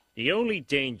The only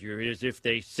danger is if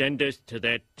they send us to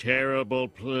that terrible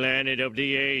Planet of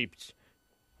the Apes.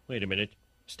 Wait a minute.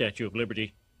 Statue of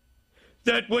Liberty.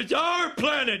 That was our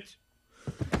planet!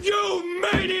 You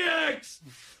maniacs!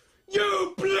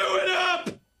 You blew it up!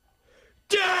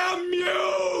 Damn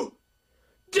you!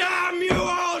 Damn you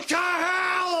all to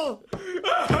hell!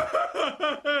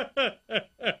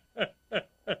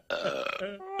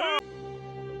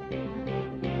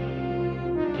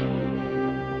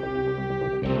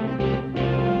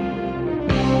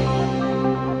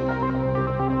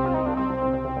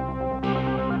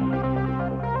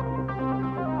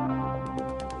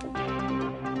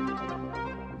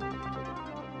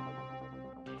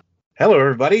 Hello,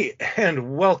 everybody,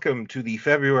 and welcome to the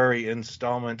February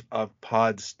installment of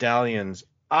Pod Stallions.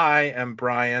 I am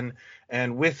Brian,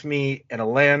 and with me in a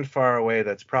land far away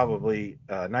that's probably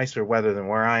nicer weather than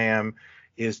where I am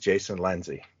is Jason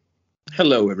Lindsay.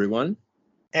 Hello, everyone.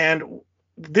 And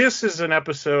this is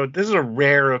a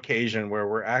rare occasion where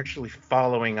we're actually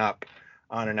following up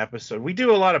on an episode. We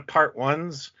do a lot of part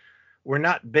ones. We're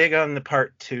not big on the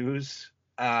part twos.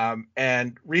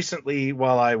 And recently,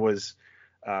 while I was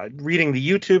reading the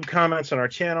YouTube comments on our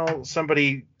channel,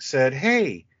 somebody said,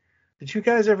 "Hey, did you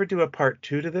guys ever do a part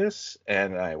two to this?"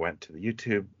 And I went to the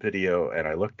YouTube video and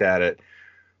I looked at it,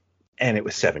 and it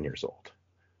was 7 years old.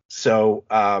 So,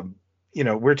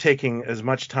 we're taking as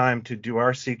much time to do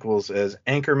our sequels as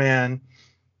Anchorman,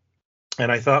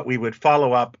 and I thought we would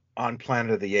follow up on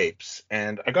Planet of the Apes.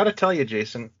 And I got to tell you,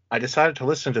 Jason, I decided to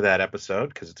listen to that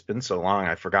episode because it's been so long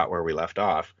I forgot where we left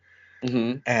off.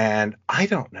 Mm-hmm. And I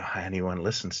don't know how anyone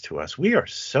listens to us. We are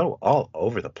so all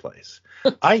over the place.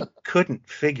 I couldn't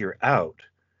figure out.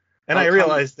 And I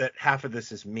realized that half of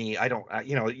this is me. I don't,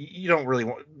 you don't really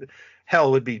want,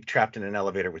 hell would be trapped in an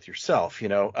elevator with yourself,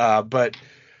 but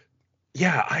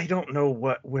yeah, I don't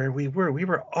know where we were. We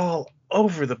were all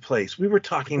over the place. We were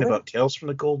talking about Tales from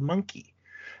the Gold Monkey.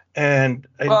 And,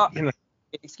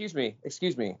 excuse me.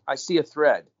 I see a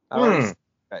thread.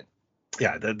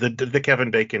 Yeah, the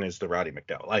Kevin Bacon is the Roddy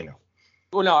McDowall. I know.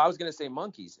 Well, no, I was going to say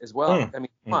monkeys as well. I mean,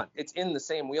 come on, it's in the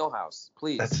same wheelhouse.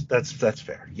 Please. That's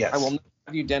fair. Yes. I will not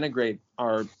have you denigrate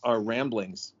our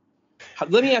ramblings.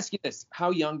 Let me ask you this: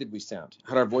 how young did we sound?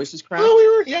 Had our voices cracked?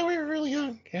 Oh, we were really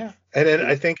young. Yeah. And then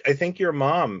I think your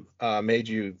mom made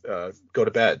you go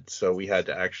to bed, so we had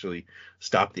to actually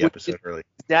stop the episode early.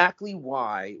 Exactly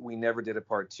why we never did a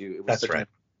part two. It was That's right.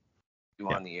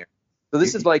 On the air. So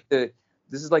this is like the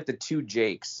two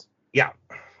Jakes. Yeah.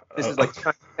 This is like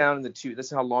down in the two. This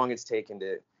is how long it's taken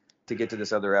to get to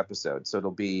this other episode. So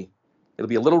it'll be a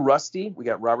little rusty. We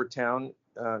got Robert Town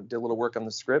did a little work on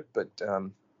the script, but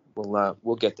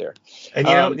we'll get there. And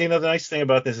the nice thing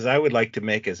about this is I would like to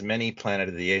make as many Planet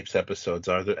of the Apes episodes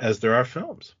as there are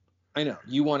films. I know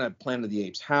you want a Planet of the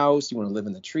Apes house. You want to live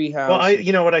in the tree house.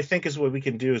 Well, what I think is what we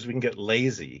can do is we can get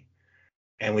lazy.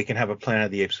 And we can have a Planet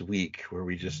of the Apes week where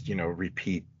we just,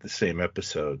 repeat the same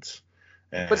episodes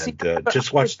and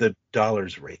just watch the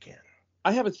dollars rake in.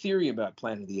 I have a theory about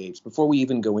Planet of the Apes before we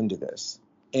even go into this.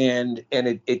 And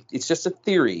it's just a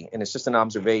theory, and it's just an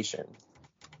observation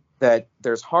that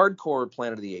there's hardcore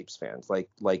Planet of the Apes fans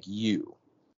like you.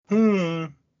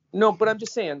 No, but I'm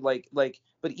just saying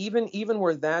but even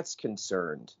where that's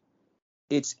concerned,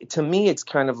 to me, it's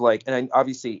kind of like, and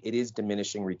obviously it is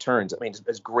diminishing returns. I mean,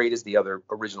 as great as the other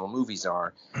original movies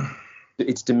are,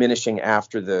 it's diminishing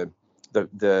after the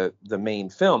main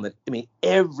film.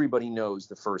 Everybody knows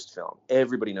the first film.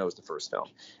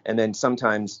 And then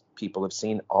sometimes people have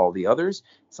seen all the others.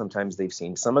 Sometimes they've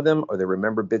seen some of them, or they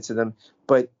remember bits of them.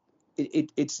 But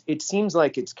it seems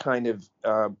like it's kind of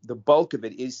the bulk of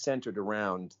it is centered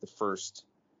around the first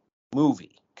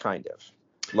movie, kind of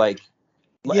like.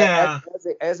 Yeah.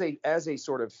 As a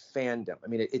sort of fandom. I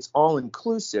mean, it's all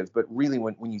inclusive, but really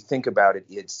when you think about it,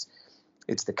 it's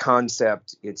the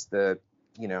concept. It's the,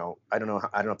 I don't know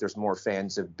if there's more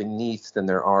fans of Beneath than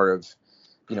there are of,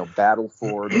 Battle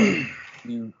for.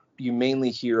 you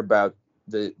mainly hear about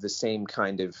the same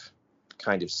kind of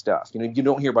stuff. You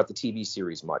don't hear about the TV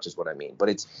series much, is what I mean. But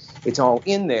it's all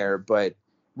in there. But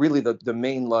really, the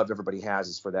main love everybody has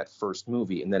is for that first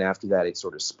movie, and then after that, it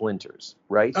sort of splinters,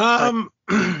 right?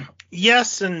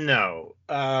 Yes and no.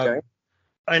 Okay.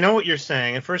 I know what you're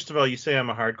saying. And first of all, you say I'm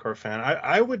a hardcore fan.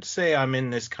 I would say I'm in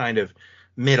this kind of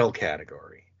middle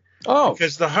category. Oh.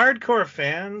 Because the hardcore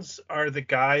fans are the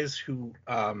guys who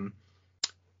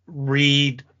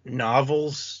read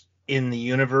novels in the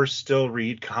universe still,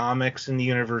 read comics in the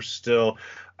universe still.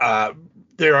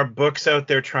 There are books out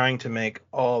there trying to make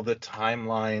all the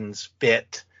timelines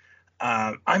fit.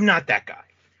 I'm not that guy.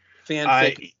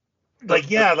 Fanfic. But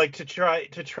like to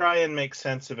try and make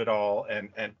sense of it all and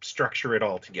structure it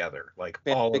all together, like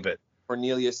all of it.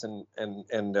 Cornelius and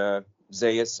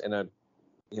Zaius in a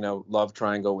love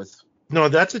triangle with. No,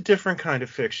 that's a different kind of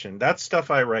fiction. That's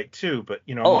stuff I write too, but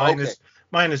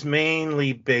mine is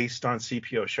mainly based on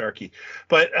CPO Sharkey.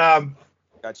 But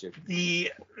Gotcha.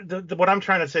 The what I'm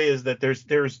trying to say is that there's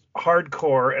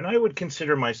hardcore, and I would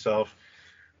consider myself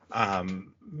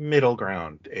middle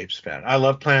ground Apes fan. I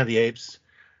love Planet of the Apes,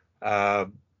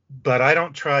 but I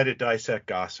don't try to dissect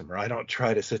Gossamer. I don't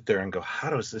try to sit there and go, how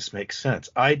does this make sense?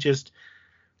 I just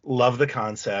love the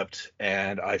concept,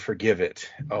 and I forgive it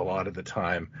a lot of the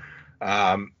time.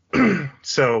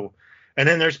 So, and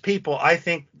then there's people, I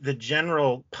think the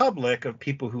general public of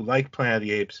people who like Planet of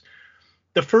the Apes,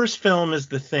 the first film is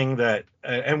the thing that,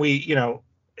 and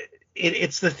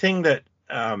it's the thing that,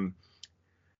 what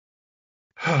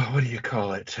do you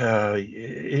call it?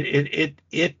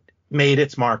 It made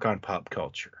its mark on pop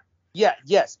culture. Yeah,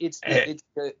 yes, it's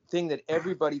the thing that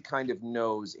everybody kind of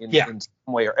knows in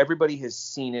some way, or everybody has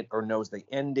seen it or knows the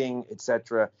ending,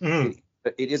 etc. Mm.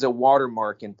 It is a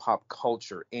watermark in pop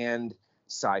culture and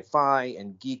sci-fi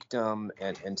and geekdom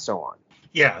and so on.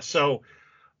 Yeah, so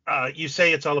you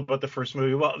say it's all about the first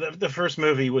movie. Well, the first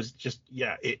movie was just,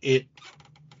 it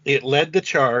led the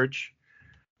charge.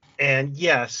 And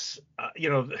yes,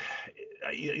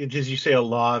 as you say, a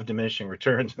law of diminishing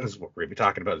returns, this is what we're going to be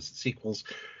talking about, is the sequels.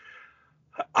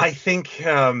 I think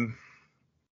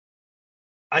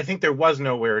there was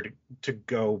nowhere to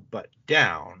go but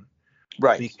down.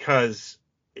 Right. Because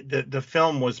the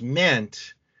film was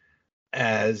meant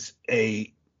as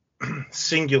a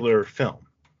singular film.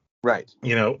 Right.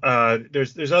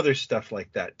 There's other stuff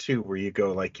like that too, where you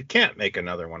go like, you can't make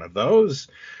another one of those,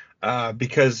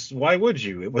 because why would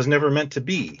you? It was never meant to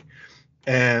be.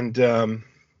 And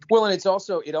well, and it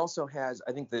also has,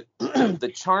 I think, that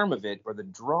the charm of it, or the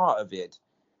draw of it,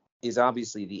 is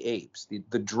obviously the apes.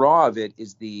 The draw of it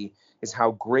is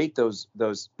how great those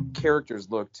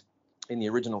characters looked in the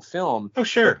original film. Oh,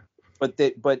 sure. But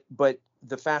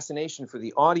the fascination for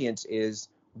the audience is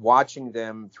watching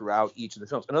them throughout each of the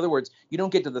films. In other words, you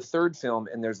don't get to the third film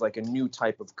and there's like a new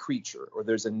type of creature, or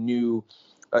there's a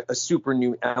super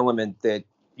new element that,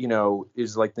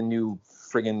 is like the new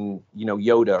friggin',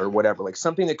 Yoda or whatever, like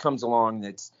something that comes along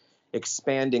that's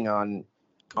expanding on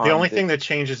the only thing that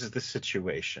changes is the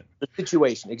situation. The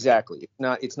situation, exactly.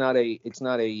 It's not a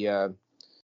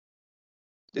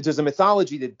there's a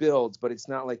mythology that builds, but it's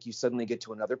not like you suddenly get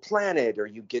to another planet, or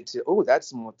you get to,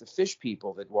 that's what the fish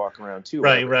people that walk around too.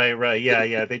 Right.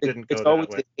 Yeah. They didn't go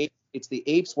that way. It's the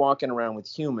apes walking around with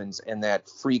humans, and that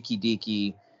freaky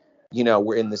deaky,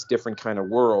 we're in this different kind of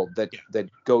world that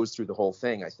goes through the whole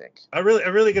thing, I think. A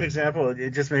really good example,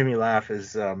 it just made me laugh,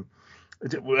 is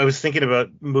I was thinking about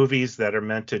movies that are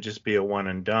meant to just be a one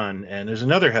and done, and there's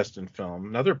another Heston film,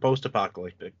 another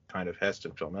post-apocalyptic kind of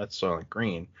Heston film, that's Soylent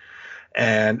Green.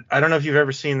 And I don't know if you've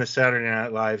ever seen the Saturday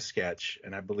Night Live sketch,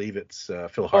 and I believe it's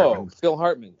Phil Hartman. Oh, Phil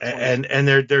Hartman. And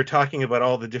they're talking about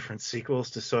all the different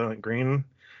sequels to Soylent Green.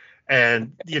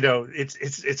 And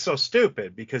it's so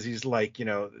stupid, because he's like,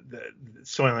 the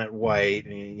Soylent White,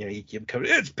 and he keeps coming,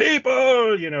 it's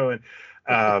people,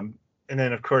 and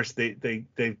then of course they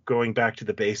going back to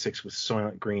the basics with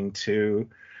Soylent Green 2,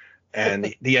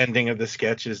 and the ending of the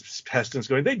sketch is Heston's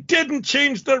going, they didn't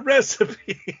change the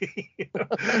recipe,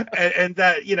 and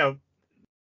that,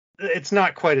 it's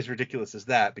not quite as ridiculous as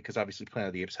that, because obviously Planet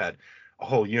of the Apes had a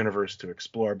whole universe to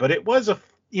explore, but it was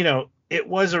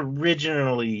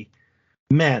originally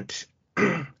meant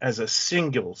as a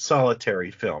single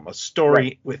solitary film, a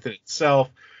story within itself.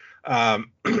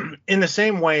 In the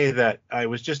same way that I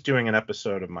was just doing an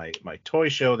episode of my toy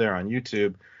show there on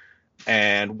YouTube,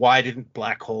 and why didn't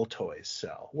Black Hole toys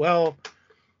sell? Well,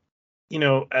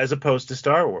 as opposed to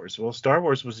Star Wars. Well, Star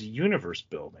Wars was a universe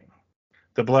building.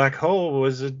 The Black Hole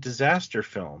was a disaster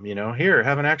film. Here,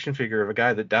 have an action figure of a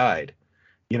guy that died,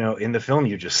 in the film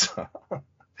you just saw.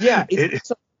 Yeah.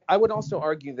 I would also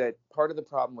argue that part of the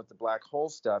problem with the Black Hole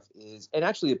stuff is, and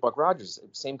actually at Buck Rogers,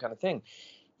 same kind of thing,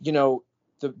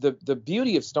 the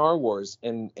beauty of Star Wars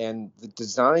and the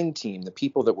design team, the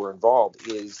people that were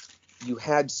involved, is you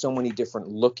had so many different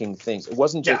looking things. It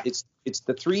wasn't just it's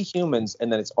the three humans,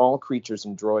 and then it's all creatures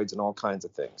and droids and all kinds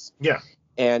of things. Yeah.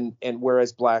 And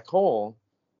whereas Black Hole,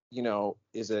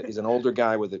 is an older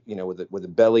guy with a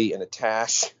belly and a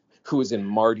tash, who is in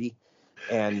Marty,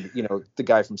 and the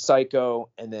guy from Psycho,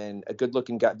 and then a good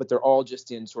looking guy, but they're all just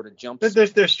in sort of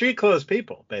jumpsuits. They're street clothes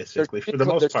people, basically, for the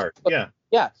most part.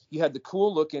 Yeah. You had the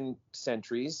cool looking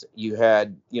sentries. You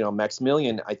had,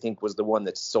 Maximilian, I think, was the one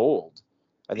that sold.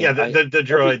 The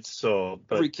droids sold.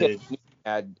 But every kid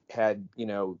had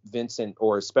Vincent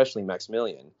or especially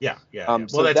Maximilian. Yeah. Well,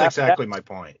 So that's exactly my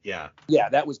point. Yeah. Yeah,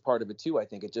 that was part of it too. I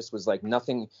think it just was like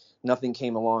nothing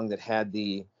came along that had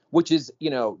which is,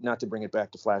 not to bring it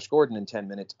back to Flash Gordon in 10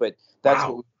 minutes, but that's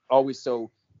what was always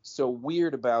so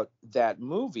weird about that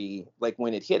movie. Like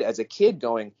when it hit as a kid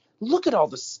going, look at all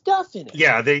the stuff in it.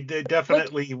 Yeah, they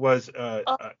definitely was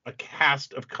a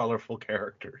cast of colorful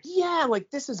characters. Yeah, like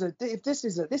this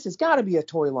has got to be a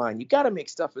toy line. You got to make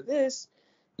stuff with this,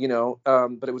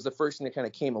 But it was the first thing that kind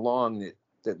of came along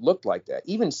that looked like that.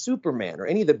 Even Superman or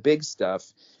any of the big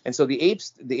stuff. And so the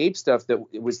ape stuff that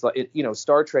it was like,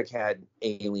 Star Trek had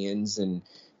aliens and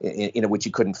which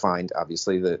you couldn't find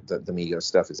obviously the Mego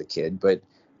stuff as a kid, but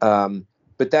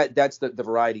that's the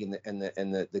variety and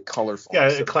the colorful. Yeah,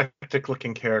 eclectic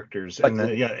looking characters, and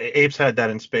apes had that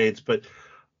in spades. But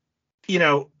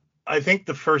I think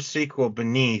the first sequel,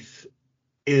 Beneath,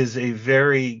 is a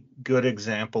very good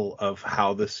example of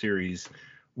how the series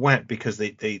went, because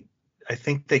I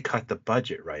think they cut the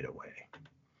budget right away.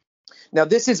 Now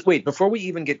before we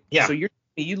even get so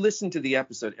you listened to the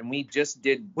episode, and we just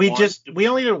did we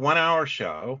only did a 1 hour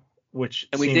show,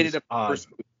 and we did it first.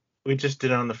 We just did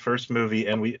it on the first movie,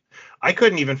 and I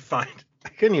couldn't even find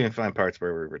parts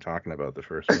where we were talking about the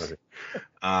first movie.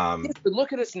 But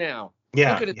look at us now.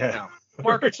 Yeah, look at us now.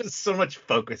 We're just so much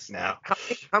focus now.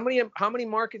 How many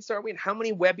markets are we in? How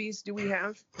many Webbies do we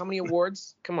have? How many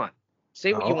awards? Come on,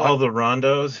 say what you want. All the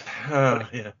Rondos.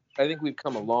 Yeah. I think we've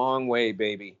come a long way,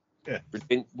 baby. Yeah.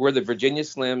 We're the Virginia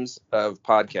Slims of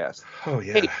podcasts. Oh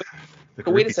yeah. Hey,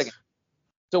 but wait a second.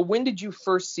 So when did you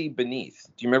first see Beneath?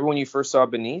 Do you remember when you first saw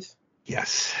Beneath?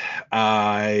 Yes.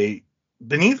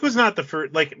 Beneath was not the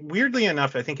first. Like, weirdly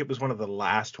enough, I think it was one of the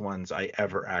last ones I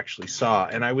ever actually saw.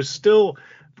 And I was still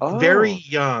very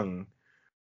young,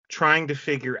 trying to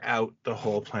figure out the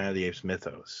whole Planet of the Apes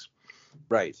mythos.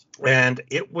 Right. And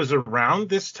it was around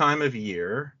this time of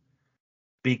year,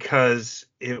 because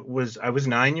I was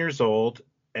 9 years old,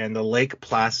 and the Lake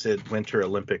Placid Winter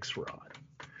Olympics were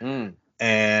on.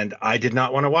 And I did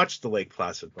not want to watch the Lake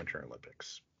Placid Winter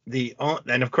Olympics.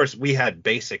 And of course we had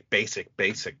basic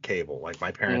cable. Like,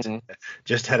 my parents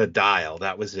just had a dial.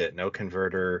 That was it. No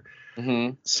converter.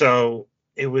 So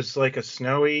it was like a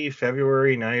snowy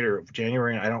February night or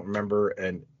January, I don't remember.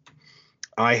 And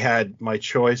I had my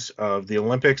choice of the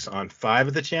Olympics on 5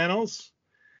 of the channels,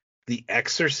 The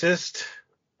Exorcist,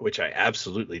 which I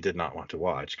absolutely did not want to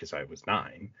watch because I was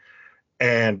 9,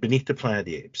 and Beneath the Planet of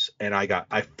the Apes. And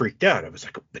I freaked out. I was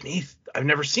like, Beneath, I've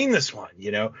never seen this one,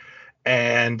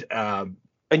 And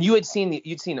you'd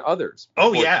seen others before.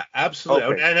 Oh yeah,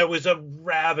 absolutely. Okay. And I was a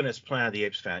ravenous Planet of the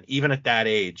Apes fan. Even at that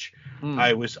age,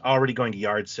 I was already going to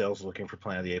yard sales looking for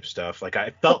Planet of the Apes stuff. Like,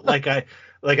 I felt like I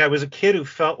was a kid who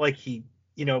felt like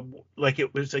like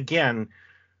it was, again,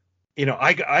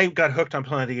 I got hooked on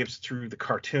Planet of the Apes through the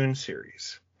cartoon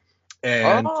series,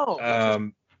 and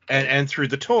and through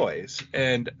the toys.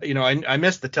 And I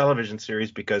missed the television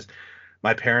series because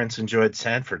my parents enjoyed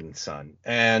Sanford and Son,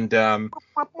 and I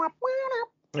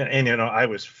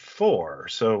was 4,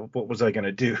 so what was I going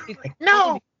to do? Like,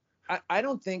 no, I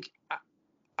don't think.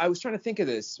 I was trying to think of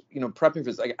this, prepping for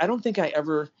this. Like, I don't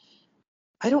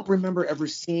remember ever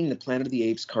seeing the Planet of the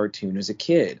Apes cartoon as a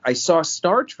kid. I saw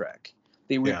Star Trek.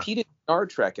 They repeated Star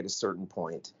Trek at a certain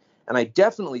point, and I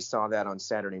definitely saw that on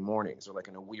Saturday mornings or like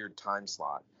in a weird time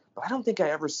slot. But I don't think I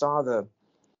ever saw the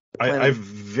I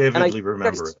vividly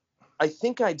remember it. I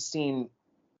think I'd seen,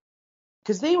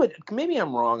 because they would, maybe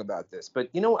I'm wrong about this, but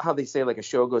you know how they say like a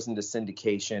show goes into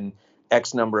syndication,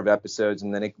 X number of episodes,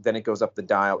 and then it goes up the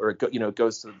dial, or it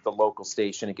goes to the local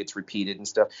station, it gets repeated and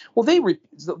stuff. Well, the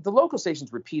local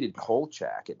stations repeated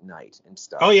Kolchak at night and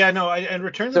stuff. Oh yeah, no, and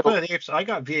Return to the Planet of the Apes, I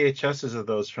got VHSs of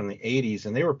those from the 80s,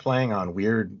 and they were playing on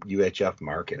weird UHF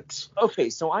markets. Okay,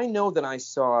 so I know that I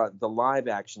saw the live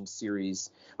action series.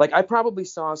 Like, I probably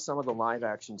saw some of the live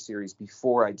action series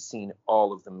before I'd seen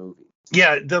all of the movies.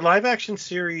 Yeah, the live action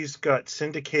series got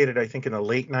syndicated, I think, in the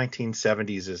late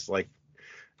 1970s as like,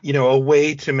 a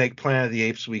way to make Planet of the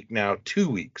Apes Week now 2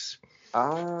 weeks.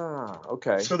 Ah,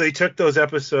 okay. So they took those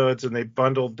episodes and they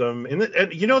bundled them. And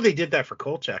they did that for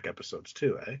Kolchak episodes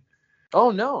too, eh?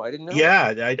 Oh, no, I didn't know.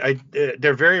 Yeah,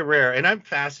 they're very rare. And I'm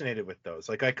fascinated with those.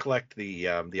 Like, I collect the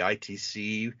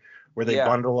ITC where they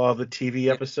bundle all the TV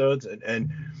episodes. And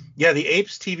the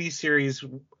Apes TV series,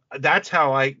 that's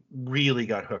how I really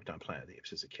got hooked on Planet of the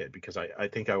Apes as a kid, because I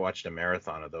think I watched a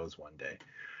marathon of those one day.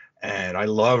 And I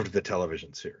loved the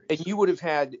television series. And you would have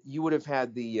had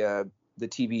the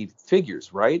TV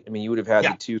figures, right? I mean, you would have had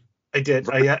the two. I did.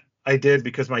 I did,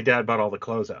 because my dad bought all the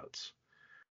closeouts.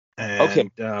 Okay.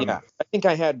 And Yeah. I think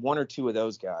I had one or two of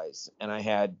those guys, and I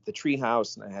had the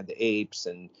treehouse, and I had the apes,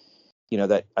 and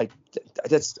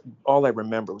that's all I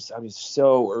remember. I was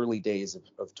so early days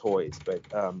of toys,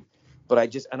 but I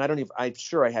just, and I don't even, I'm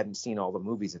sure I hadn't seen all the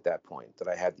movies at that point that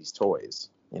I had these toys.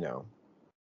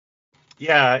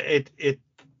 yeah,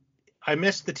 I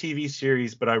missed the TV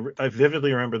series, but I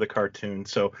vividly remember the cartoon.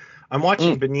 So I'm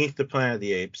watching Beneath the Planet of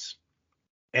the Apes,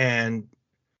 and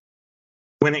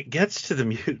when it gets to the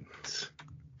mutants,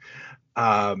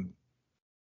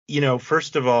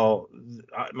 first of all,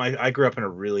 I grew up in a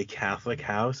really Catholic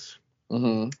house,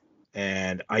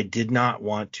 and I did not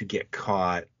want to get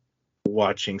caught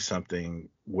watching something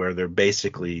where they're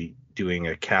basically doing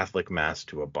a Catholic mass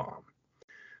to a bomb.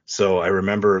 So I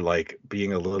remember like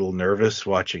being a little nervous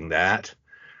watching that.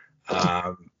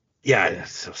 Yeah,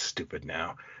 it's so stupid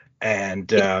now.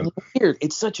 And it's weird.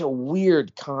 It's such a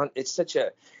weird it's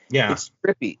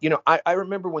trippy. I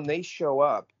remember when they show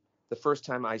up the first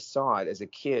time I saw it as a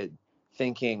kid,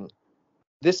 thinking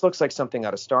this looks like something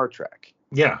out of Star Trek.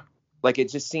 Yeah. Like it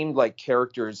just seemed like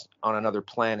characters on another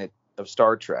planet of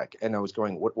Star Trek, and I was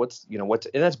going, what's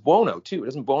and that's Bono too.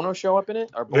 Doesn't Bono show up in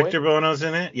it? Our boy? Victor Bono's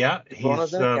in it. Yeah,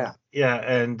 Bono's in it. Yeah,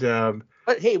 and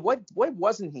but hey, what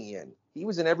wasn't he in? He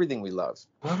was in everything we love.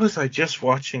 What was I just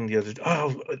watching the other?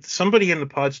 Oh, somebody in the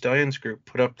Pod Stallions group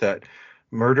put up that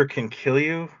Murder Can Kill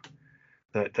You,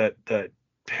 that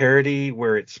parody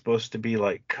where it's supposed to be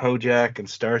like Kojak and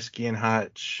Starsky and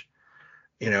Hutch.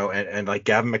 And like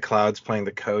Gavin McLeod's playing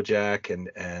the Kojak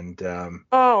and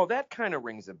oh, that kind of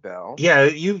rings a bell. Yeah,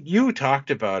 you talked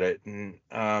about it, and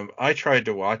I tried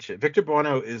to watch it. Victor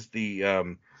Bono is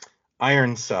the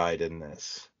Ironside in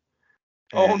this.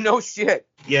 Oh, no shit.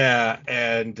 Yeah,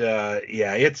 and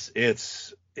yeah, it's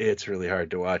really hard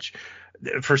to watch.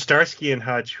 For Starsky and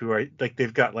Hutch, who are like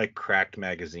they've got like cracked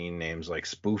magazine names like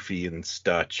Spoofy and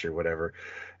Stutch or whatever,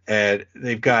 and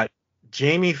they've got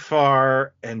Jamie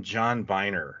Farr and John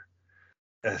Biner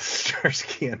as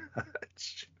Starsky and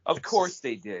Hutch. Of course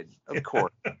they did. Of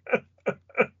course.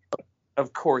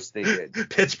 Of course they did.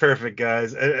 Pitch Perfect,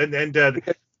 guys. And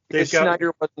because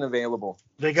Schneider wasn't available.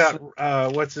 They got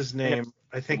what's his name?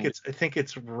 I think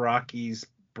it's Rocky's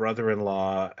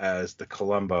brother-in-law as the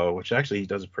Columbo, which actually he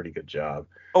does a pretty good job.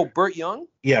 Oh, Burt Young?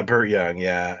 Yeah, Burt Young,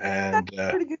 yeah. And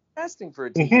that's pretty good casting for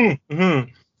a team.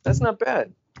 That's not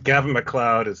bad. Gavin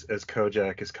McLeod as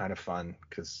Kojak is kind of fun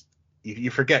because you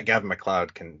forget Gavin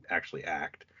McLeod can actually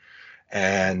act.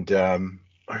 And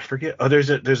I forget. Oh, there's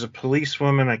a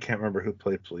policewoman. I can't remember who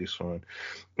played policewoman.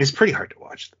 It's pretty hard to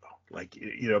watch though. Like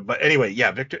but anyway,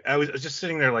 yeah. Victor, I was just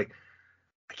sitting there like,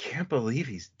 I can't believe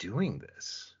he's doing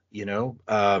this.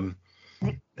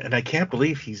 And I can't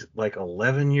believe he's like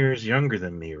 11 years younger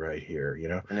than me right here.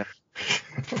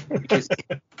 Because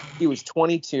he was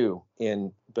 22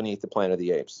 in Beneath the Planet of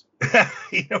the Apes.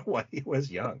 You know what? He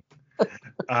was young.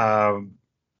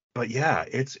 But yeah,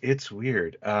 it's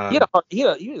weird. He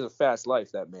was a fast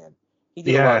life, that man. He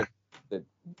did a lot of,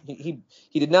 he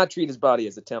did not treat his body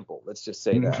as a temple. Let's just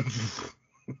say that.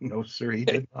 No, sir, he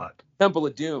did not. Temple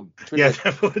of Doom. Yeah,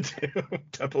 Temple of Doom.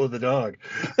 Temple of the Dog.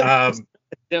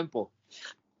 Temple.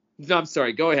 No, I'm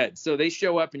sorry. Go ahead. So they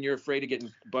show up and you're afraid of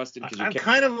getting busted because I'm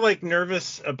kind of like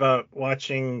nervous about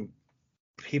watching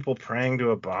people praying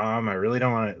to a bomb. I really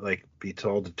don't want to like be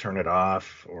told to turn it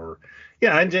off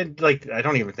I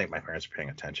don't even think my parents were paying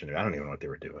attention. I don't even know what they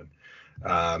were doing.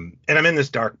 And I'm in this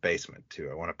dark basement too.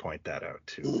 I want to point that out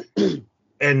too.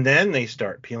 And then they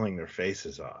start peeling their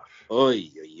faces off. Oy,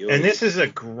 oy, oy. And this is a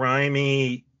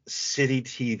grimy city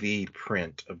TV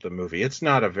print of the movie. It's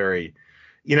not a very,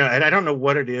 and I don't know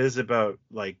what it is about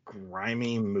like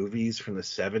grimy movies from the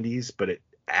 70s, but it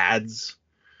adds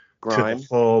grime to the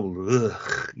whole,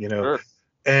 Sure.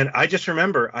 And I just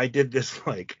remember I did this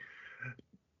like,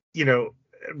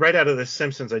 right out of The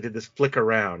Simpsons, I did this flick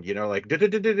around, like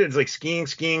it's like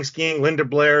skiing. Linda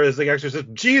Blair is the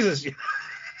exorcist. Jesus.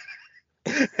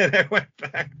 And I went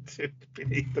back to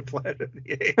Beneath the Planet of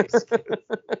the Apes.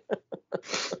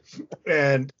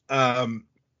 And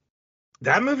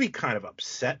that movie kind of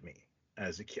upset me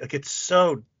as a kid. Like it's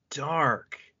so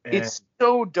dark. It's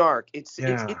so dark. It's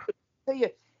I tell you,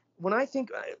 when I think,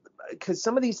 because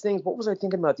some of these things, what was I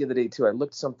thinking about the other day too? I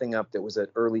looked something up that was an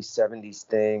early 70s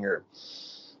thing, or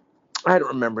I don't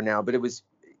remember now, but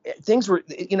things were,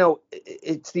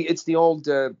 it's the old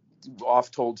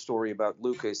oft-told story about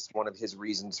Lucas. One of his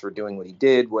reasons for doing what he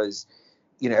did was,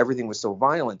 everything was so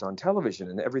violent on television,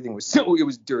 and everything was it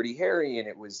was Dirty Harry, and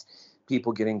it was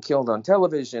people getting killed on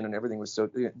television, and everything was so,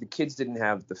 the kids didn't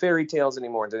have the fairy tales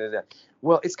anymore.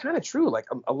 Well, it's kind of true. Like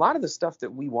a lot of the stuff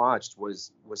that we watched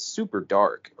was super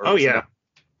dark. Oh yeah.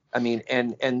 I mean,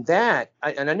 and that,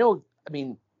 and I know, I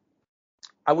mean,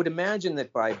 I would imagine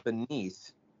that by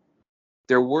Beneath,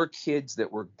 there were kids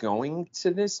that were going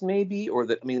to this maybe, or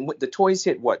that, I mean, the toys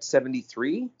hit what,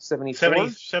 73, 74?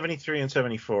 73 and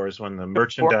 74 is when the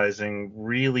merchandising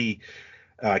really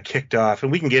kicked off,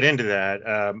 and we can get into that.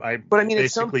 I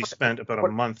basically spent about a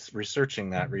month researching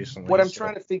that recently. What I'm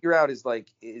trying to figure out is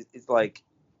like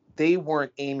they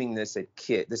weren't aiming this at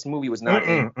kids. This movie was not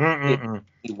aimed at kids in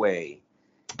any way.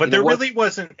 But there really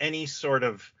wasn't any sort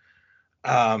of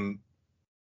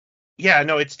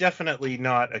it's definitely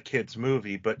not a kids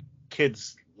movie, but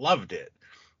kids loved it.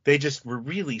 They just were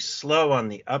really slow on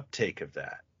the uptake of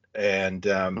that. And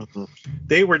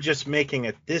they were just making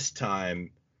at this time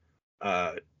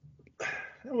I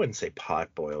wouldn't say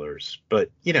pot boilers, but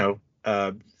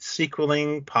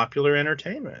sequeling popular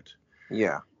entertainment.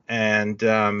 Yeah. And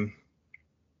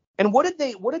what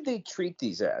did they treat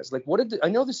these as? Like, I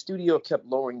know the studio kept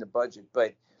lowering the budget,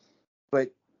 but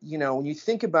when you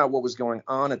think about what was going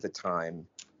on at the time,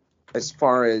 as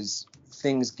far as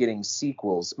things getting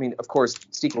sequels, I mean, of course,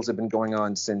 sequels have been going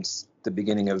on since the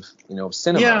beginning of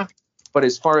cinema. Yeah. But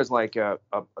as far as like a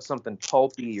something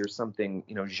pulpy or something,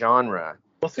 genre.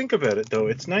 Well, think about it though.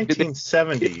 It's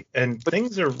 1970, and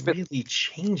things are really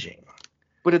changing.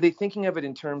 But are they thinking of it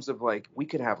in terms of like, we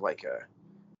could have like a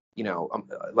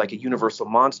like a Universal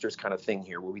Monsters kind of thing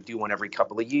here, where we do one every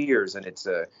couple of years, and it's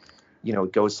it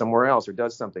goes somewhere else or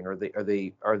does something? Are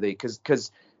they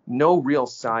because no real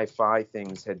sci-fi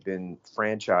things had been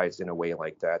franchised in a way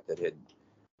like that had.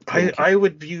 I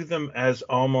would view them as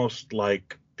almost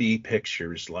like B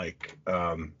pictures, like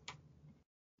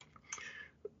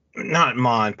not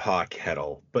Ma and Pa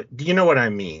Kettle, but do you know what I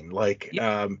mean? Like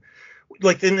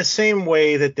like in the same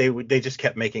way that they just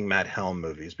kept making Matt Helm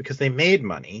movies because they made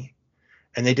money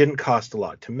and they didn't cost a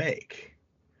lot to make.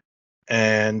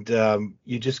 And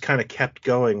you just kind of kept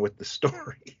going with the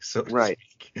story, so to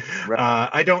speak. Right.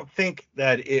 I don't think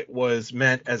that it was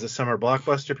meant as a summer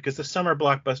blockbuster because the summer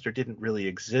blockbuster didn't really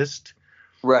exist.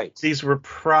 Right. These were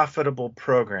profitable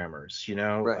programmers,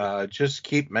 Right. Just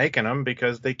keep making them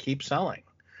because they keep selling.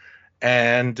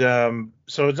 And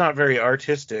so it's not very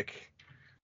artistic.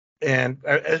 And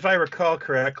if I recall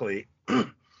correctly,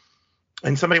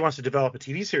 and somebody wants to develop a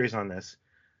TV series on this,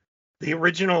 the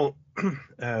original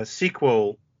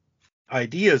sequel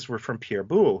ideas were from Pierre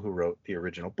Boulle, who wrote the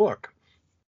original book,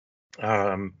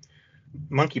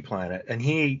 Monkey Planet. And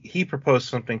he proposed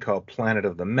something called Planet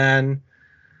of the Men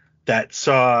that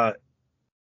saw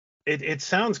it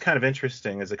sounds kind of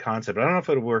interesting as a concept. I don't know if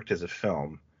it worked as a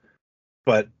film,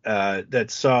 but that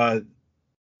saw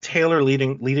Taylor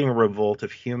leading a revolt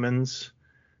of humans,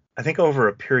 I think over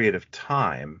a period of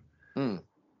time.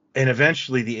 And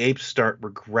eventually the apes start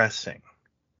regressing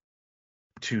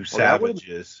to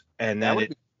savages. And then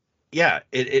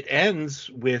it ends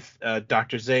with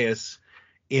Dr. Zaius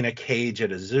in a cage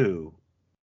at a zoo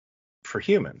for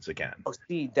humans again. Oh,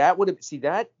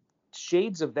 that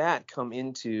shades of that come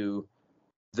into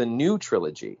the new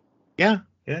trilogy. Yeah.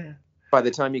 By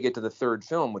the time you get to the third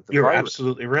film with the You're virus.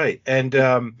 Absolutely right. And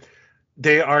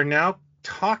they are now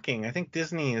talking, I think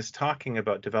Disney is talking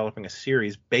about developing a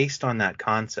series based on that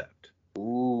concept.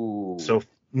 Ooh. So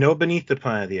no Beneath the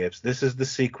Planet of the Apes. This is the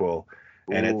sequel.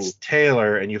 And it's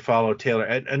Taylor, and you follow Taylor.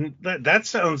 And that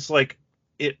sounds like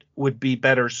it would be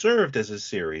better served as a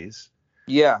series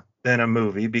than a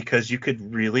movie, because you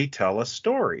could really tell a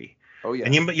story. Oh, yeah.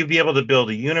 And you'd be able to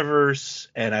build a universe,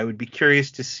 and I would be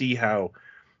curious to see how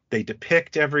they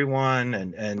depict everyone.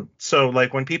 And so,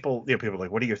 like, when people are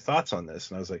like, what are your thoughts on this?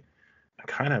 And I was like,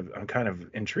 I'm kind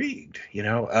of intrigued,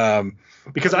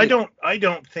 because I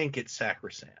don't think it's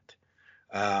sacrosanct.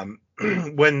 And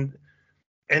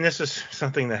this is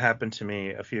something that happened to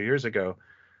me a few years ago.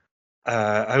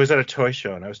 I was at a toy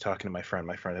show and I was talking to my friend.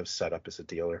 My friend was set up as a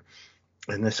dealer,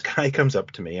 and this guy comes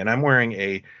up to me, and I'm wearing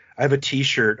I have a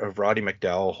T-shirt of Roddy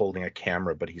McDowall holding a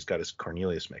camera, but he's got his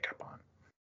Cornelius makeup on.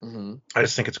 Mm-hmm. I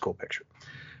just think it's a cool picture.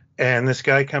 And this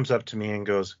guy comes up to me and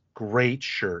goes, "Great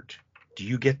shirt. Do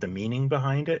you get the meaning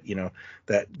behind it?"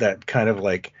 That kind of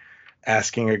like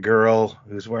asking a girl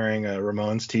who's wearing a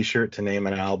Ramones T-shirt to name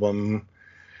an album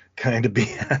kind of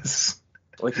BS.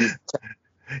 Like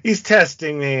he's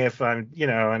testing me if I'm,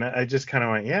 and I just kind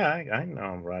of went, yeah, I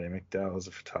know Roddy McDowall is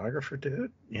a photographer,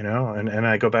 dude, and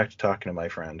I go back to talking to my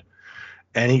friend,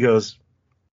 and he goes,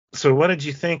 "So what did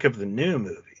you think of the new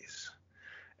movies?"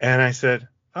 And I said,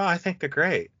 "Oh, I think they're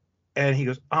great." And he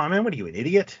goes, "Oh man, what are you, an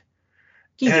idiot?"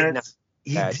 He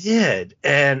did.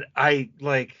 And I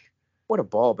like, what a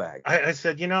ball bag. I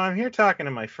said, I'm here talking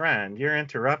to my friend. You're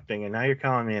interrupting, and now you're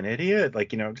calling me an idiot. Like,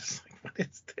 just like,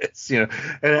 is this? And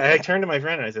I turned to my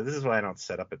friend and I said, this is why I don't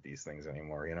set up at these things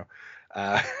anymore.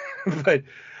 But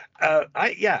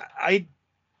I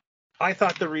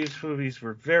thought the Reeves movies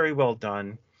were very well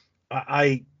done.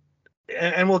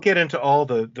 And we'll get into all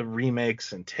the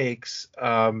remakes and takes.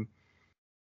 I'm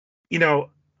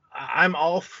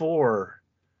all for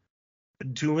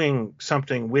doing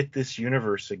something with this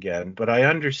universe again, but I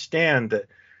understand that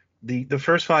the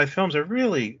first 5 films are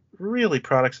really, really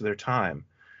products of their time.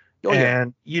 Oh, yeah.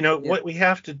 And what we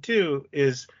have to do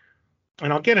is,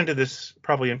 and I'll get into this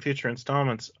probably in future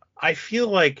installments, I feel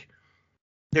like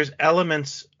there's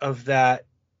elements of that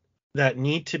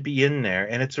need to be in there,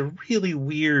 and it's a really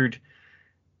weird,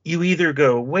 you either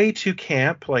go way too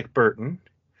camp like Burton,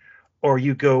 or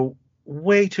you go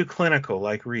way too clinical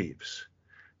like Reeves.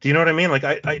 Do you know what I mean? Like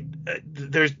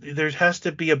there has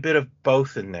to be a bit of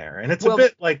both in there, and it's a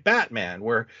bit like Batman,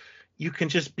 where you can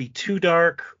just be too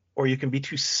dark or you can be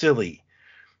too silly,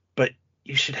 but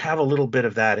you should have a little bit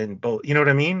of that in both. You know what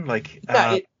I mean? Like,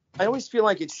 yeah, I always feel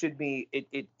like it should be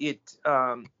the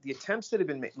attempts that have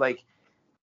been made,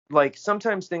 like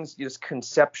sometimes things just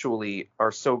conceptually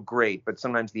are so great, but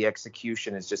sometimes the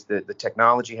execution is just the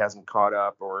technology hasn't caught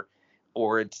up, or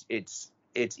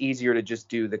it's easier to just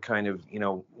do the kind of,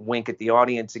 wink at the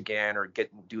audience again, or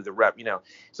do the rep,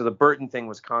 So the Burton thing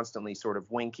was constantly sort of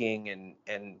winking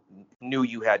and knew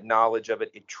you had knowledge of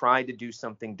it. It tried to do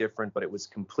something different, but it was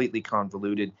completely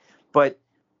convoluted. But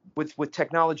with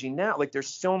technology now, like there's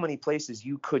so many places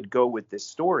you could go with this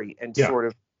story and sort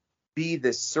of be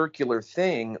this circular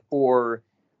thing, or,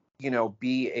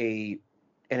 be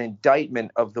an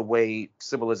indictment of the way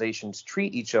civilizations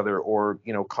treat each other, or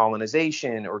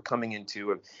colonization, or coming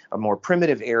into a more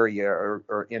primitive area,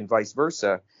 or in vice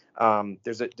versa.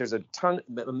 There's a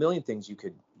million things you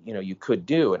could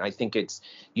do, and I think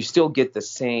you still get the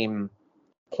same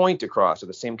point across, or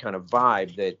the same kind of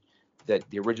vibe that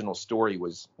the original story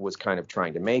was kind of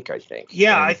trying to make, I think.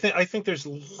 Yeah, and I think there's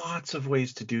lots of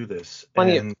ways to do this.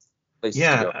 Plenty of places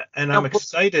to go. And I'm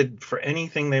excited for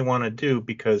anything they want to do,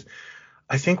 because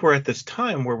I think we're at this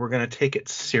time where we're going to take it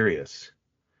serious.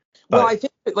 Well, I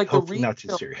think like the Reeves not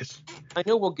too serious. I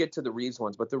know we'll get to the Reeves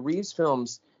ones, but the Reeves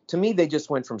films, to me, they just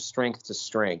went from strength to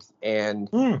strength. And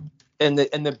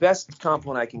the best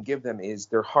compliment I can give them is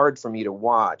they're hard for me to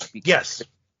watch, because they're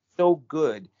so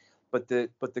good, but the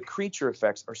creature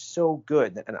effects are so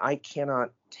good, and I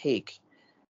cannot take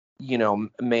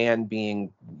man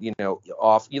being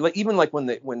off. Even like when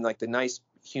the nice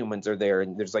humans are there,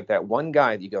 and there's like that one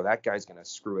guy that you go, that guy's gonna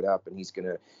screw it up, and he's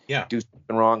gonna do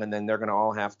something wrong, and then they're gonna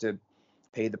all have to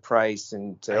pay the price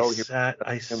and say,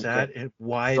 I sat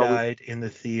wide-eyed in the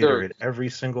theater at every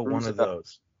single one of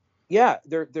those. Yeah,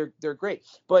 they're great.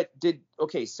 But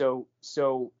so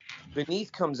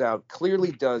Beneath comes out,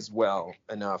 clearly does well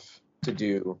enough to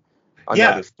do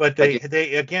another. But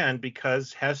they again,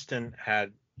 because Heston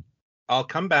had, I'll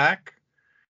come back,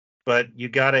 but you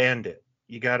got to end it.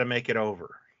 You got to make it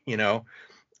over,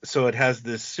 So it has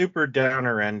this super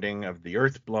downer ending of the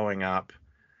Earth blowing up.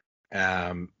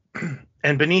 And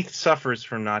Beneath suffers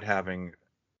from not having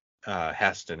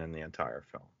Heston in the entire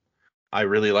film. I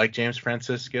really like James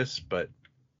Franciscus, but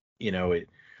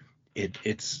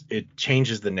it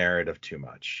changes the narrative too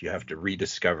much. You have to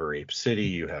rediscover Ape City.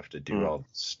 You have to do all this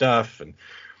stuff, and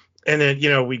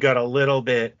then we got a little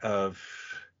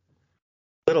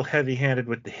heavy-handed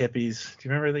with the hippies. Do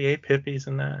you remember the ape hippies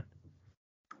in that?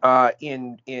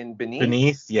 In Beneath.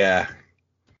 Beneath, yeah.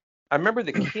 I remember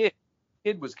the kid.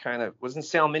 Kid was wasn't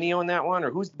Sal Mineo in that one, or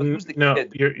who's the no,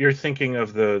 kid? You're thinking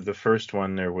of the first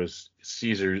one. There was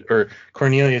Caesar or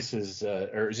Cornelius's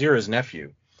or Zira's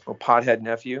nephew. Oh, Pothead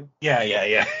nephew.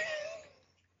 Yeah.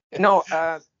 No,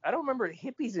 I don't remember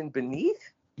hippies in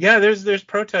Beneath. Yeah, there's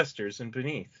protesters in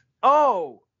Beneath.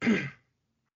 Oh. In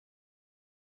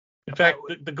fact,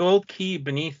 the gold key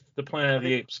beneath the Planet of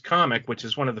the Apes comic, which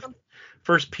is one of the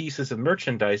first pieces of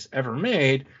merchandise ever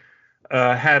made,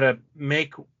 had an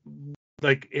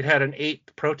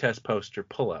ape protest poster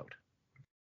pull out.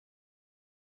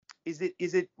 Is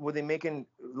it were they making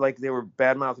like they were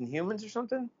bad mouthing humans or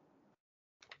something?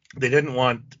 They didn't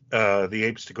want the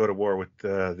apes to go to war with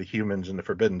the humans in the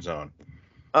Forbidden Zone.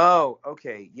 Oh,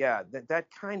 okay, yeah, that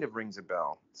kind of rings a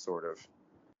bell, sort of.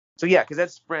 So yeah, because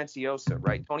that's Franciosa,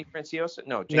 right? Tony Franciosa?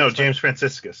 No, James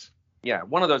Franciscus. Yeah,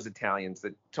 one of those Italians.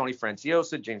 That Tony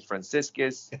Franciosa, James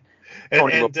Franciscus,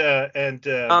 and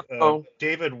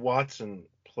David Watson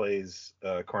plays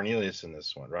Cornelius in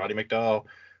this one. Roddy McDowall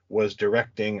was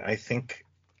directing, I think,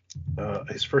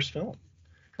 his first film,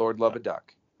 Lord Love a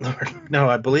Duck. No,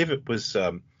 I believe it was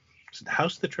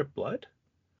House that Tripped Blood.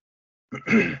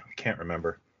 Can't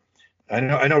remember.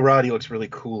 I know Roddy looks really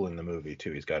cool in the movie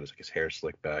too. He's got his hair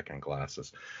slicked back and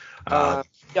glasses. Yeah,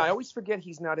 I always forget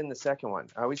he's not in the second one.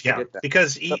 I always Yeah, forget that.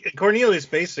 because Cornelius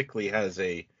basically has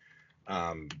a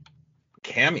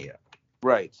cameo.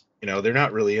 Right. You know, they're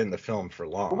not really in the film for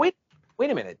long. But wait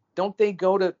a minute. Don't they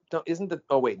go to? Isn't the?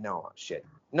 Oh wait, no, shit.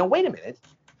 No, wait a minute.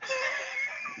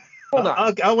 Hold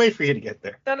on. I'll wait for you to get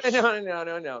there.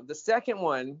 No. The second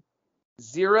one,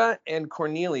 Zira and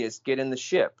Cornelius get in the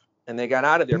ship and they got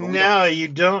out of there. No, you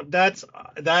don't. We don't see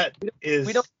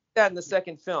that in the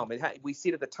second film. We see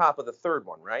it at the top of the third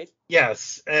one, right?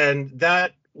 Yes, and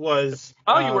that was.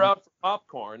 Oh, you were out for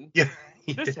popcorn. Yeah.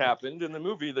 This happened in the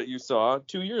movie that you saw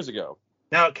 2 years ago.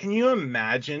 Now, can you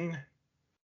imagine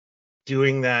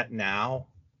doing that now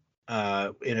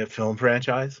in a film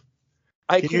franchise?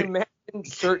 I can imagine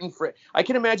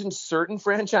certain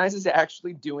franchises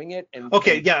actually doing it.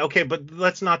 Okay, but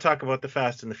let's not talk about the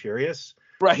Fast and the Furious.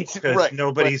 Right. Because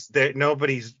nobody's there.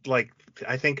 Nobody's like.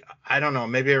 I don't know.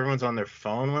 Maybe everyone's on their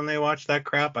phone when they watch that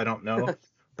crap. I don't know.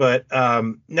 But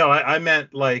no, I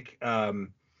meant like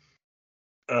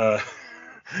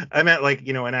I meant like,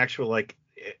 you know, an actual, like,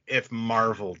 if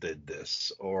Marvel did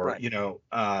this, or right. You know,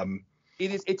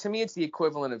 to me it's the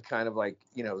equivalent of kind of like,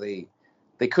 you know, they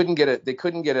couldn't get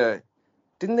a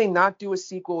didn't they not do a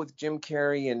sequel with Jim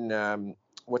Carrey and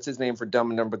what's his name for Dumb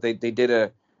and Dumber? They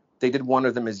did one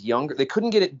of them as younger. They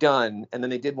couldn't get it done, and then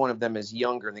they did one of them as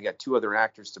younger, and they got two other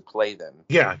actors to play them.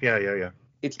 Yeah.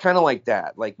 It's kind of like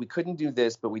that. Like, we couldn't do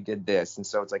this, but we did this, and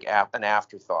so it's like an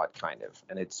afterthought kind of,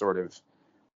 and it's sort of.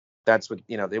 That's what,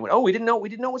 you know, they went, oh, we didn't know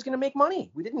it was going to make money.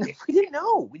 We didn't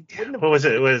know. We wouldn't have. What was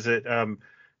it?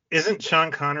 Isn't Sean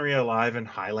Connery alive in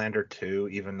Highlander 2,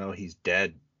 even though he's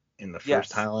dead in the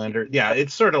first Highlander? Yeah,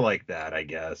 it's sort of like that, I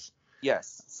guess.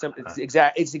 Yes.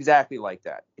 It's exactly like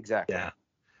that. Exactly. Yeah.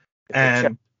 If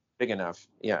and big enough.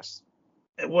 Yes.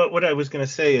 What I was going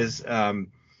to say is, I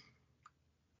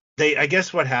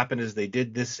guess what happened is they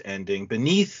did this ending.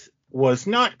 Beneath was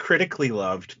not critically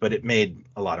loved, but it made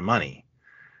a lot of money.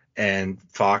 And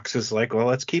Fox is like, well,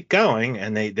 let's keep going.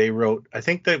 And they wrote, I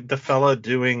think the fella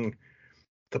doing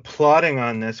the plotting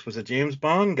on this was a James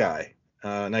Bond guy.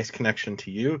 Nice connection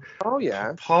to you. Oh,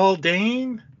 yeah. Paul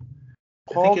Dane.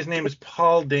 I think his name is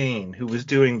Paul Dane, who was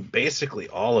doing basically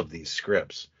all of these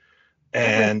scripts.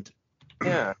 And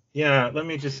yeah, let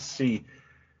me just see.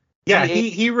 Yeah,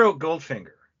 he wrote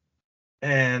Goldfinger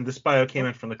and The Spy Who Came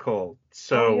In From the Cold.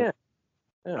 So,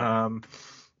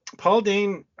 Paul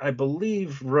Dane, I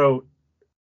believe, he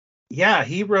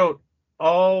wrote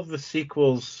all the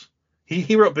sequels.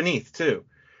 He wrote Beneath too.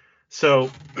 So,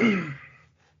 you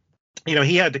know,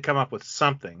 he had to come up with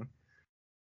something,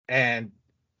 and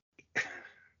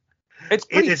it's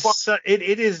pretty fun.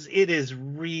 It is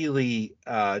really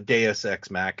Deus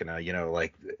Ex Machina. You know,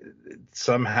 like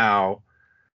somehow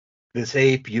this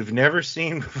ape you've never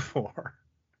seen before,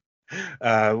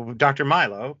 Dr.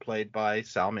 Milo, played by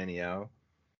Sal Mineo,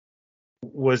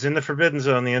 was in the Forbidden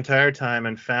Zone the entire time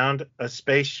and found a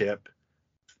spaceship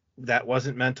that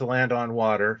wasn't meant to land on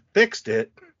water, fixed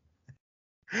it,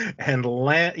 and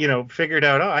figured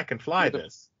out, I can fly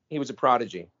this. He was a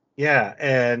prodigy. Yeah,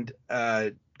 and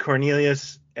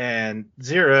Cornelius and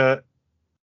Zira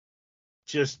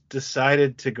just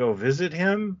decided to go visit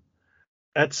him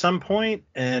at some point.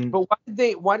 But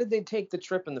why did they take the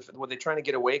trip? Were they trying to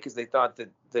get away because they thought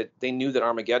that they knew that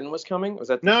Armageddon was coming? Was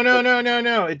that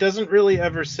no. It doesn't really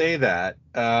ever say that,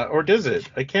 or does it?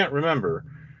 I can't remember.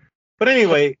 But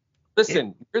anyway,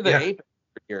 listen, you're the ape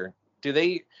here. Do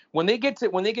they when they get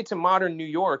to modern New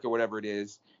York or whatever it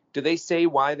is? Do they say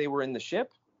why they were in the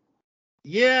ship?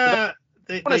 Yeah,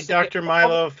 Dr.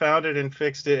 Milo found it and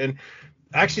fixed it. And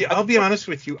actually, I'll be honest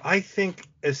with you, I think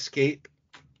Escape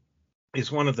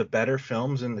is one of the better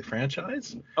films in the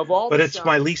franchise, but it's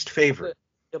my least favorite.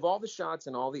 Of all the shots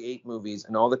in all the 8 movies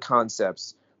and all the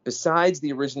concepts, besides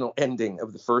the original ending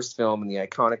of the first film and the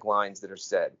iconic lines that are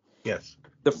said, yes,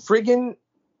 the friggin'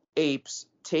 apes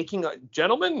taking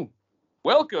gentlemen,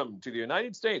 welcome to the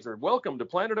United States, or welcome to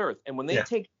planet Earth, and when they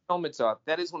take helmets off,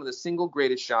 that is one of the single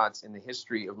greatest shots in the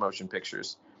history of motion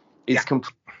pictures. It's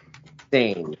completely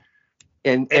insane.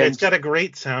 And it's got a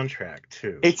great soundtrack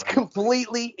too. It's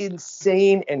completely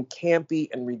insane and campy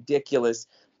and ridiculous,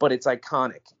 but it's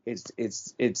iconic.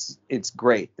 It's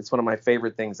great. It's one of my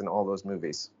favorite things in all those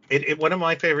movies. One of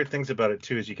my favorite things about it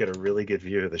too is you get a really good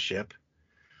view of the ship.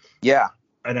 Yeah.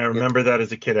 And I remember that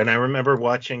as a kid, and I remember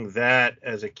watching that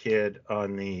as a kid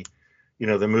on the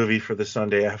movie for the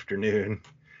Sunday afternoon,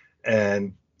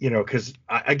 and because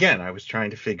I was trying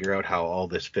to figure out how all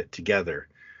this fit together.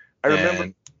 I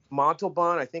remember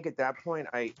Montalban. I think at that point,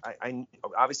 I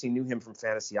obviously knew him from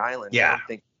Fantasy Island. Yeah. I don't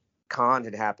think Khan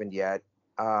had happened yet.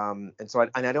 And so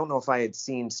I don't know if I had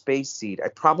seen Space Seed. I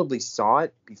probably saw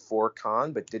it before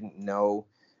Khan, but didn't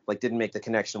make the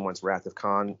connection once Wrath of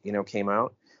Khan, came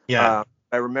out. Yeah.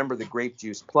 I remember the Grape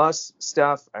Juice Plus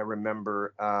stuff. I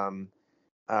remember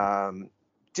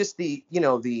just the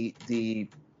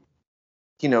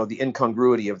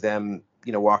incongruity of them,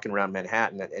 walking around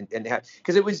Manhattan and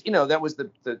because it was, that was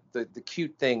the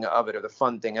cute thing of it, or the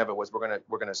fun thing of it, was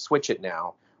we're gonna switch it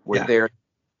now. We're there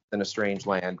in a strange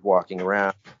land walking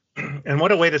around. And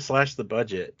what a way to slash the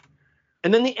budget.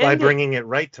 And then the ending, by bringing it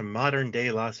right to modern day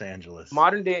Los Angeles.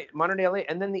 Modern day LA.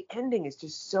 And then the ending is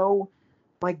just so,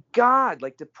 my God,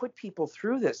 like, to put people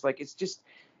through this, like, it's just,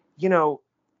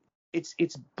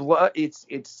 it's blood.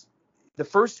 It's the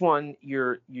first one,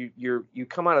 you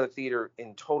come out of the theater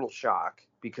in total shock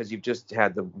because you've just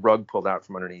had the rug pulled out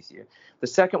from underneath you. The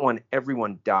second one,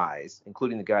 everyone dies,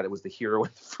 including the guy that was the hero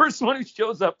in the first one, who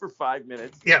shows up for 5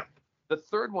 minutes. Yeah. The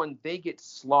third one, they get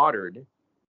slaughtered,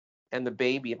 and the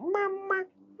baby,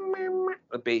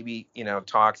 the baby,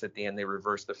 talks at the end. They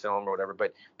reverse the film or whatever,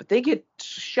 but they get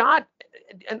shot,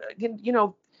 and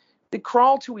they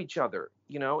crawl to each other.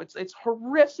 It's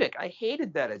horrific. I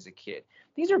hated that as a kid.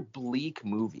 These are bleak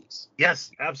movies. Yes,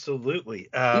 absolutely.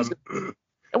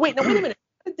 Wait a minute.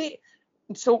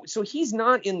 So he's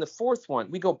not in the fourth one.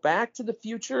 We go back to the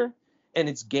future, and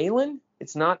it's Galen.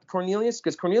 It's not Cornelius,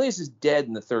 because Cornelius is dead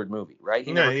in the third movie, right?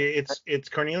 It's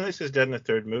Cornelius is dead in the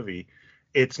third movie.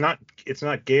 It's not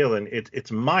Galen.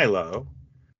 It's Milo,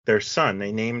 their son.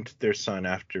 They named their son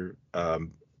after.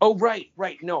 Oh, right.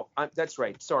 No, that's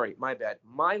right. Sorry, my bad.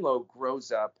 Milo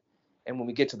grows up, and when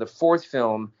we get to the fourth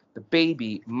film, the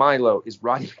baby Milo is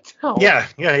Roddy McDowall. Yeah.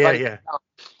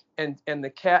 And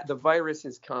the virus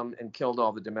has come and killed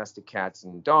all the domestic cats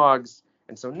and dogs,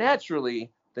 and so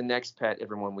naturally, the next pet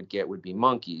everyone would get would be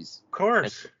monkeys. Of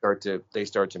course. And they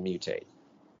start to mutate.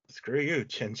 Screw you,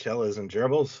 chinchillas and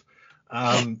gerbils.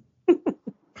 Right.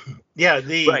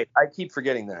 I keep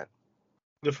forgetting that.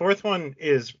 The fourth one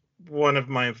is one of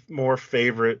my more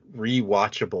favorite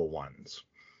rewatchable ones.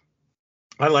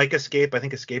 I like Escape. I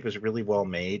think Escape is really well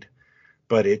made,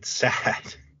 but it's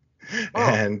sad. Oh.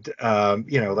 And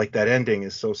like, that ending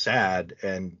is so sad.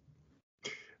 And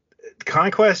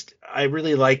Conquest I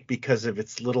really like because of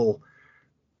its little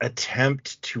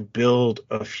attempt to build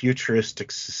a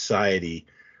futuristic society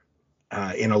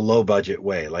in a low budget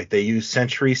way. Like, they use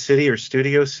Century City or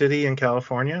Studio City in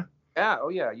California. Yeah. Oh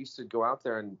yeah. I used to go out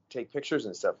there and take pictures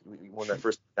and stuff when I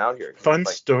first got out here. Fun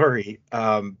story.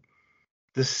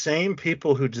 The same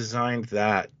people who designed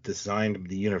the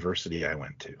university I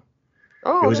went to.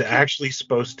 Oh, it was actually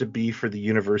supposed to be for the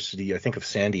University, I think, of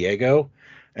San Diego,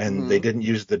 and they didn't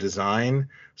use the design,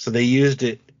 so they used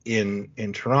it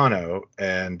in Toronto.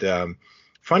 And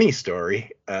funny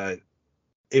story,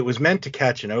 it was meant to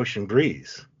catch an ocean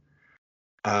breeze.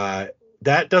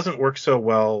 That doesn't work so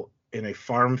well in a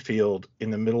farm field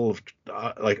in the middle of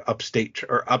upstate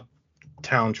or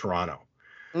uptown Toronto.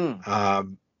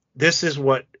 This is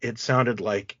what it sounded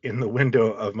like in the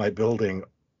window of my building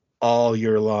all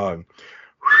year long.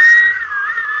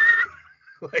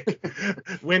 Like,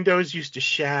 windows used to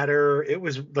shatter. It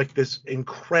was like this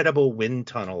incredible wind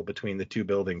tunnel between the two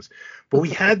buildings. But we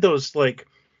had those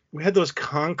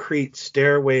concrete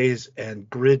stairways and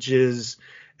bridges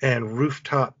and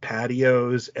rooftop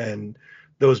patios, and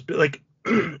those, like,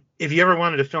 if you ever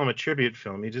wanted to film a tribute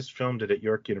film, you just filmed it at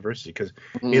York University, because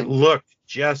it looked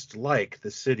just like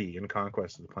the city in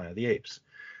Conquest of the Planet of the Apes.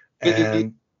 And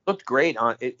it looked great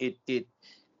on it.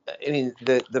 I mean,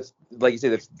 the like you say,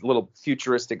 the little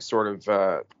futuristic sort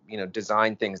of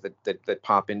design things that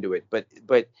pop into it. But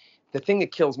the thing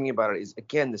that kills me about it is,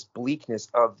 again, this bleakness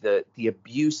of the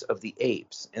abuse of the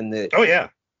apes, and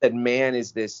that man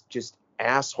is this just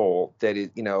asshole that is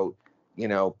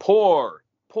poor,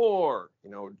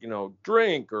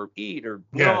 drink or eat or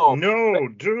do.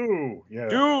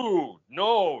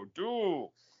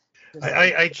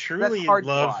 I truly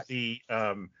love the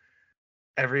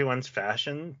everyone's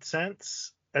fashion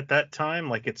sense at that time.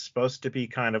 Like, it's supposed to be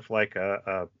kind of like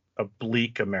a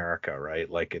bleak America, right?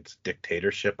 Like, it's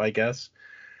dictatorship, I guess.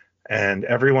 And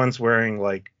everyone's wearing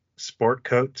like sport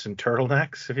coats and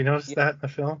turtlenecks. Have you noticed that in the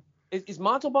film? Is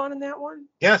Montalban in that one?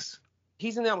 Yes.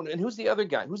 He's in that one. And who's the other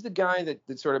guy? Who's the guy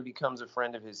that sort of becomes a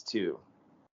friend of his too?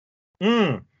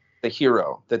 The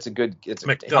hero. It's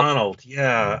McDonald.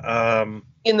 Yeah.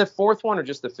 In the fourth one or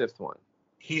just the fifth one?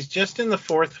 He's just in the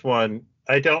fourth one.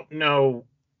 I don't know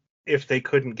if they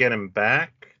couldn't get him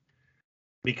back,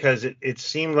 because it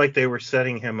seemed like they were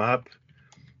setting him up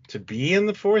to be in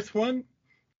the fourth one,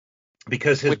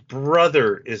 because his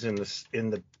brother is in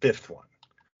the fifth one.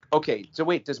 Okay, so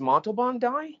wait, does Montalban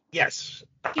die? Yes.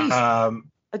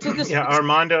 Jeez. Yeah,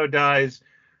 Armando dies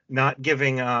not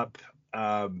giving up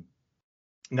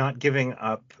not giving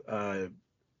up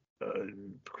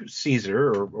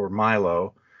Caesar or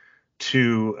Milo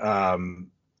to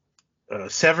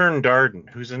Severin Darden,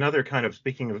 who's another kind of,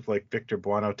 speaking of like Victor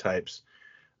Buono types,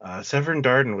 Severin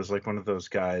Darden was like one of those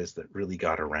guys that really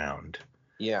got around.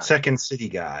 Yeah. Second City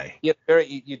guy. Yeah,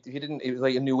 he didn't. It was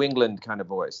like a New England kind of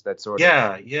voice. That sort of.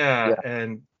 Yeah.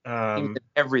 And he was in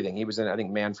everything. He was in, I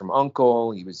think, Man from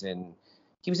U.N.C.L.E. He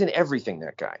was in everything.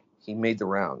 That guy. He made the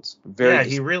rounds.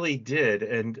 He really did.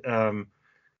 And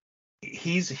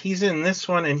he's in this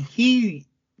one, and he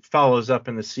follows up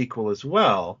in the sequel as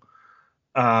well,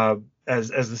 as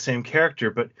the same character.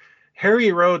 But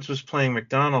Harry Rhodes was playing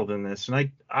McDonald in this,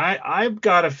 and I've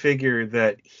got to figure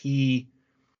that he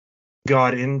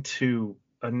got into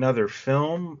another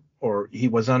film, or he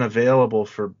was unavailable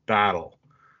for Battle,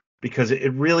 because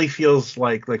it really feels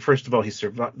like first of all, he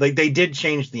survived. Like, they did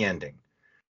change the ending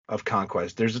of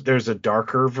Conquest. There's a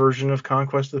darker version of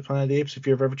Conquest of the Planet of the Apes, if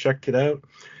you've ever checked it out.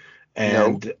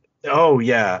 And no. Oh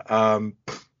yeah,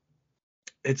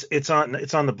 it's on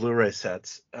the Blu-ray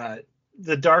sets.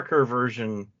 The darker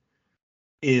version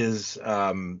is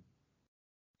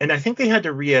and I think they had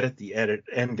to re-edit the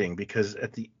ending, because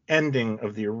at the ending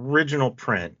of the original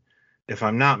print, if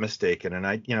I'm not mistaken, and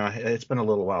it's been a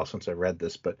little while since I read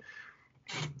this, but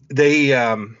they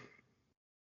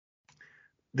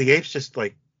the apes just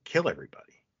like kill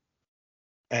everybody,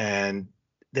 and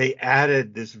they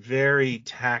added this very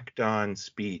tacked on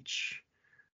speech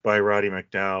by Roddy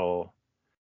McDowall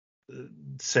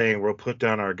saying, "We'll put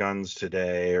down our guns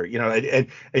today," or and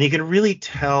you can really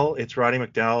tell it's Roddy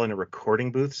McDowall in a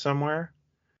recording booth somewhere,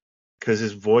 because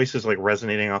his voice is like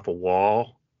resonating off a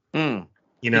wall.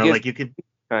 Like you could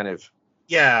kind of.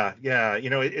 Yeah.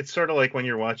 It's sort of like when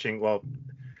you're watching. Well,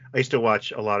 I used to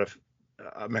watch a lot of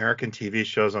American TV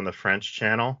shows on the French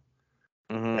channel,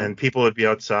 and people would be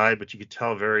outside, but you could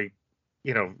tell very,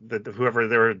 that whoever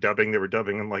they were dubbing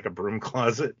in like a broom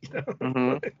closet.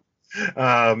 But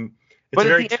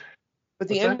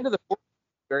the end of the book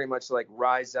very much like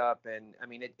Rise Up, and I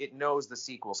mean it knows the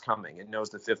sequel's coming. It knows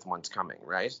the fifth one's coming,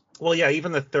 right? Well, yeah,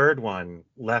 even the third one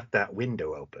left that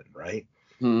window open, right?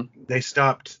 They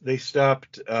stopped.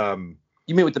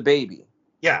 You mean with the baby?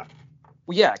 Yeah.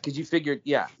 Well, yeah, because you figured,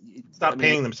 stop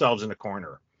painting themselves in a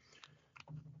corner.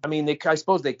 I mean, I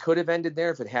suppose they could have ended there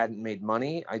if it hadn't made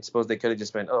money. I suppose they could have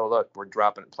just been, oh look, we're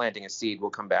planting a seed we'll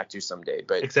come back to someday.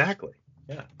 But exactly.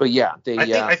 Yeah. But yeah,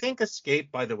 I think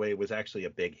Escape, by the way, was actually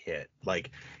a big hit. Like,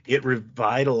 it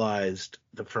revitalized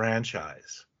the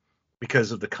franchise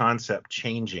because of the concept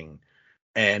changing,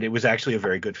 and it was actually a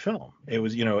very good film. It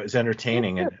was, it was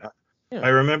entertaining, and I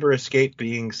remember Escape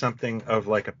being something of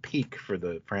like a peak for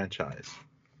the franchise,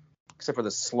 except for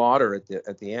the slaughter at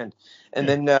the end, and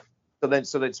then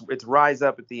so it's Rise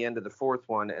Up at the end of the fourth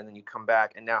one, and then you come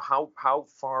back, and now how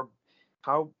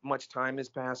much time has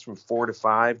passed from 4 to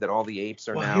 5 that all the apes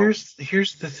are now?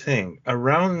 Here's the thing.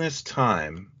 Around this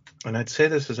time, and I'd say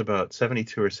this is about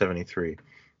 72 or 73,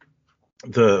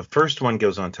 the first one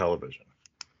goes on television.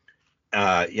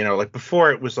 Like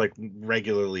before it was like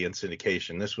regularly in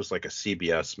syndication. This was like a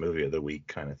CBS movie of the week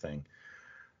kind of thing.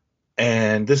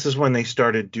 And this is when they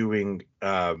started doing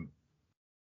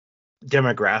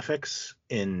demographics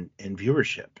in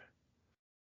viewership.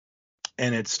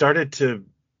 And it started to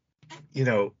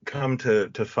come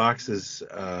to Fox's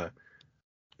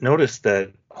notice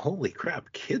that, holy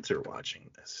crap, kids are watching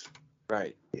this.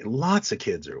 Right. Lots of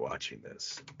kids are watching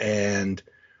this. And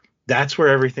that's where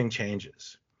everything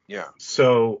changes. Yeah.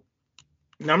 So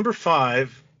number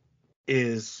 5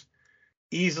 is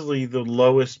easily the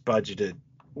lowest budgeted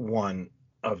one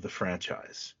of the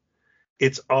franchise.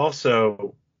 It's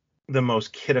also the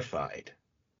most kidified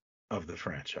of the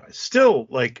franchise. Still,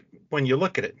 like, when you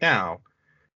look at it now,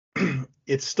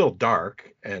 it's still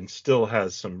dark and still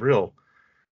has some real,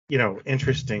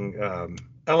 interesting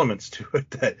elements to it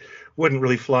that wouldn't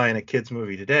really fly in a kid's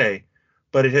movie today,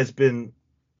 but it has been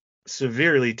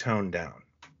severely toned down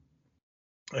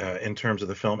in terms of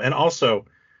the film. And also,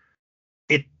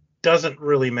 it doesn't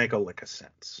really make a lick of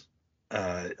sense.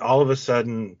 All of a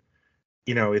sudden,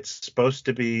 it's supposed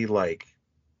to be like,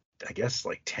 I guess,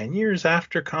 like 10 years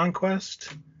after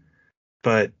Conquest,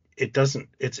 but it doesn't.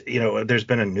 It's, there's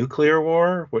been a nuclear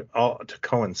war to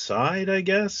coincide, I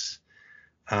guess.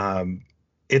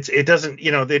 It doesn't,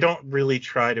 they don't really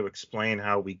try to explain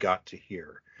how we got to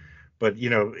here, but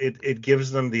it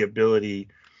gives them the ability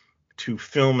to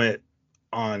film it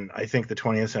on, I think, the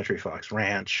 20th Century Fox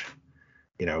ranch,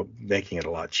 making it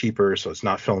a lot cheaper, so it's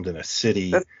not filmed in a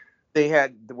city. they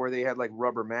had like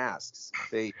rubber masks.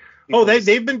 They've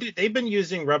been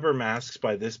using rubber masks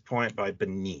by this point by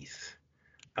Beneath.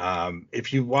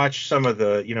 If you watch some of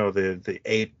the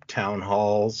ape town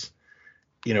halls,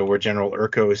 where General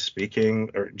Urko is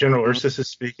speaking, or General Ursus is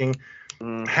speaking,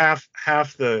 half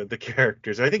the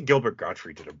characters, I think Gilbert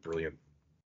Gottfried did a brilliant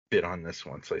bit on this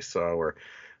once I saw, where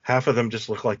half of them just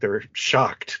look like they're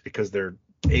shocked because their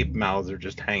ape mouths are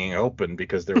just hanging open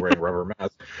because they're wearing rubber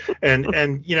masks.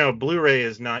 And Blu-ray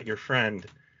is not your friend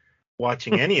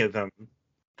watching any of them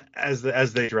as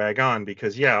they drag on,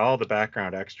 because all the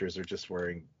background extras are just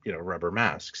wearing rubber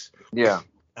masks. Yeah.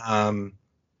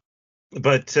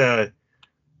 But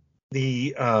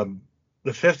the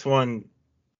fifth one,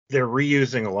 they're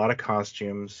reusing a lot of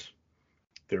costumes.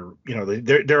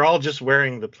 They're all just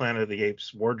wearing the Planet of the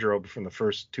Apes wardrobe from the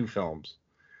first two films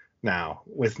now,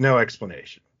 with no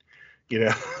explanation.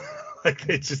 Like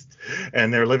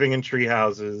and they're living in tree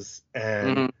houses,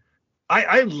 and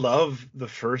I love the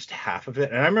first half of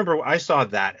it. And I remember I saw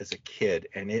that as a kid,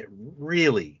 and it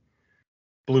really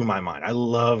blew my mind. I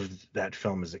loved that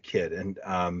film as a kid, and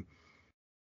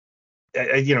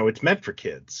it's meant for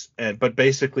kids, but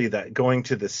basically that going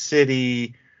to the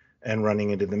city and running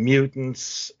into the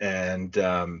mutants, and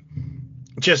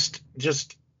just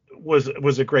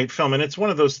was a great film. And it's one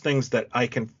of those things that I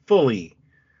can fully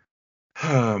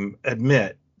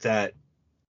admit that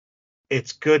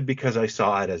it's good because I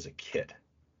saw it as a kid.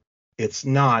 It's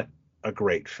not a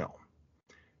great film,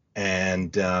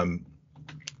 and and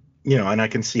I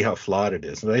can see how flawed it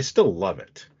is, but I still love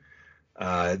it.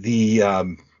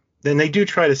 Then they do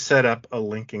try to set up a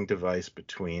linking device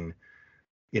between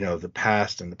the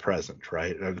past and the present,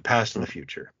 right? Or the past and the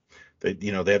future. They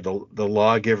have the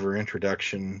lawgiver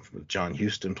introduction with John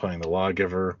Huston playing the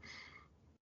lawgiver.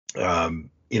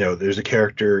 There's a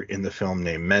character in the film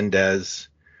named Mendez,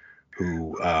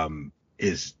 who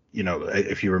is,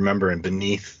 if you remember in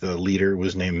Beneath, the leader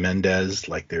was named Mendez,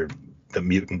 like they're the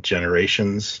mutant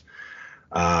generations.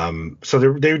 So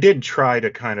they did try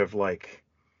to kind of like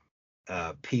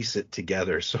piece it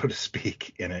together, so to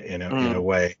speak, in a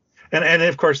way. And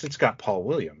of course, it's got Paul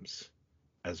Williams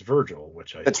as Virgil,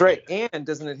 which I. That's right. And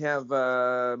doesn't it have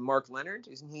Mark Leonard?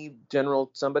 Isn't he General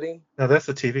somebody? No, that's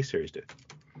the TV series, dude.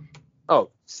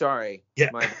 Oh, sorry. Yeah.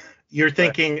 You're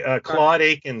thinking Claude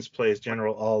Akins plays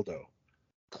General Aldo.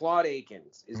 Claude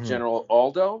Akins is General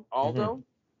Aldo.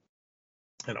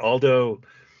 And Aldo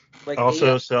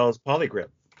also sells Polygrip.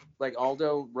 Like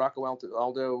Aldo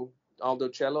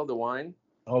Cello, the wine.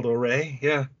 Aldo Ray,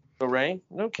 yeah. Aldo Ray?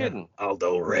 No kidding. Yeah,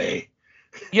 Aldo Ray.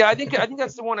 Yeah, I think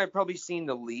that's the one I've probably seen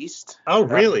the least. Oh,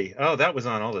 really? That was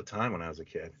on all the time when I was a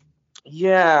kid.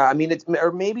 Yeah, I mean,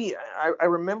 I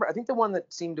remember. I think the one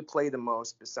that seemed to play the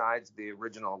most, besides the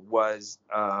original, was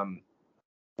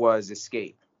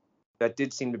Escape. That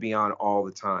did seem to be on all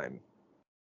the time.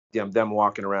 Them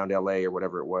walking around L.A. or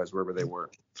whatever it was, wherever they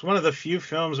were. It's one of the few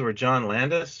films where John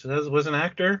Landis was an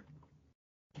actor.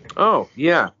 Oh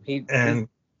yeah, he hung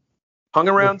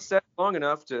around set long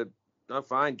enough to. Oh,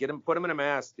 fine, put him in a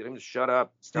mask, get him to shut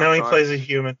up. No, he plays a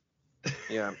human.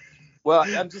 Yeah. Well,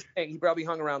 I'm just saying he probably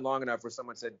hung around long enough where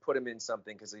someone said, put him in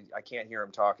something because I can't hear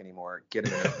him talk anymore. Get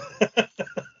him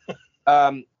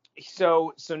in.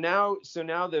 So now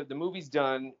the movie's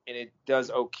done and it does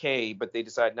okay, but they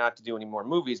decide not to do any more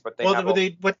movies. But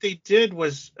what they did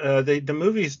was the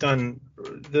movie's done.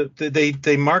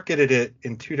 They marketed it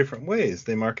in two different ways.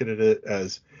 They marketed it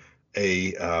as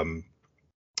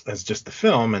as just the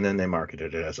film, and then they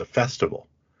marketed it as a festival,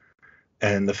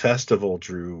 and the festival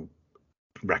drew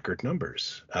record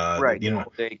numbers. Right.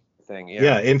 Whole day thing. Yeah.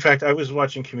 Yeah. In fact, I was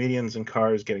watching Comedians in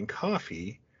Cars getting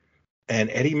coffee,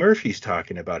 and Eddie Murphy's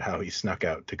talking about how he snuck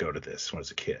out to go to this when he was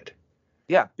a kid.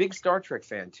 Yeah. Big Star Trek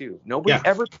fan too. Nobody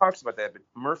ever talks about that, but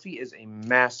Murphy is a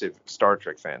massive Star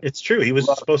Trek fan. It's true. He was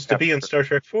supposed to be in Star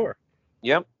Trek 4.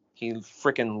 Yep. He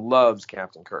freaking loves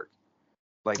Captain Kirk.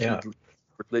 He's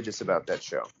religious about that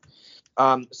show.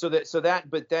 But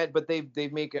they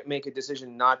make a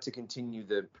decision not to continue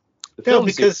the film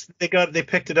because series. they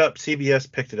picked it up.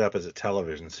 CBS picked it up as a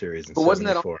television series in 74. But wasn't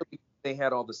that also they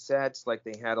had all the sets, like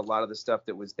they had a lot of the stuff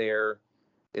that was there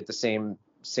at the same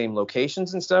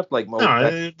locations and stuff?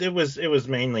 It was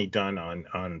mainly done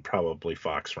on probably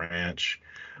Fox Ranch.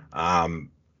 The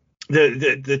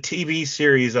TV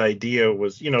series idea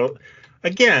was,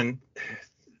 again,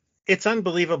 it's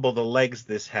unbelievable the legs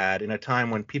this had in a time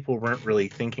when people weren't really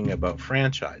thinking about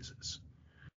franchises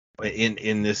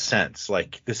in this sense.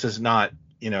 Like, this is not,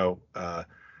 I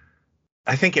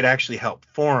think it actually helped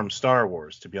form Star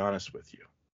Wars, to be honest with you.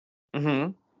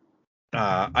 Mm-hmm.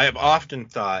 I have often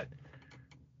thought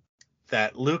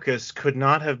that Lucas could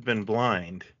not have been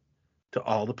blind to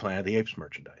all the Planet of the Apes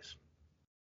merchandise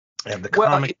and the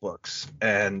comic books.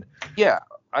 And yeah,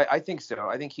 I think so.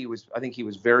 I think he was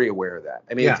very aware of that.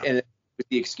 I mean, yeah. and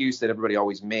the excuse that everybody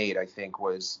always made, I think,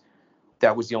 was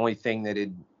that was the only thing that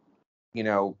had, you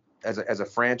know, as a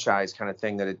franchise kind of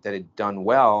thing that had done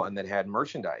well and that had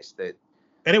merchandise that.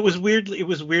 And it was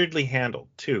weirdly handled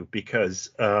too, because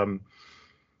Planet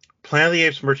of the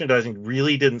Apes merchandising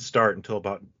really didn't start until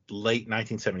about late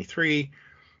 1973,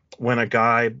 when a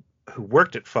guy who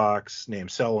worked at Fox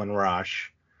named Selwyn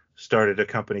Rush started a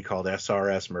company called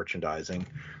SRS Merchandising,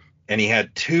 and he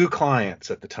had two clients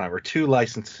at the time, or two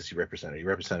licenses he represented. He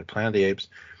represented Planet of the Apes,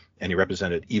 and he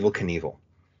represented Evel Knievel.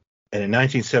 And in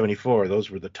 1974, those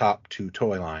were the top two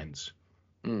toy lines.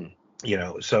 You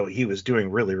know, so he was doing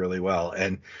really, really well.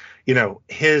 And, you know,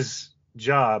 his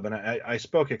job, and I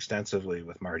spoke extensively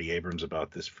with Marty Abrams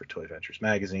about this for Toy Ventures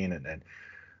magazine, and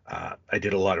I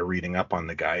did a lot of reading up on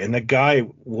the guy. And the guy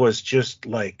was just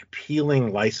like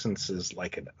peeling licenses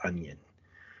like an onion,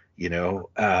 you know,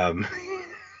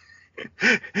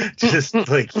 just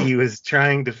like he was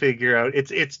trying to figure out.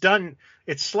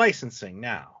 It's licensing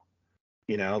now.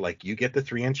 You know, like you get the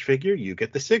 3-inch figure, you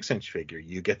get the 6-inch figure,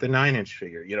 you get the 9-inch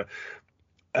figure, you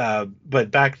know.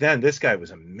 But back then, this guy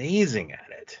was amazing at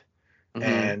it. Mm-hmm.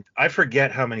 And I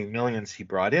forget how many millions he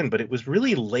brought in, but it was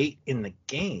really late in the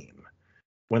game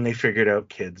when they figured out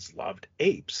kids loved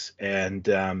apes. And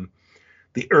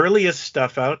the earliest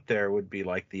stuff out there would be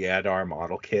like the Adar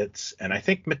model kits. And I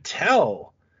think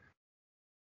Mattel,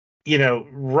 you know,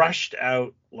 rushed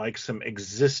out like some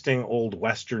existing old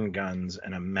Western guns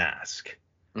and a mask.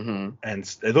 Mm-hmm. And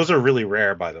those are really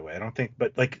rare, by the way. I don't think,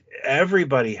 but like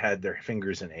everybody had their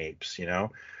fingers in apes, you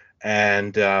know,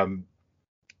 and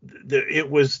it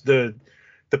was the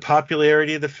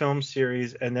popularity of the film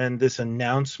series, and then this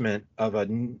announcement of a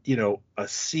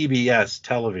CBS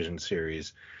television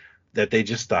series that they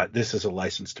just thought this is a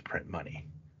license to print money,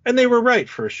 and they were right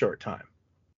for a short time.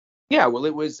 Yeah, well,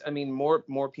 it was. I mean,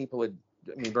 more people had.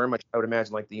 I mean, very much. I would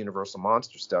imagine like the Universal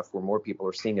Monster stuff, where more people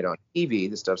are seeing it on TV.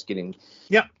 The stuff's getting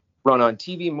run on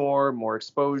TV more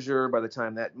exposure by the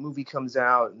time that movie comes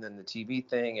out, and then the TV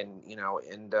thing, and you know,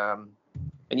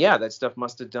 and yeah, that stuff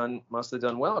must have done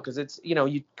well, because it's, you know,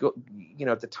 you go, you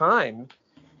know, at the time,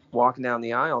 walking down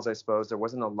the aisles, I suppose there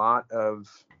wasn't a lot of,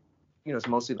 you know, it's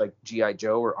mostly like G.I.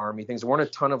 Joe or Army things. There weren't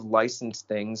a ton of licensed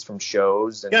things from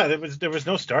shows. And, yeah, there was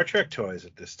no Star Trek toys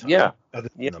at this time. Yeah, other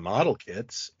than the model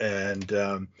kits, and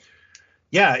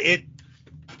it,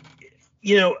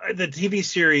 you know, the TV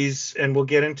series, and we'll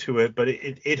get into it, but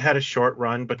it had a short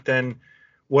run. But then,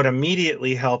 what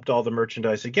immediately helped all the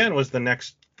merchandise again was the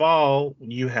next fall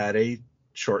you had a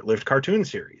short-lived cartoon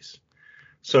series.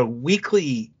 So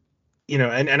weekly. You know,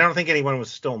 and I don't think anyone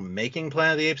was still making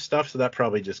Planet of the Apes stuff, so that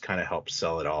probably just kind of helped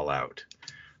sell it all out.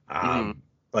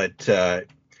 But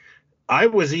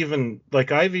I've even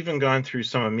gone through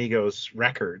some Amigos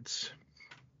records,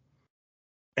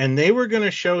 and they were going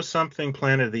to show something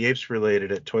Planet of the Apes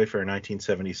related at Toy Fair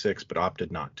 1976, but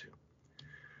opted not to.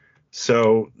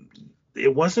 So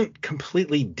it wasn't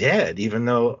completely dead, even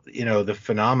though, you know, the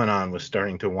phenomenon was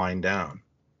starting to wind down.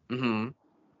 Mm-hmm.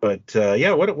 But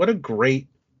what a great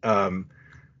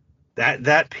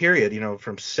that period, you know,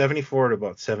 from 74 to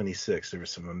about 76, there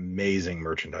was some amazing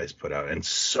merchandise put out, and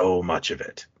so much of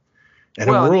it, and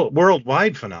a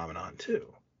worldwide phenomenon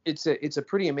too. It's a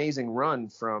pretty amazing run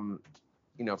from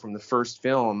the first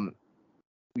film,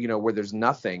 you know, where there's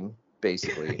nothing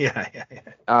basically. Yeah.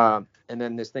 And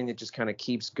then this thing that just kind of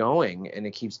keeps going, and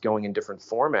it keeps going in different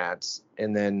formats,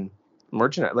 and then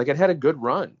merchandise, like it had a good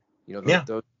run, you know.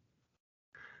 Those,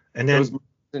 and then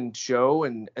the show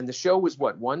and the show was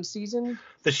what, one season?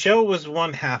 The show was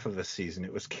one half of a season.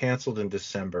 It was canceled in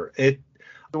December.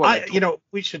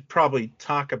 We should probably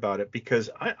talk about it, because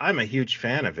I'm a huge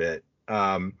fan of it.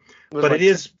 But it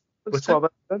is. Was 12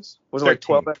 episodes? Was it like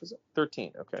 12 episodes?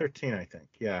 13. Okay. 13, I think.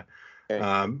 Yeah.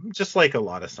 Okay. Just like a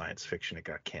lot of science fiction, it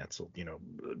got canceled. You know,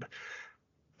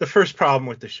 the first problem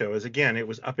with the show is, again, it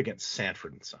was up against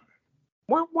Sanford and Son.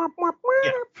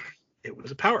 Yeah. It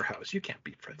was a powerhouse. You can't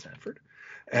beat Fred Sanford.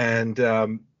 And,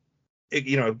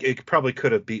 it probably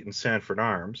could have beaten Sanford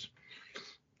Arms.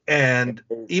 And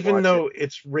even though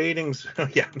its ratings,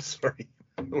 I'm sorry,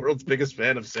 the world's biggest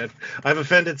fan of Sanford. I've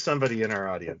offended somebody in our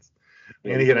audience. I'm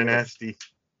going to get a nasty.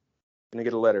 I'm going to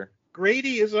get a letter.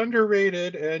 Grady is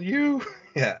underrated, and you.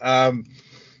 Yeah.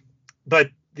 But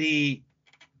the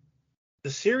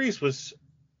series was,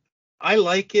 I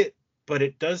like it, but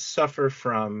it does suffer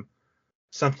from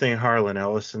something Harlan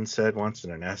Ellison said once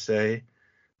in an essay,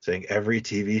 saying every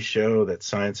TV show that's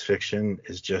science fiction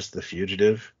is just The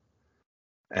Fugitive.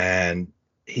 And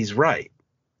he's right.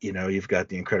 You've got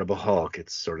the Incredible Hulk.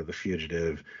 It's sort of the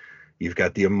fugitive. You've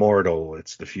got the Immortal.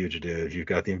 It's the fugitive. You've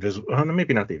got the Invisible. Oh, no,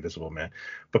 maybe not the Invisible Man,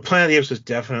 but Planet of the Apes was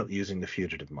definitely using the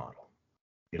fugitive model.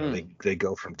 They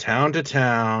go from town to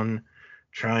town,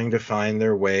 trying to find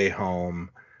their way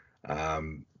home,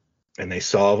 and they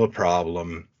solve a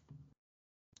problem.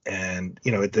 And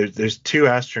there's two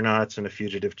astronauts and a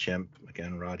fugitive chimp.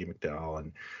 Again, Roddy McDowall,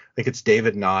 and I think it's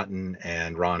David Naughton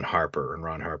and Ron Harper. And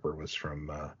Ron Harper was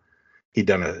from he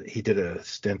did a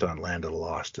stint on Land of the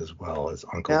Lost as well as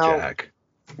Uncle Jack.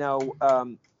 Now,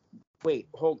 wait,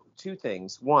 hold two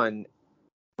things. One,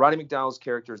 Roddy McDowall's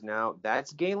character is now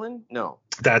that's Galen? No.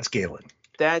 That's Galen.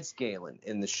 That's Galen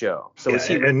in the show. So yeah, is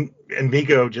he and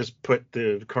Mego just put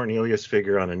the Cornelius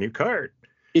figure on a new card.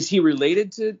 Is he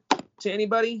related to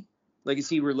anybody? Like, is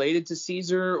he related to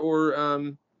Caesar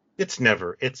or It's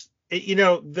never.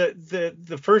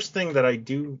 The first thing that I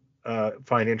do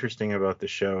find interesting about the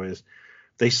show is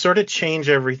they sort of change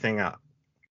everything up.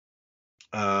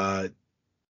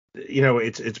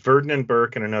 It's Verdon and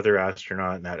Burke and another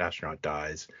astronaut, and that astronaut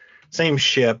dies. Same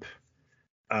ship.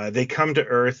 They come to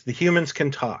Earth. The humans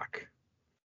can talk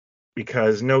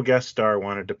because no guest star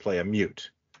wanted to play a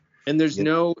mute. And there's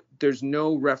no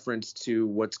reference to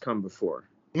what's come before.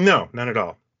 No, none at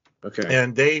all. Okay.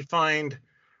 And they find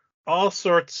all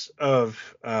sorts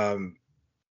of I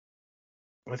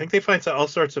think they find all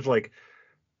sorts of like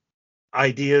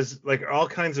ideas, like all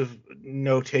kinds of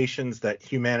notations that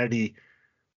humanity,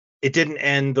 it didn't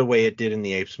end the way it did in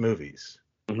the Apes movies.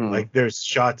 Mm-hmm. Like there's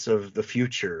shots of the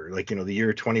future, like the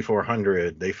year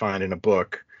 2400 they find in a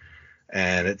book,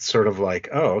 and it's sort of like,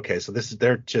 oh, okay, so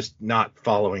they're just not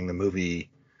following the movies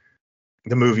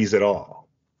at all.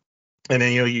 And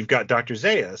then you've got Dr.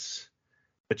 Zaius,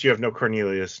 but you have no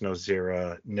Cornelius, no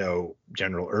Zira, no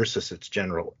General Ursus. It's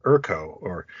General Urko,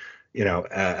 or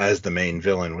as the main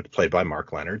villain, played by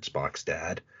Mark Leonard, Spock's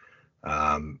dad.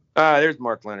 There's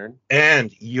Mark Leonard.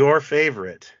 And your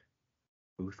favorite,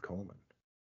 Booth Coleman.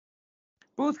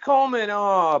 Booth Coleman,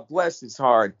 oh, bless his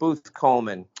heart. Booth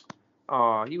Coleman.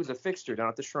 Oh, he was a fixture down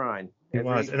at the Shrine. He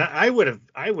was, and I would have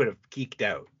geeked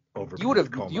out over. You would have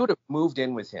moved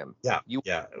in with him. Yeah, we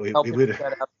would have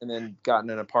set up and then gotten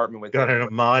an apartment with him. Got in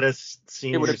a modest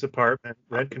senior's apartment,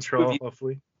 rent control,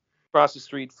 hopefully. Across the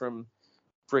street from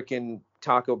frickin'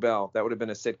 Taco Bell. That would have been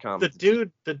a sitcom.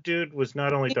 The dude was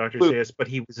not only Dr. Zaius, but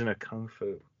he was in a Kung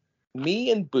Fu.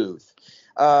 Me and Booth.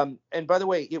 And by the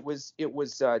way, it was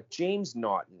James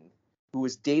Naughton, who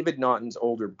was David Naughton's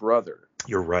older brother.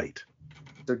 You're right.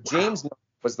 So James Naughton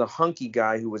was the hunky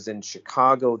guy who was in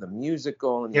Chicago, the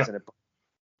musical, and he was in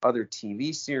other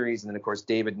TV series. And then, of course,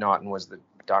 David Naughton was the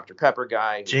Dr. Pepper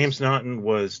guy. James Naughton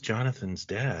was Jonathan's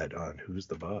dad on Who's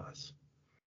the Boss.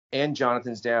 And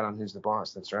Jonathan's dad on Who's the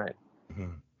Boss. That's right.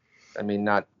 Mm-hmm. I mean,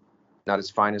 not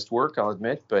his finest work, I'll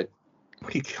admit, but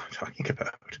what are you talking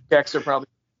about? Checks are probably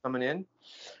coming in.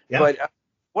 Yeah. But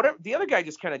the other guy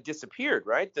just kind of disappeared,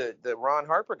 right? The Ron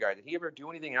Harper guy. Did he ever do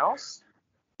anything else?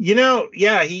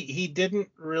 Yeah, he didn't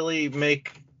really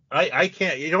make. I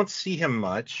can't. You don't see him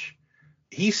much.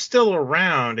 He's still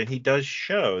around and he does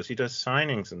shows. He does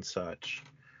signings and such.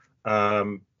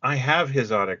 I have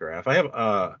his autograph.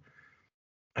 I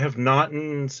have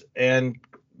Naughton's and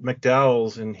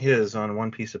McDowell's and his on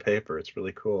one piece of paper. It's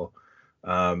really cool.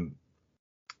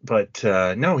 But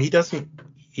no, he doesn't.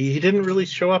 He didn't really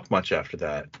show up much after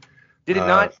that. Did it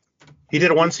not? He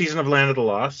did one season of Land of the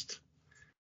Lost,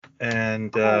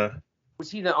 and was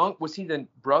he the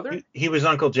brother? He was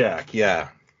Uncle Jack. Yeah.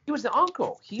 He was the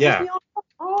uncle. Was the uncle.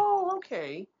 Oh,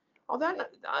 okay. Oh,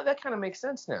 that kind of makes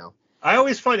sense now. I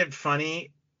always find it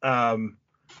funny when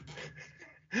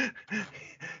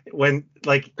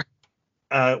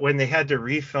they had to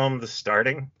refilm the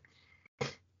starting.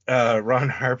 Ron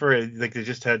Harper, like they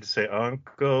just had to say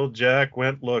Uncle Jack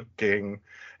went looking,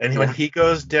 and when he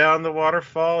goes down the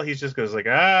waterfall, he just goes like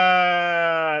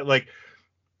like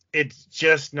it's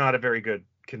just not a very good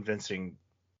convincing.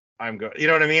 You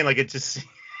know what I mean? Like it just.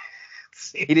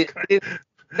 He didn't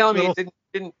tell me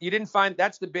you didn't find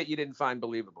that's the bit you didn't find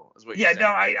believable. Is what you're saying. No,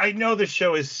 I know the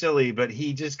show is silly, but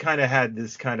he just kind of had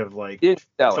this kind of like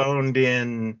phoned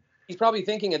in. He's probably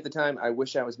thinking at the time, I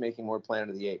wish I was making more Planet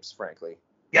of the Apes, frankly.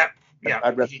 Yeah.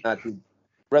 I'd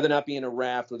rather not be in a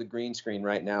raft with a green screen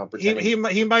right now. He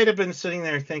might have been sitting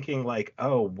there thinking like,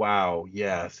 oh wow,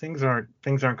 yeah, things aren't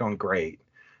going great.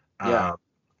 Yeah.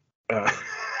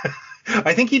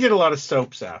 I think he did a lot of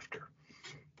soaps after.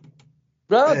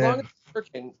 Well, as long as it's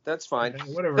working, that's fine.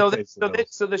 Whatever.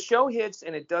 So the show hits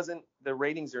and it doesn't. The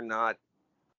ratings are not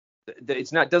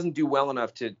it's not doesn't do well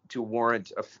enough to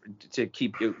warrant to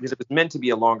keep it, because it was meant to be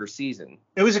a longer season.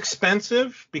 It was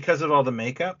expensive because of all the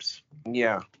makeups.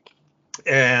 Yeah.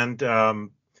 And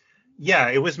yeah,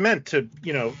 it was meant to,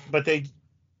 but they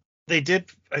did,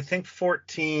 I think,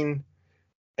 14,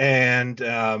 and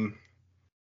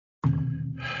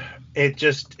it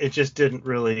just didn't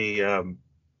really. And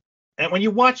when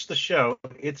you watch the show,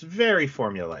 it's very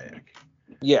formulaic.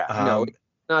 Yeah, no, it's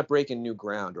not breaking new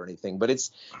ground or anything, but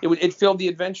it filled the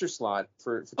adventure slot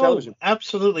for television.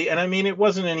 Absolutely, and I mean, it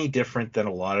wasn't any different than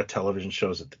a lot of television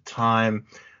shows at the time.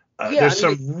 Yeah, there's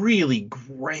some really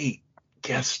great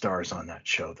guest stars on that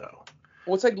show, though.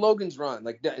 Well, it's like Logan's Run.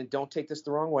 Like, don't take this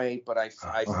the wrong way, but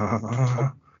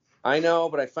I know,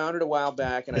 but I found it a while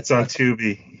back, and it's on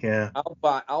Tubi. Yeah,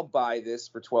 I'll buy this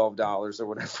for $12 or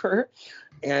whatever,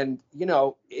 and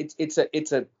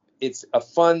it's a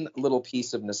fun little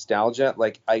piece of nostalgia.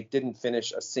 Like, I didn't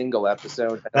finish a single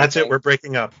episode. That's it. We're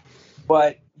breaking up.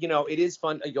 But it is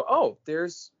fun. You go, oh,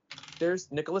 there's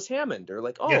Nicholas Hammond, or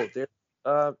like, oh, yeah. There's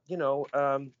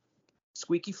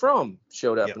Squeaky Fromme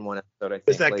showed up in one episode. I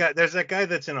think there's that guy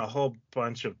that's in a whole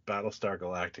bunch of Battlestar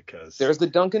Galacticas. There's the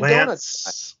Dunkin'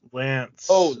 Donuts guy. Lance.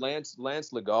 Oh, Lance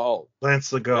Legault.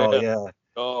 Lance Legault, yeah.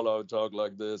 Oh, I talk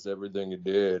like this, everything you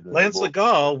did. Lance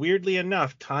Legault, weirdly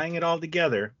enough, tying it all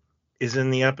together, is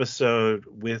in the episode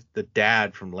with the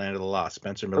dad from Land of the Lost,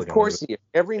 Spencer Milligan. Of course he is.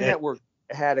 Every network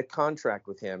had a contract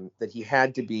with him that he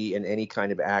had to be in any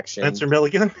kind of action. Spencer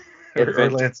Milligan? or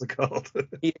Lance Legault.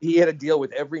 he had a deal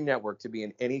with every network to be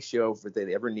in any show that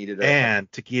they ever needed.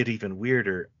 And to get even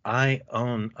weirder, I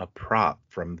own a prop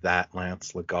from that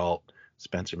Lance Legault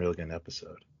Spencer Milligan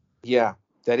episode. Yeah,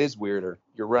 that is weirder.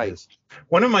 You're right.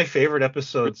 One of my favorite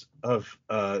episodes of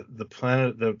the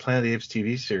Planet of the Apes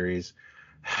TV series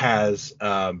has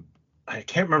I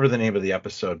can't remember the name of the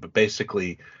episode, but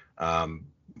basically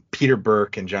Peter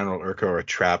Burke and General Urko are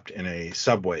trapped in a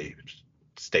subway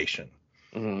station.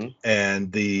 Mm-hmm.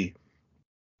 And the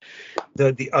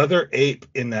other ape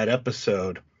in that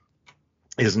episode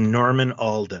is Norman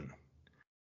Alden,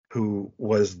 who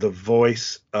was the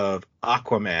voice of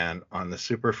Aquaman on the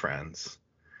Super Friends.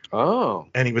 Oh.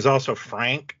 And he was also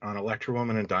Frank on Electra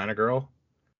Woman and Dyna Girl.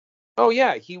 Oh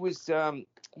yeah, he was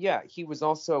he was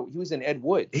in Ed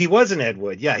Wood. He was in Ed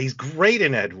Wood. Yeah, he's great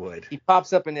in Ed Wood. He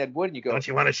pops up in Ed Wood and you go, don't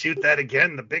you want to shoot that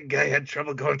again? The big guy had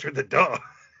trouble going through the door.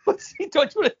 Don't you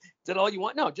want to, is that all you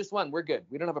want? No, just one. We're good.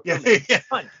 We don't have a permit. Yeah.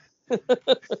 Fine.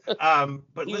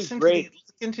 But listen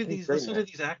to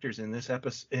these actors in this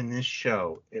episode, in this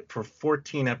show, for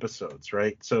 14 episodes,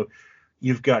 right? So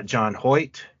you've got John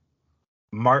Hoyt,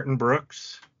 Martin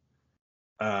Brooks,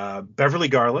 Beverly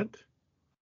Garland,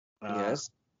 yes,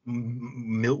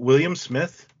 William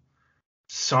Smith,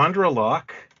 Sandra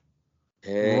Locke,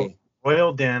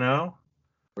 Royal Dano,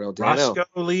 Roscoe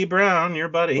Lee Brown, your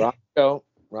buddy,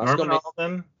 Norman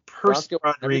Alden, Percy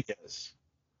Rodriguez.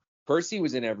 Percy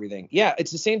was in everything. Yeah,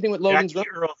 it's the same thing with Logan's Run.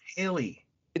 Earl Haley.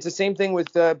 It's the same thing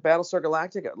with Battlestar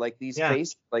Galactica. Like these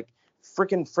faces, like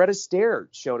freaking Fred Astaire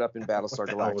showed up in Battlestar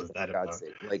Galactica. For God's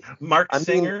sake. Like Mark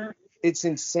Singer. It's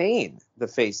insane, the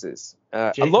faces.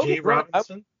 J.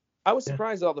 Robinson. I was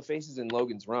surprised at all the faces in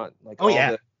Logan's Run. Like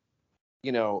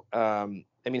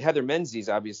Heather Menzies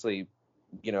obviously,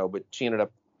 but she ended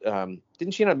up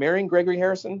didn't she end up marrying Gregory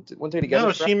Harrison? Weren't they together?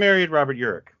 No, she married Robert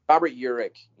Urich. Robert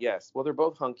Urich, yes. Well, they're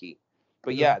both hunky,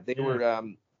 but yeah, they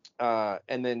were.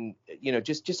 And then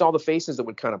just all the faces that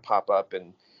would kind of pop up,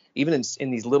 and even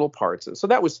in these little parts. So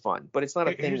that was fun, but it's not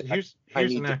a thing. Here's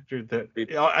an actor that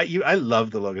I love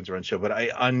the Logan's Run show, but I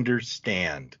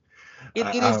understand. It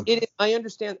is. I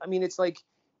understand. I mean, it's like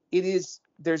it is.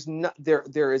 There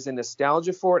is a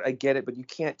nostalgia for it. I get it, but you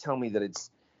can't tell me that it's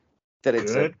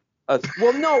good.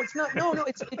 Well, no, it's not. No,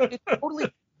 it's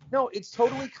totally. No, it's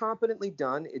totally competently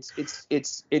done. It's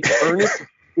earnest.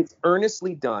 It's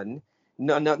earnestly done.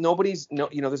 Nobody's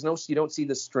there's no, you don't see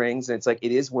the strings, and it's like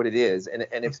it is what it is. And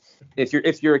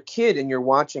if you're a kid and you're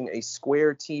watching a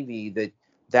square TV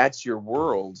that's your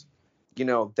world,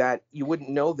 that you wouldn't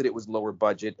know that it was lower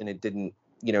budget and it didn't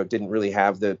really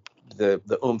have the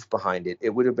oomph behind it. It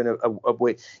would have been a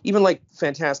way, even like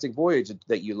Fantastic Voyage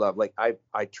that you love. Like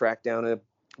I tracked down a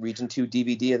Region 2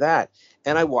 DVD of that,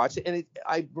 and I watched it, and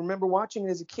I remember watching it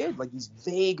as a kid, like these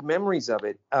vague memories of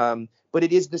it. But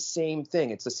it is the same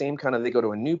thing. It's the same kind of, they go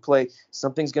to a new place,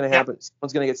 something's going to happen,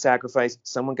 someone's going to get sacrificed,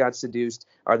 someone got seduced,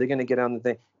 are they going to get on the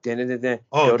thing?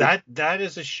 That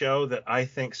is a show that I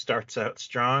think starts out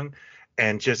strong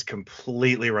and just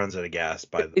completely runs out of gas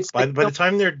by It's by, like, by the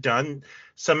time they're done.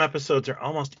 Some episodes are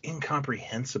almost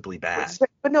incomprehensibly bad.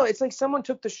 but no, it's like someone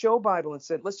took the show Bible and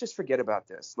said, let's just forget about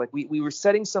this. Like we were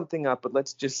setting something up, but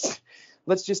let's just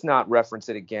not reference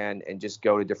it again and just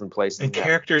go to different places. And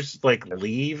characters like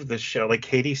leave the show. Like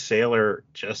Katie Saylor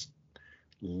just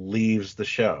leaves the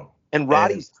show. And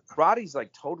Roddy's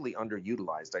like totally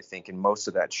underutilized, I think, in most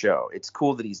of that show. It's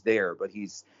cool that he's there, but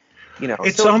he's,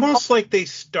 it's almost like they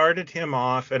started him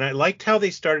off, and I liked how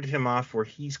they started him off where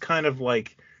he's kind of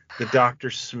like the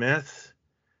Dr. Smith.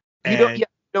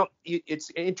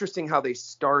 It's interesting how they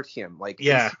start him. Like,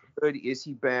 yeah, is he good? Is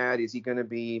he bad? Is he going to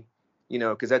be,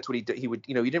 because that's what he would,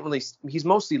 he didn't really, he's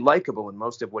mostly likable in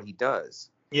most of what he does.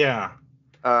 Yeah.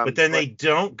 But then they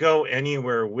don't go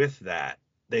anywhere with that.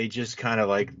 They just kind of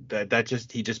like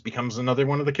he just becomes another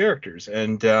one of the characters.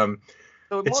 And so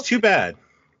it's too bad.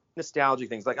 Nostalgic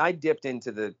things. Like I dipped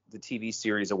into the TV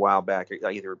series a while back.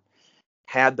 I either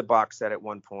had the box set at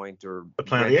one point or the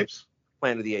Planet of the Apes.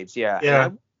 Planet of the Apes, yeah. Yeah.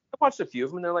 And I watched a few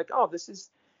of them and they're like, oh, this is,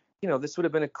 this would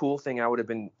have been a cool thing I would have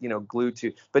been, glued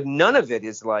to. But none of it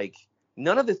is like,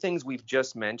 none of the things we've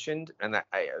just mentioned, and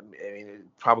I mean,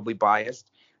 probably biased,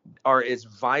 are as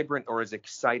vibrant or as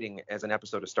exciting as an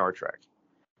episode of Star Trek.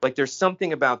 Like there's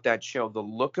something about that show, the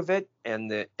look of it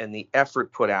and the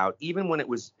effort put out, even when it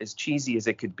was as cheesy as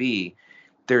it could be.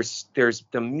 There's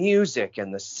the music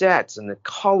and the sets and the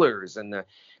colors and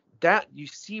that you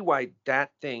see why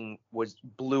that thing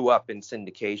blew up in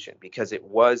syndication, because it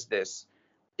was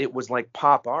like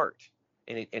pop art,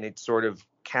 and it sort of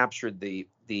captured the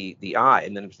eye.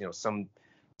 And then some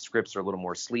scripts are a little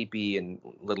more sleepy and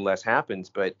a little less happens,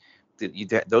 but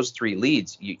those three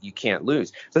leads you can't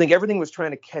lose. So I think everything was trying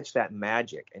to catch that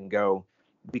magic and go,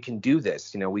 we can do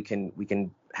this. We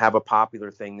can have a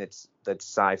popular thing that's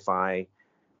sci-fi.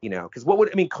 Because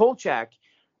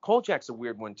Kolchak's a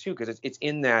weird one too, because it's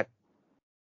in that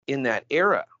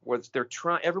era where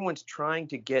everyone's trying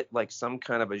to get like some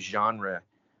kind of a genre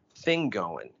thing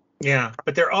going. Yeah,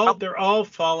 but they're all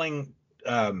falling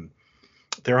to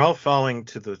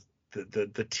the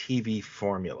TV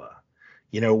formula.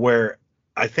 Where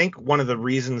I think one of the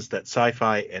reasons that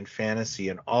sci-fi and fantasy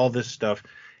and all this stuff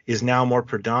is now more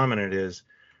predominant is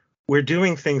we're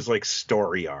doing things like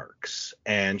story arcs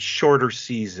and shorter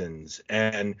seasons.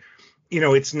 And,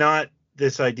 it's not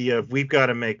this idea of we've got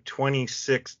to make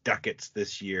 26 ducats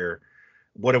this year.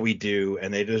 What do we do?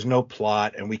 And there's no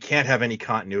plot and we can't have any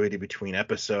continuity between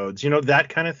episodes, that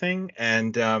kind of thing.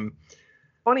 And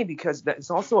funny because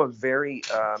that's also it's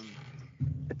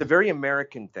a very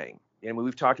American thing. And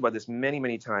we've talked about this many,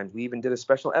 many times. We even did a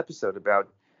special episode about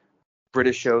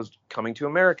British shows coming to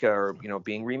America or,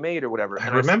 being remade or whatever. I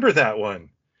remember that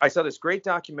one. I saw this great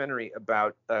documentary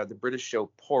about the British show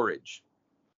Porridge,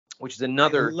 which is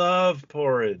another. I love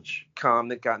Porridge.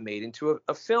 That got made into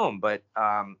a film. But,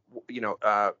 Clement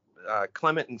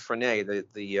and Frenet,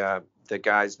 the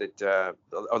guys that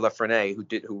La Frenet who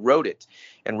wrote it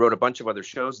and wrote a bunch of other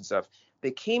shows and stuff,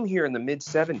 they came here in the mid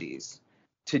 70s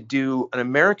to do an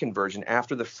American version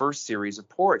after the first series of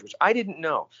Porridge, which I didn't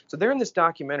know. So they're in this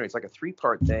documentary. It's like a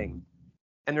 3-part thing.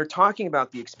 And they're talking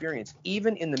about the experience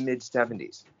even in the mid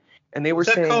 70s. And they were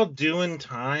saying, called Doing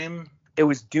Time? It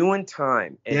was Doing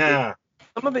Time. And yeah.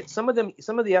 Some of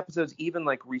the episodes even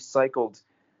like recycled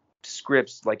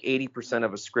scripts, like 80%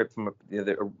 of a script from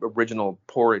the original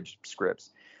Porridge scripts.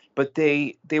 But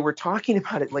they were talking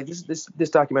about it like this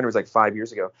documentary was like 5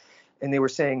 years ago. And they were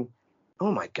saying,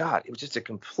 oh my God, it was just a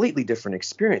completely different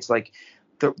experience. Like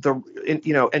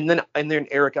and then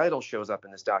Eric Idle shows up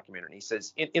in this documentary and he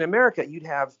says, in America, you'd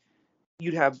have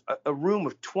a room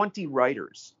of 20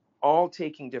 writers all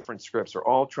taking different scripts or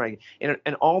all trying, and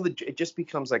it just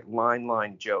becomes like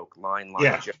line joke.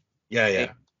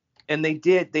 Yeah. And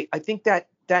I think that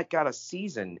got a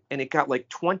season and it got like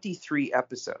 23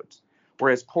 episodes.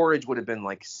 Whereas Porridge would have been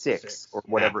like six or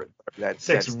whatever. Yeah.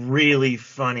 That's really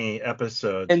funny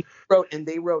episodes. And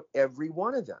they wrote every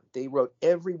one of them. They wrote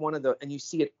every one of them, and you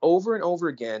see it over and over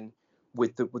again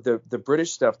with the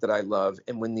British stuff that I love.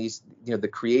 And when these the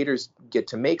creators get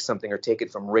to make something or take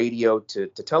it from radio to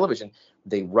television,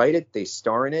 they write it, they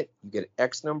star in it. You get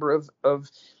X number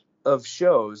of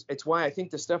shows. It's why I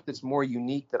think the stuff that's more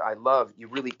unique that I love, you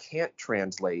really can't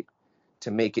translate to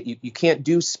make it. You can't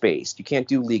do Spaced. You can't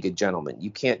do League of Gentlemen.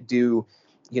 You can't do,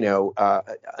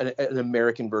 an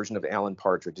American version of Alan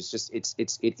Partridge. It's just it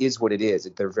is what it is.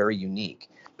 They're very unique.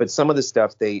 But some of the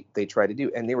stuff they try to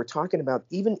do, and they were talking about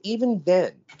even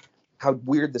then how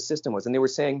weird the system was, and they were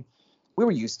saying we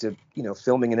were used to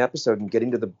filming an episode and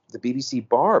getting to the BBC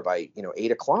bar by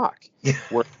 8 o'clock.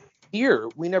 Here,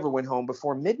 we never went home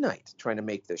before midnight trying to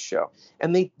make this show.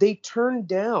 And they turned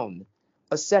down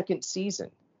a second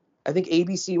season. I think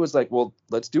ABC was like, well,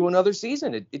 let's do another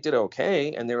season. It did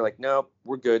okay. And they were like, no,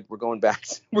 we're good. We're going back.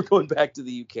 We're going back to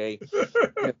the UK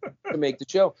to make the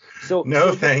show. So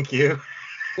thank you.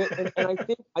 And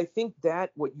I think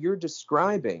that what you're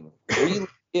describing really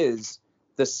is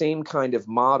the same kind of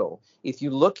model. If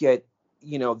you look at,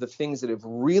 the things that have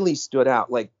really stood out,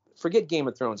 like forget Game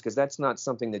of Thrones, because that's not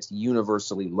something that's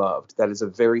universally loved. That is a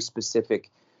very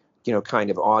specific, kind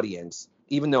of audience,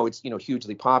 even though it's,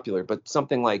 hugely popular. But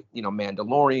something like,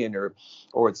 Mandalorian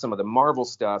or some of the Marvel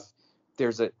stuff,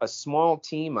 there's a small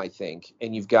team, I think,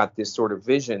 and you've got this sort of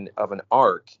vision of an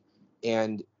arc,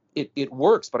 and it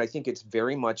works. But I think it's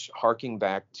very much harking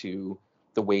back to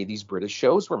the way these British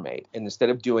shows were made. And instead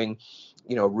of doing,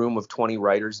 a room of 20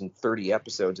 writers and 30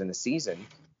 episodes in a season,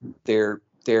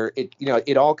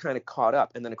 it all kind of caught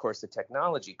up. And then, of course, the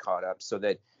technology caught up so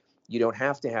that you don't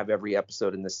have to have every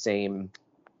episode in the same,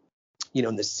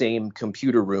 in the same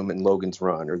computer room in Logan's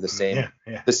Run, or the same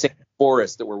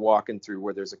forest that we're walking through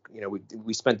where there's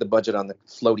we spent the budget on the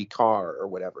floaty car or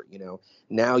whatever.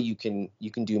 Now you can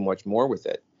do much more with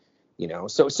it.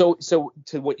 So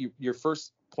to what your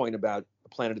first point about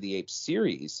Planet of the Apes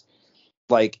series,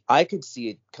 like I could see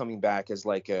it coming back as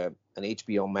like an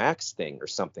HBO Max thing or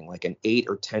something, like an 8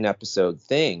 or 10 episode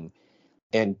thing,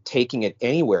 and taking it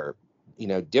anywhere,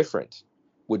 different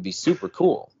would be super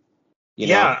cool.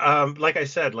 Like I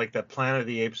said, like the Planet of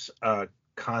the Apes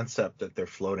concept that they're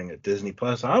floating at Disney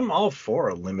Plus, I'm all for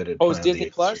a limited. Oh, it's Disney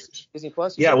Plus? Series. Disney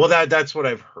Plus? Yeah, well, that's what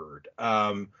I've heard.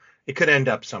 It could end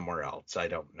up somewhere else. I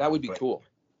don't know. That would be cool.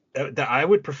 I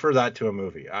would prefer that to a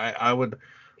movie. I would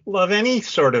love any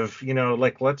sort of,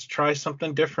 like, let's try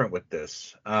something different with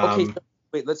this. Okay, so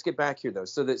wait, let's get back here though.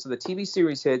 So the TV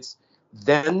series hits,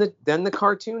 then the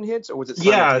cartoon hits, or was it?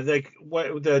 Like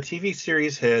what the TV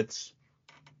series hits.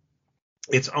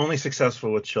 It's only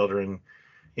successful with children.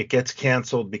 It gets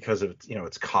canceled because of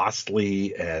it's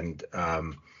costly, and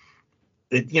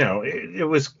it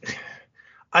was.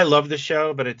 I love the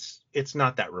show, but it's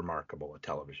not that remarkable a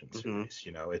television series.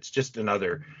 Mm-hmm. It's just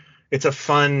another. It's a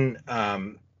fun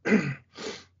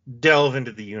delve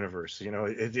into the universe.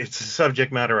 It's a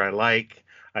subject matter I like.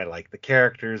 I like the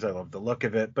characters. I love the look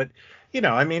of it. But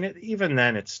even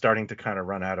then, it's starting to kind of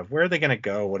run out of where are they going to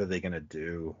go? What are they going to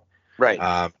do?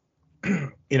 Right.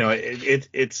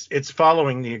 It's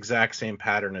following the exact same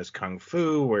pattern as Kung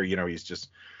Fu, where he's just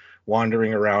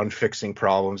wandering around fixing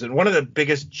problems. And one of the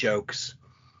biggest jokes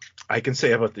I can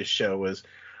say about this show was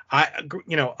I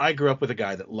grew up with a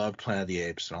guy that loved Planet of the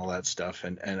Apes and all that stuff,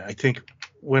 and I think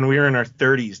when we were in our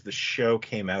 30s, the show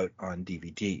came out on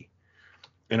DVD,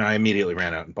 and I immediately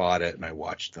ran out and bought it, and I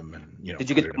watched them, and Did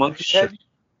you get the monkey head?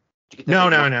 No.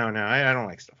 I don't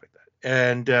like stuff like that.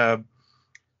 And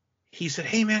he said,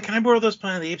 "Hey man, can I borrow those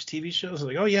Planet of the Apes TV shows?" I was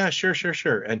like, "Oh yeah,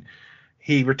 sure." And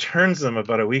he returns them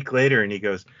about a week later, and he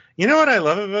goes, "You know what I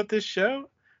love about this show?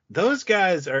 Those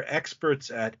guys are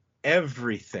experts at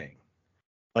everything.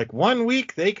 Like one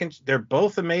week they're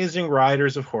both amazing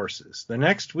riders of horses. The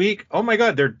next week, oh my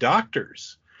God, they're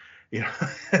doctors. And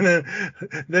then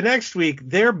the next week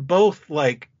they're both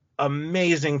like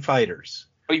amazing fighters.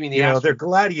 Oh, you mean the they're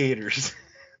gladiators,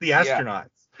 the astronauts."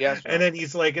 Yeah. And then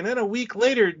he's like, and then a week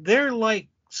later they're like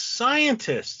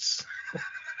scientists.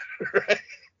 Right?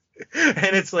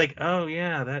 And it's like, oh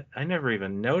yeah, that I never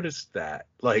even noticed that.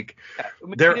 Like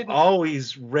they're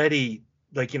always ready.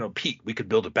 Like, Pete, we could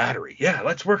build a battery. Yeah,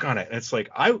 let's work on it. And it's like,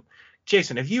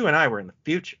 Jason, if you and I were in the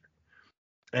future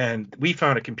and we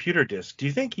found a computer disk, do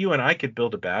you think you and I could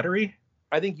build a battery?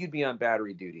 I think you'd be on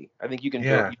battery duty. I think you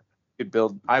can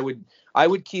build. I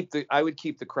would keep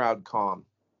the crowd calm.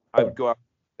 I would go out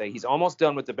and say, he's almost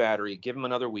done with the battery. Give him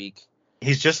another week.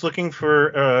 He's just looking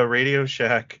for Radio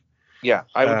Shack. Yeah,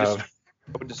 I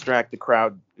would distract the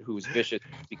crowd who's vicious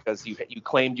because you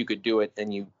claimed you could do it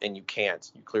and you can't.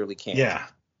 You clearly can't. Yeah.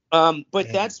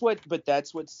 That's what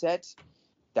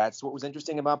was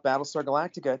interesting about Battlestar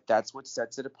Galactica. That's what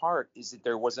sets it apart, is that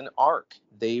there was an arc.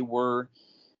 They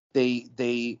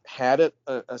had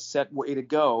a set way to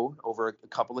go over a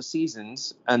couple of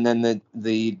seasons, and then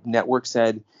the network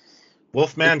said,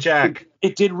 Wolfman Jack.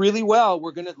 It did really well.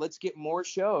 Let's get more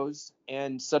shows.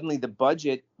 And suddenly the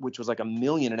budget, which was like $1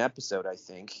 million an episode, I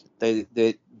think,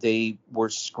 they were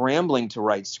scrambling to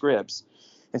write scripts.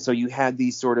 And so you had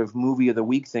these sort of movie of the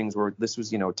week things where this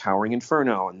was, Towering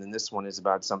Inferno, and then this one is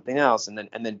about something else, and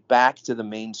then back to the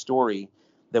main story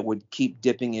that would keep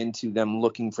dipping into them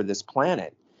looking for this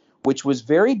planet, which was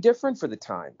very different for the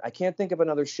time. I can't think of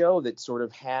another show that sort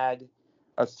of had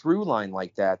a through line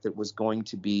like that was going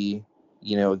to be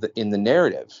in the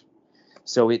narrative.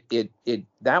 So it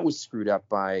that was screwed up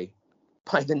by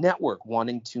the network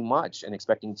wanting too much and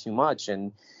expecting too much,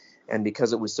 and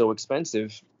because it was so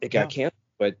expensive, it got canceled.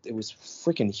 But it was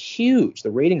freaking huge.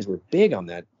 The ratings were big on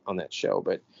that show,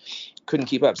 but couldn't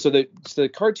keep up. So the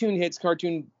cartoon hits.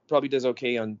 Cartoon probably does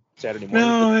okay on Saturday morning.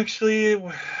 No, actually,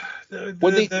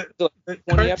 the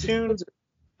cartoon.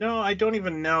 No, I don't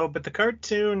even know. But the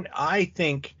cartoon, I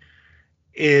think,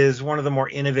 is one of the more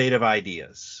innovative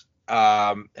ideas.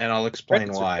 And I'll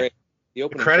explain why. The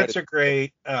credits are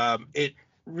great. It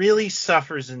really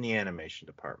suffers in the animation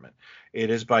department. It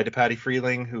is by DePatie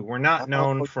Freleng, who were not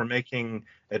known for making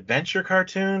adventure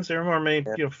cartoons. They were more made,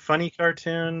 funny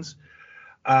cartoons.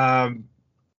 But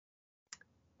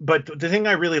the thing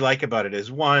I really like about it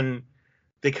is, one,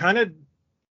 they kind of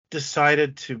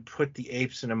decided to put the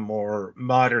apes in a more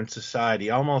modern society,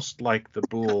 almost like the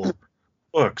Boole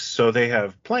books. So they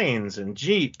have planes and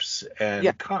jeeps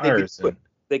and cars.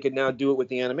 They could now do it with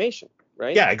the animation,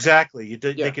 right? Yeah, exactly.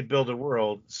 They could build a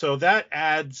world. So that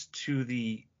adds to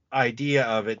the idea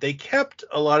of it. They kept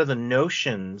a lot of the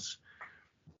notions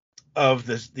of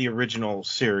the original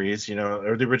series,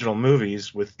 or the original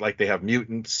movies, with like they have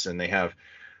mutants and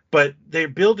but they're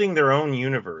building their own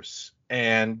universe.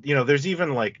 And, there's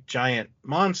even like giant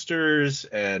monsters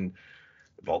and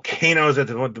volcanoes.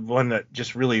 The one that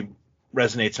just really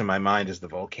resonates in my mind is the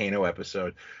volcano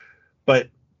episode. But,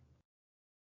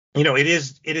 it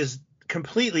is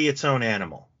completely its own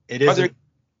animal. It is.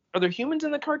 Are there humans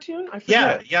in the cartoon? I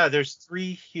forget. Yeah. There's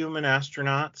 3 human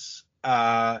astronauts.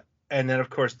 And then, of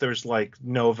course, there's like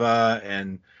Nova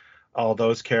and all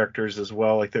those characters as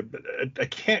well. Like, I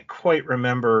can't quite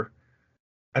remember.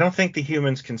 I don't think the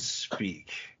humans can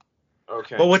speak.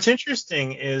 Okay. But what's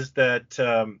interesting is that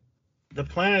the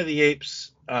Planet of the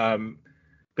Apes,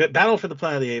 Battle for the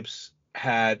Planet of the Apes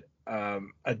had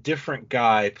a different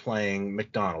guy playing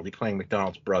McDonald. He playing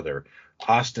McDonald's brother,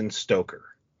 Austin Stoker.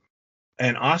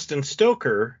 And Austin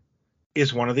Stoker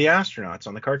is one of the astronauts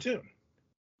on the cartoon.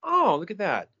 Oh, look at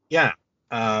that. Yeah.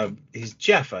 He's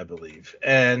Jeff, I believe.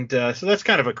 And so that's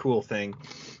kind of a cool thing.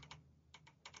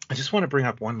 I just want to bring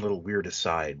up one little weird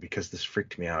aside because this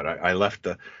freaked me out. I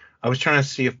was trying to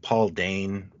see if Paul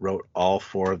Dane wrote all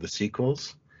 4 of the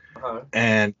sequels. Uh-huh.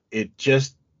 And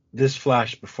this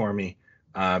flashed before me.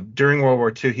 During World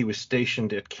War II, he was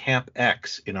stationed at Camp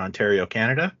X in Ontario,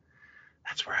 Canada.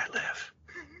 That's where I live.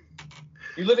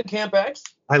 You live in Camp X?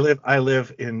 I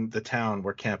live in the town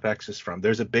where Camp X is from.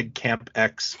 There's a big Camp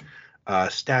X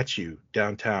statue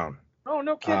downtown. Oh,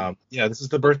 no kidding. This is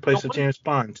the birthplace of James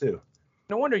Bond too.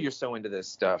 No wonder you're so into this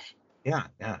stuff. Yeah.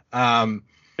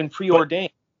 Been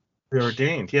preordained.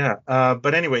 Preordained, yeah.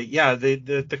 But anyway,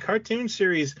 the cartoon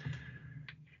series,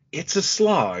 it's a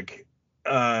slog,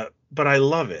 but I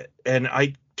love it. And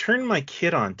I turned my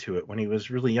kid onto it when he was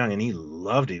really young, and he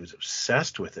loved it. He was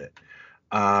obsessed with it.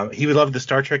 He loved the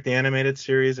Star Trek the animated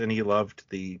series, and he loved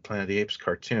the Planet of the Apes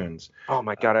cartoons. Oh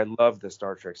my God, I love the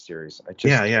Star Trek series.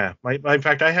 Yeah. In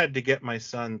fact, I had to get my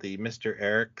son the Mr.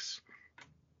 Eric's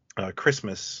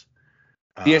Christmas.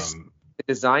 The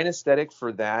design aesthetic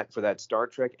for that Star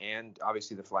Trek, and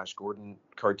obviously the Flash Gordon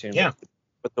cartoon. Yeah.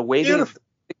 But the way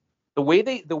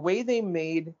they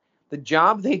made the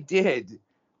job they did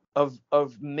of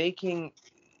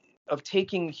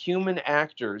taking human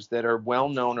actors that are well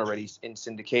known already in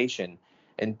syndication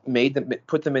and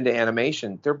put them into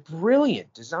animation. They're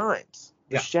brilliant designs.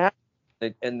 Yeah. The shadow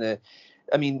and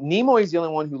Nimoy is the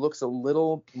only one who looks a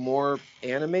little more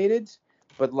animated,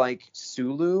 but like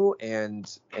Sulu and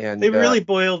they really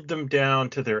boiled them down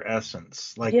to their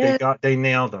essence. Like they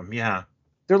nailed them. Yeah.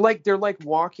 They're like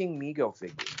walking Mego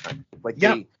figures. And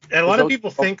a lot of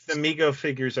people think the Mego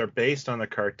figures are based on the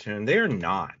cartoon. They are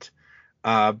not.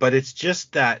 But it's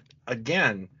just that,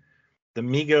 again, the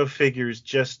Mego figures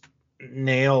just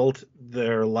nailed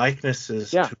their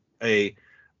likenesses to they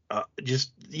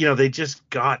just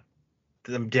got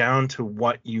them down to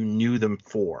what you knew them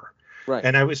for. Right.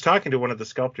 And I was talking to one of the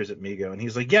sculptors at Mego, and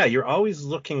he's like, yeah, you're always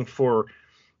looking for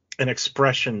an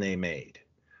expression they made.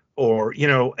 Or,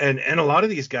 and a lot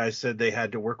of these guys said they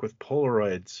had to work with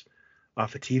Polaroids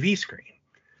off a TV screen.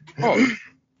 Oh,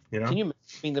 Can you?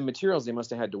 The materials they must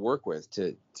have had to work with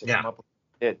to come up with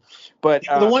it. But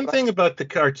the one thing about the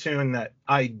cartoon that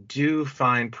I do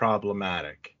find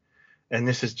problematic, and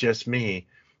this is just me,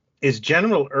 is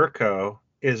General Urko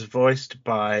is voiced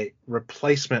by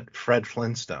replacement Fred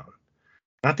Flintstone.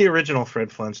 Not the original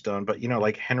Fred Flintstone, but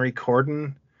like Henry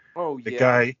Corden. Oh, yeah. The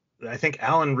guy, I think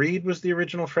Alan Reed was the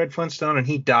original Fred Flintstone, and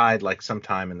he died like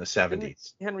sometime in the 70s.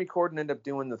 Didn't Henry Corden end up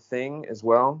doing The Thing as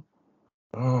well?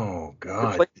 Oh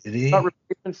God, did he?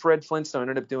 Replacement Fred Flintstone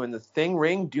ended up doing the Thing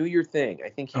Ring, Do Your Thing. I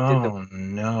think he did Oh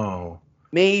no,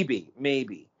 maybe.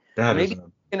 that is Maybe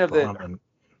an thinking of the I'm thinking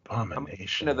of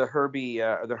abomination. the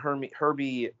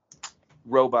Herbie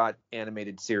robot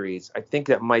animated series. I think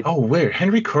that might. Oh, weird.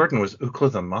 Henry Corden was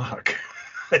Ookla the Mok.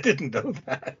 I didn't know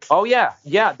that. Oh yeah,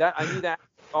 that I knew that.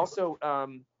 Also,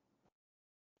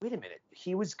 wait a minute.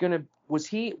 He was gonna. Was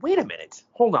he? Wait a minute.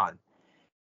 Hold on.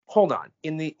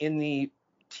 In the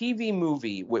TV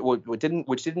movie,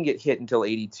 which didn't get hit until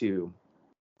 '82,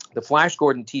 the Flash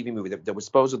Gordon TV movie that was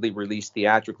supposedly released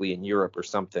theatrically in Europe or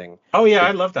something. Oh yeah,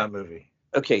 I love that movie.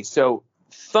 Okay, so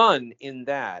Thun in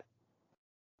that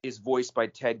is voiced by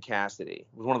Ted Cassidy. It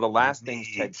was one of the last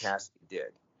things Ted Cassidy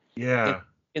did. Yeah.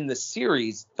 In the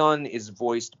series, Thun is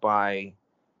voiced by,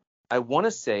 I want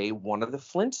to say, one of the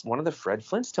Fred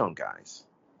Flintstone guys.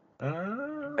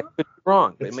 I could be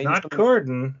wrong. It's not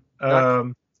Corden.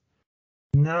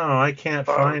 No, I can't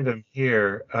find him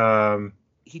here.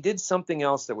 He did something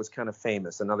else that was kind of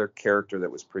famous. Another character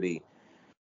that was pretty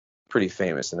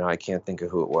famous, and now I can't think of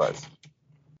who it was.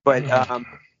 But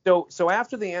so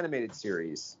after the animated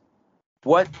series,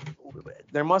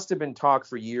 there must have been talk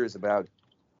for years about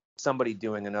somebody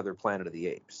doing another Planet of the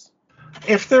Apes.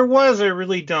 If there was, I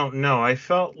really don't know. I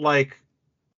felt like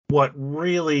what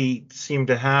really seemed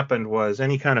to happen was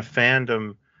any kind of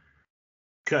fandom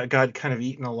got kind of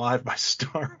eaten alive by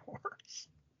Star Wars.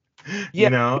 Yeah. You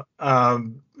know, I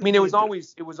mean, it was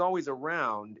always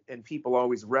around, and people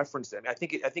always reference it. I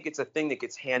think it's a thing that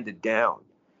gets handed down.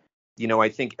 You know, I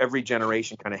think every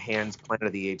generation kind of hands Planet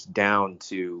of the Apes down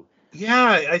to.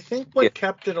 Yeah, I think what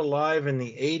kept it alive in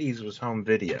the 80s was home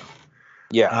video.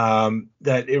 Yeah.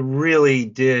 That it really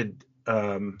did,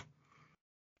 that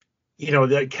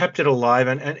kept it alive.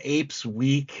 And Apes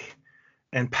Week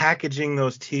and packaging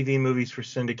those TV movies for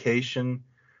syndication.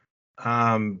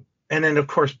 And then, of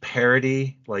course,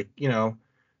 parody. Like, the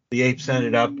Apes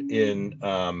ended up in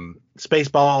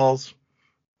Spaceballs.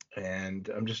 And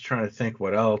I'm just trying to think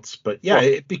what else. But, yeah,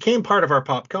 it became part of our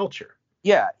pop culture.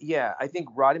 Yeah. I think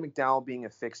Roddy McDowall being a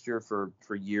fixture for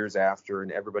years after,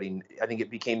 and everybody, I think it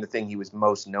became the thing he was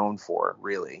most known for,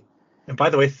 really. And by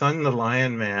the way, Thun the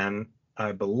Lion Man,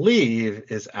 I believe,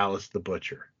 is Alice the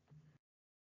Butcher.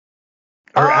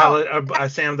 Or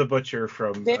Sam the Butcher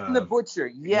from... Sam the Butcher,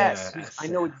 yes. I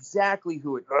know exactly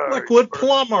who it is. Liquid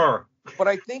Plumber! But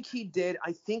I think he did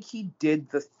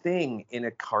the Thing in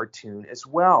a cartoon as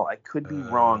well. I could be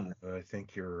wrong. I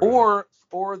think you're right.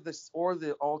 Or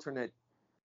the alternate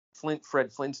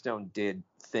Fred Flintstone did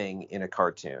Thing in a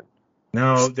cartoon.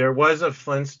 No, there was a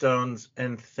Flintstones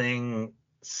and Thing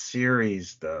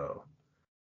series though,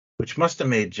 which must have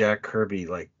made Jack Kirby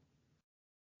like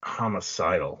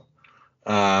homicidal.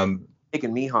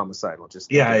 Making me homicidal, just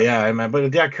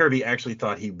but Jack Kirby actually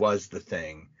thought he was the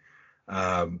Thing.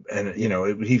 And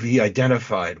he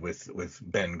identified with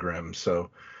Ben Grimm,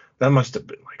 so that must have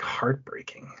been like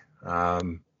heartbreaking.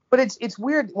 But it's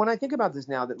weird when I think about this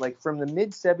now that like from the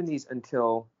mid 70s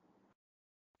until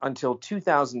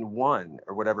 2001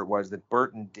 or whatever it was that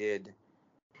Burton did.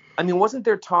 I mean, wasn't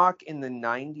there talk in the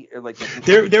 90s or like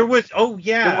there was? Oh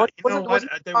yeah, I'd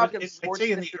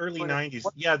say in the early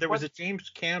 90s. There was a James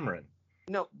Cameron.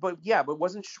 No, but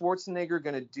wasn't Schwarzenegger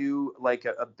going to do like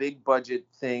a big budget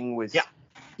thing with? Yeah.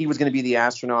 He was going to be the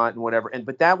astronaut and whatever.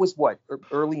 But that was what,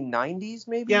 early 90s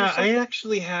maybe? Yeah, I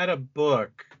actually had a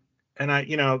book, and I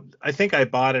think I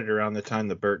bought it around the time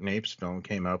the Burton Apes film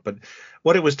came out. But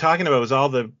what it was talking about was all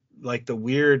the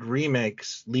weird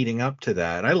remakes leading up to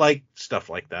that. I like stuff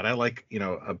like that. I like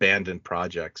abandoned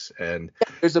projects. And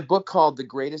there's a book called The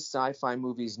Greatest Sci-Fi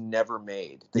Movies Never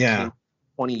Made. That came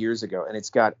 20 years ago, and it's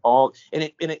got all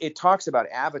it talks about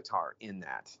Avatar in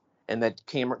that, and that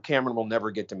Cameron will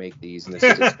never get to make these, and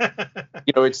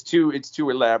it's too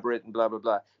elaborate and blah blah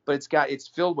blah. But it's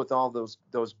filled with all those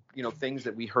things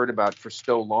that we heard about for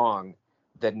so long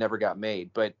that never got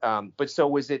made. But so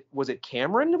was it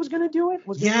Cameron that was going to do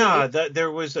it?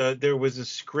 There was a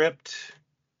script,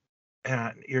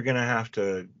 and you're going to have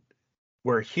to,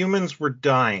 where humans were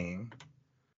dying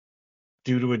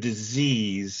due to a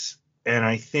disease. And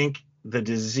I think the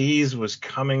disease was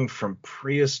coming from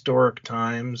prehistoric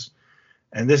times.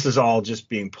 And this is all just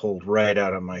being pulled right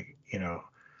out of my,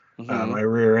 my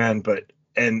rear end.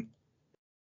 And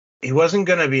he wasn't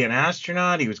going to be an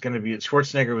astronaut.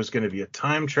 Schwarzenegger was going to be a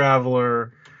time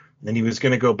traveler. Then he was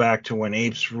going to go back to when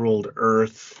apes ruled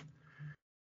Earth.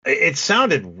 It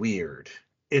sounded weird.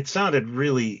 It sounded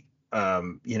really,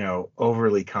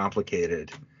 overly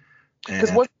complicated.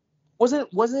 Because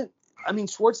wasn't I mean,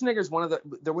 Schwarzenegger's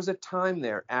there was a time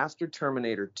there after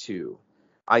Terminator 2,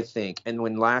 I think, and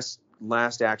when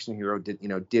Last Action Hero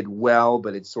did well,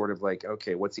 but it's sort of like,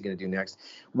 okay, what's he going to do next?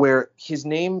 Where his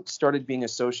name started being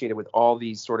associated with all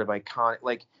these sort of iconic,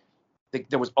 like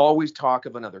there was always talk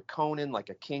of another Conan, like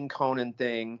a King Conan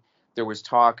thing. There was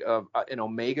talk of an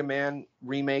Omega Man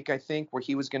remake, I think, where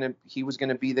he was gonna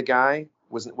be the guy.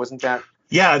 Wasn't that?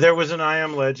 Yeah, there was an I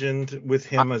Am Legend with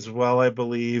him as well, I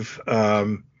believe.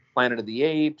 Planet of the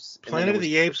Apes. Planet of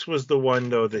the Apes was the one,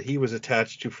 though, that he was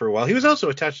attached to for a while. He was also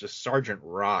attached to Sergeant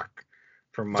Rock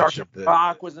for much of the...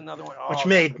 Rock was another one. Which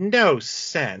made no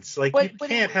sense. Like, you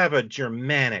can't have a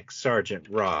Germanic Sergeant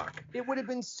Rock. It would have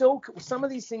been so... Some of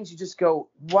these things you just go,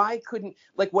 why couldn't...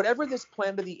 Like, whatever this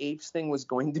Planet of the Apes thing was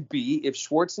going to be, if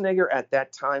Schwarzenegger at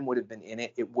that time would have been in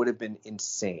it, it would have been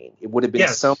insane. It would have been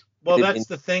so... Well, that's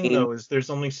the thing, though, is there's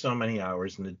only so many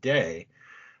hours in the day.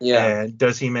 Yeah. And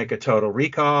does he make a Total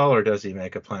Recall, or does he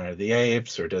make a Planet of the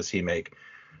Apes, or does he make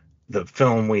the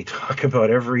film we talk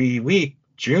about every week,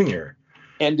 Junior?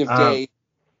 End of Day.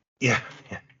 Yeah.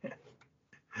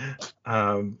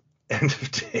 End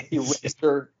of Days.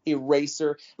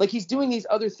 Eraser. Like, he's doing these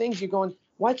other things. You're going,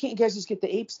 why can't you guys just get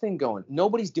the Apes thing going?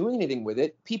 Nobody's doing anything with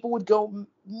it. People would go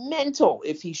mental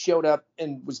if he showed up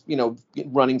and was,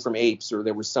 running from apes, or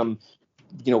there was some,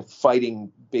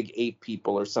 fighting big ape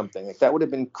people or something. Like, that would have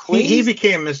been crazy. He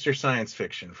became Mr. Science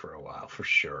Fiction for a while, for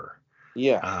sure.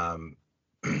 Yeah.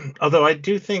 Although I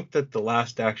do think that The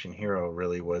Last Action Hero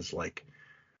really was like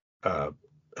a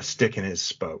stick in his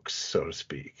spokes, so to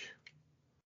speak.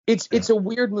 It's a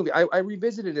weird movie. I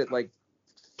revisited it like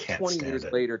Can't 20 years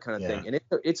it. later kind of thing. And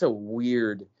it's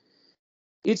weird.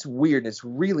 It's weird. It's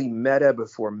really meta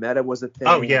before meta was a thing.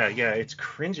 Oh, yeah. It's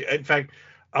cringy. In fact,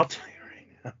 I'll tell you right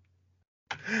now.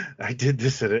 I did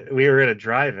this we were at a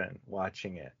drive-in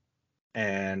watching it.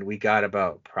 And we got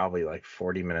about probably like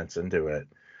 40 minutes into it.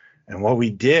 And what we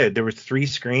did, there was 3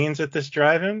 screens at this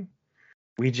drive-in.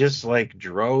 We just like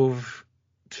drove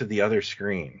to the other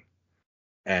screen.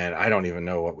 And I don't even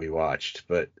know what we watched,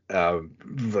 but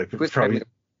probably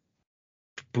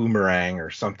Boomerang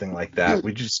or something like that.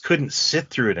 We just couldn't sit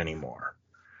through it anymore.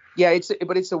 Yeah, it's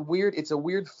a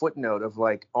weird footnote of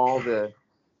like all the,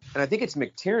 and I think it's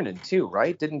McTiernan too,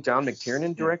 right? Didn't John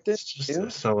McTiernan direct it? It's just a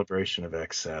celebration of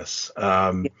excess.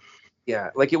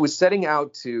 Yeah, like it was setting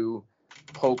out to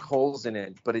poke holes in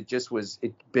it, but it just was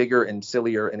bigger and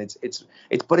sillier, and it's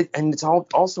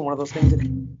also one of those things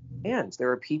that fans. There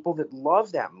are people that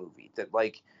love that movie that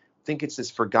like think it's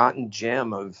this forgotten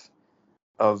gem of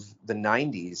the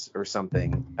 90s or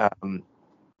something.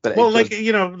 But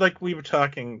like we were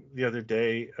talking the other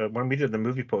day when we did the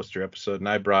movie poster episode, and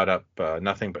I brought up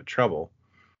Nothing But Trouble,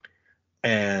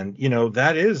 and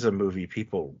that is a movie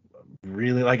people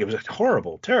really like. It was a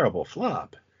horrible, terrible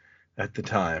flop at the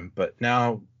time, but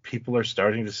now people are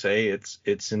starting to say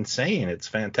it's insane, it's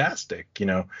fantastic.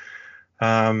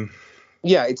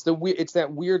 Yeah, it's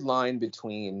that weird line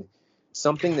between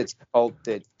something that's cult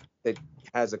that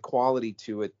has a quality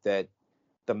to it that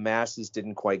the masses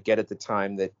didn't quite get at the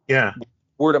time, that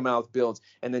word of mouth builds,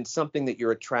 and then something that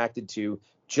you're attracted to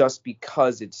just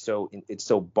because it's so bonkers. It's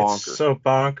so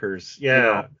bonkers,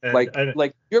 yeah.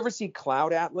 Like you ever see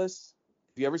Cloud Atlas?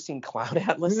 Have you ever seen Cloud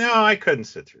Atlas? No, I couldn't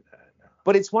sit through that. No.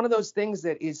 But it's one of those things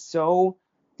that is so.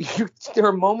 There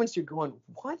are moments you're going,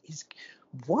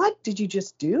 what did you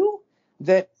just do?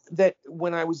 That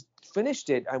when I was finished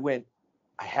it, I went,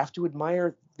 I have to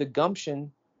admire the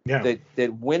gumption that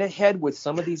went ahead with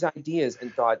some of these ideas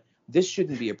and thought, this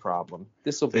shouldn't be a problem.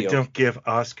 This will be. They don't give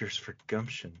Oscars for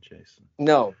gumption, Jason.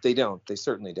 No, they don't. They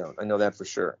certainly don't. I know that for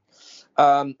sure.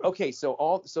 Okay,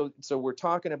 so we're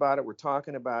talking about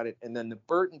it, and then the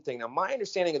Burton thing. Now, my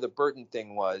understanding of the Burton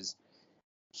thing was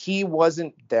he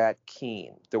wasn't that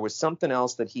keen. There was something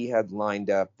else that he had lined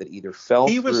up that either fell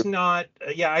through. He was not.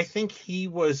 Yeah, I think he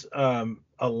was a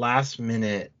last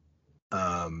minute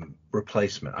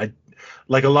replacement.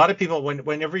 Like a lot of people,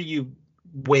 whenever you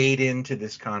wade into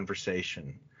this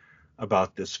conversation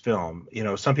about this film,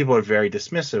 some people are very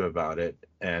dismissive about it,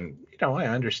 and I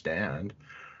understand.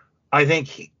 I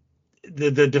think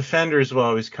the defenders will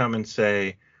always come and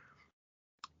say,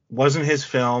 wasn't his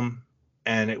film,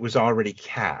 and it was already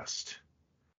cast,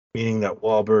 meaning that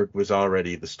Wahlberg was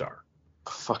already the star.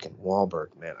 Fucking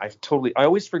Wahlberg, man. I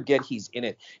always forget he's in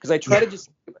it, because I try to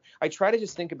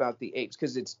just think about the apes,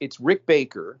 because it's Rick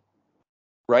Baker,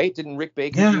 right? Didn't Rick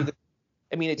Baker do the?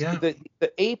 I mean, it's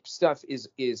the ape stuff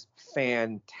is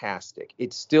fantastic.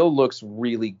 It still looks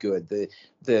really good.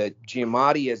 The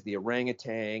Giamatti as the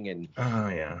orangutan,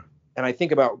 and And I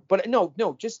think about, but no,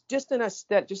 just an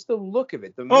aesthetic, just the look of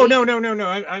it. No. I'm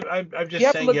You just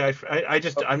have to saying, look. yeah.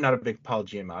 I'm not a big Paul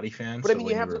Giamatti fan. But I So mean,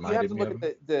 when you you have reminded to me look of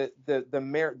at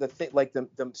him, the thing, like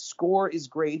the score is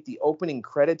great. The opening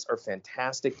credits are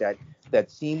fantastic. That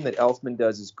theme that Elfman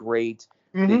does is great.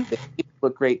 They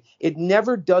look great. It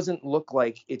never doesn't look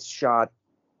like it's shot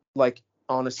like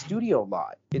on a studio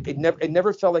lot. It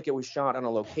never felt like it was shot on a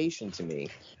location to me.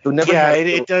 It never yeah, had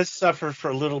it does suffer for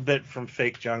a little bit from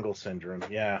fake jungle syndrome.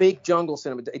 Yeah. fake jungle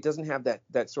cinema. It doesn't have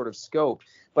that sort of scope.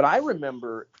 But I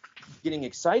remember getting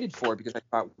excited for it because I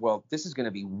thought, well, this is going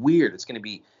to be weird. It's going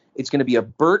to be a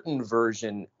Burton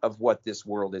version of what this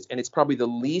world is, and it's probably the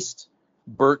least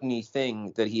Burton-y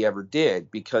thing that he ever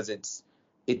did because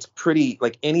it's pretty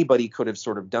like anybody could have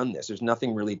sort of done this. There's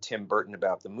nothing really Tim Burton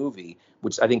about the movie,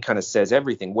 which I think kind of says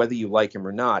everything. Whether you like him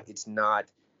or not,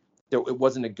 it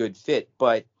wasn't a good fit.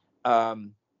 But I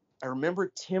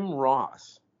remember Tim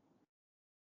Roth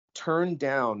turned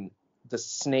down the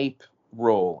Snape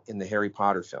role in the Harry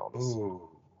Potter films. Ooh.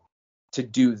 To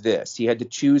do this. He had to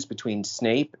choose between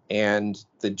Snape and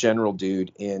the general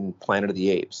dude in Planet of the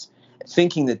Apes,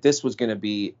 thinking that this was going to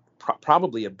be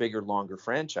probably a bigger, longer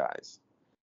franchise.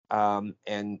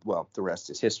 And well, the rest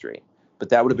is history. But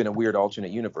that would have been a weird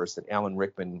alternate universe that Alan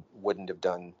Rickman wouldn't have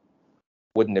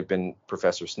been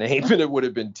Professor Snape, and it would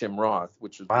have been Tim Roth,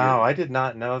 which was Wow, weird. I did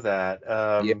not know that.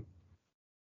 Yeah.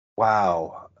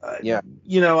 Wow. Yeah.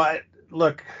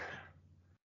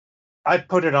 I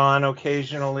put it on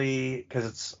occasionally because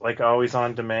it's like always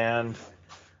on demand,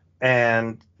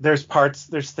 and there's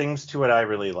things to it I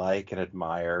really like and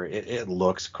admire. It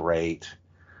looks great.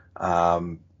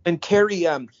 And Carrie,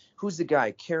 who's the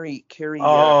guy? Carrie.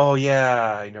 Oh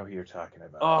yeah, I know who you're talking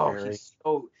about. Oh, Carrie.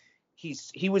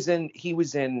 he was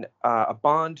in a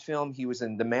Bond film. He was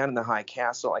in The Man in the High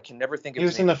Castle. I can never think of He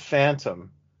his was name. in The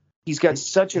Phantom. He's got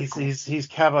such a he's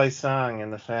Cowboy Song in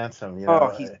The Phantom. You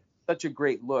know? he's such a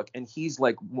great look, and he's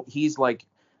like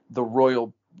the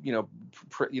royal,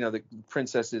 the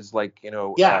princess is like,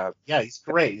 yeah, he's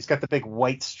great. He's got the big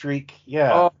white streak.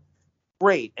 Yeah. Oh,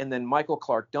 great. And then Michael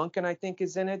Clark Duncan, I think,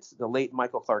 is in it. The late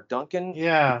Michael Clark Duncan.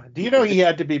 Yeah. Do you know he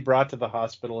had to be brought to the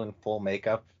hospital in full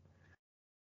makeup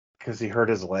because he hurt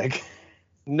his leg?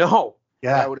 No.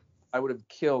 Yeah. I would have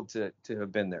killed to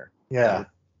have been there. Yeah.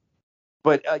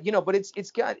 But you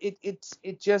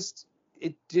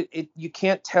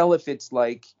can't tell if it's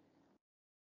like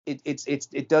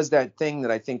it does that thing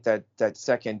that I think that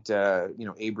second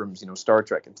Abrams, Star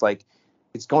Trek. It's like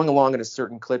it's going along at a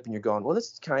certain clip and you're going, well,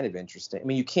 this is kind of interesting. I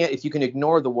mean, if you can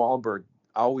ignore the Wahlberg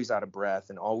always out of breath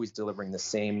and always delivering the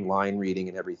same line reading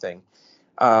and everything.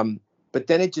 But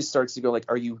then it just starts to go like,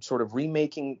 are you sort of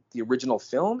remaking the original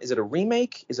film? Is it a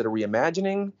remake? Is it a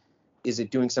reimagining? Is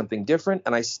it doing something different?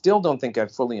 And I still don't think I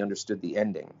fully understood the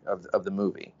ending of the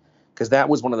movie, because that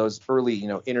was one of those early,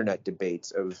 internet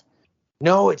debates of,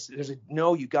 no,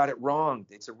 you got it wrong.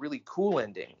 It's a really cool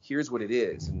ending. Here's what it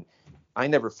is. And I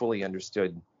never fully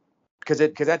understood because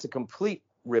that's a complete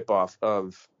ripoff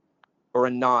of, or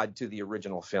a nod to the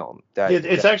original film.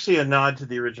 It's actually a nod to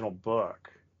the original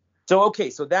book. So, okay.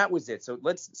 So that was it.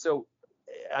 So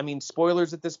I mean,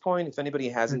 spoilers at this point, if anybody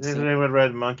hasn't seen. Has anyone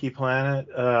read Monkey Planet?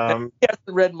 Yes,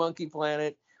 read Monkey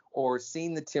Planet or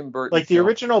seen the Tim Burton Like the film.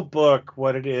 original book,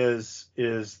 what it is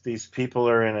these people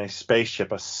are in a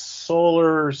spaceship, a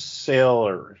solar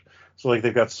sailor. So like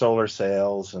they've got solar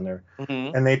sails and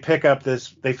and they pick up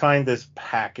they find this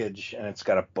package and it's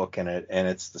got a book in it and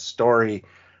it's the story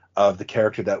of the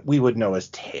character that we would know as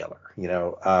Taylor.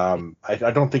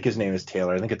 I don't think his name is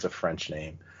Taylor. I think it's a French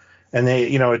name. And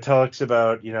it talks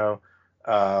about,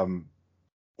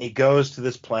 he goes to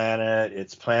this planet.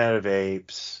 It's Planet of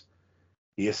Apes.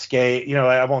 He escapes.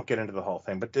 I won't get into the whole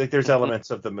thing, but there's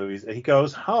elements of the movies. He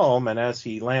goes home, and as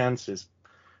he lands his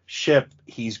ship,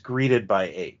 he's greeted by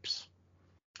apes.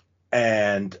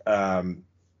 And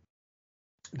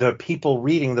the people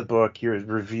reading the book, you're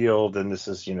revealed, and this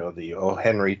is, the O.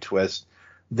 Henry twist,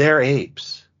 they're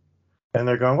apes. And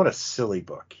they're going, what a silly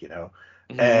book,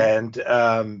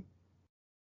 And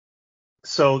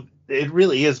so it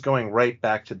really is going right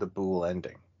back to the Boole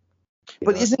ending.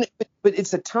 But isn't it? But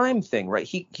it's a time thing, right?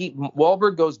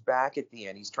 Wahlberg goes back at the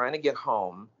end. He's trying to get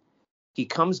home. He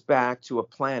comes back to a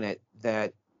planet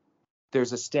that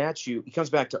there's a statue. He comes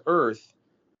back to Earth,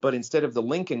 but instead of the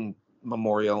Lincoln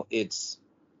Memorial, it's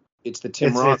the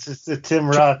Tim Roth. It's the Tim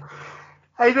Roth.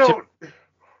 I don't.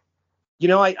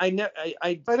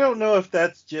 I don't know if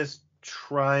that's just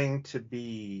trying to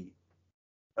be,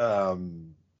 got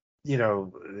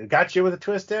you with a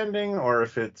twist ending, or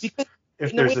if it's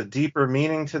there's a deeper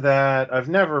meaning to that. I've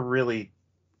never really.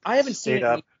 I haven't seen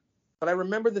it. but I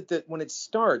remember that when it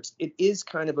starts, it is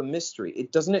kind of a mystery.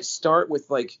 It doesn't it start with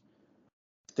like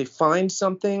they find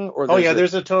something or Oh yeah,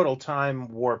 there's a total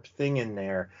time warp thing in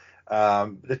there.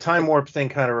 The time warp thing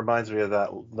kind of reminds me of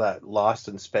that Lost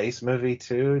in Space movie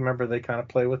too. Remember they kind of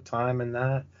play with time in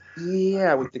that?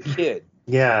 Yeah, with the kid.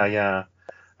 Yeah, yeah.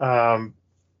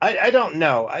 I don't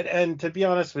know. And to be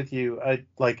honest with you, I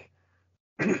like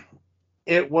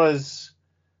it was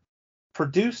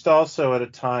produced also at a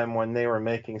time when they were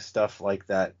making stuff like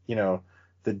that, the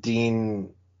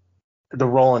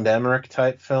Roland Emmerich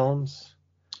type films.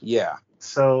 Yeah.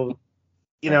 So,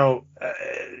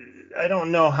 I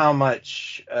don't know how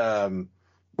much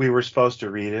we were supposed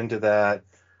to read into that.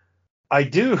 I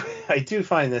do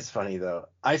find this funny though.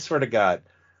 I swear to God,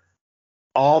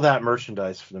 all that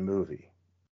merchandise for the movie,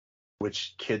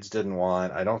 which kids didn't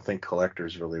want, I don't think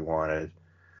collectors really wanted.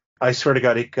 I swear to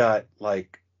God, it got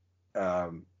like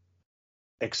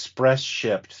express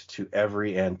shipped to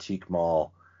every antique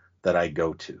mall that I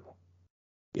go to.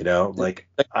 Like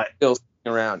still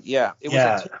around. Yeah, it was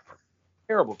yeah. a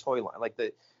terrible toy line. Like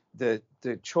the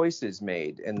choices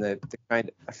made and the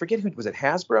kind. I forget who was it.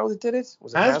 Hasbro that did it.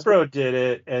 Was it Hasbro did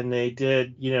it, and they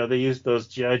did. They used those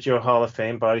G.I. Joe Hall of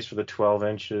Fame bodies for the 12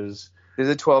 inches. There's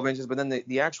a 12 inches, but then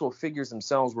the actual figures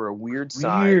themselves were a weird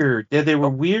size. Weird. Yeah, they were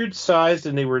weird sized,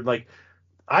 and they were like.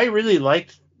 I really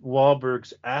liked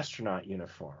Wahlberg's astronaut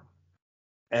uniform.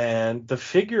 And the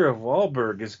figure of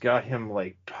Wahlberg has got him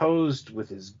like posed with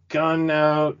his gun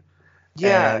out.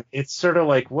 Yeah. And it's sort of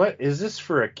like, what is this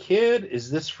for a kid?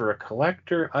 Is this for a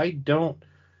collector? I don't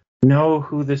know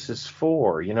who this is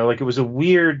for. Like it was a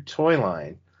weird toy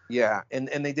line. Yeah, and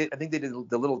I think they did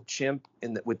the little chimp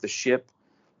with the ship.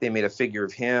 They made a figure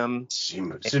of him.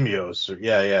 Simios.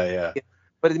 Yeah.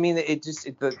 But I mean, it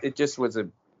just was a,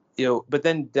 but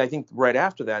then I think right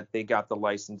after that they got the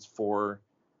license for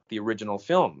the original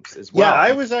films as well. Yeah,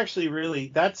 I was actually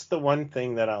that's the one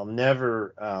thing that I'll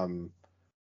never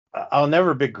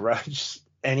begrudge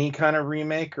any kind of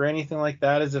remake or anything like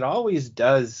that, is it always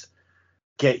does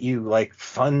get you like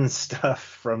fun stuff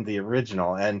from the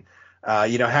original. And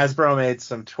Hasbro made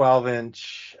some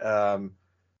 12-inch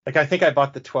like I think I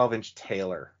bought the 12-inch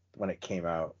Taylor when it came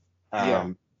out.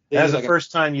 That was the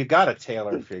first time you got a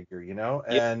Taylor figure,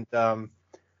 and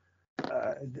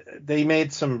they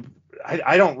made some.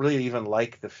 I don't really even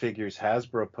like the figures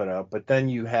Hasbro put out, but then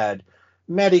you had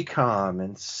Medicom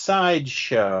and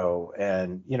Sideshow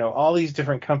and all these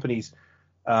different companies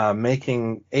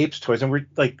making Apes toys, and we're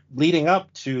like leading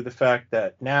up to the fact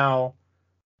that now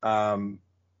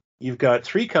you've got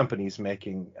 3 companies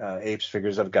making Apes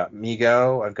figures. I've got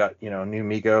Mego, I've got new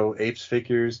Mego Apes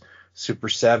figures, Super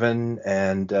 7,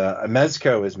 and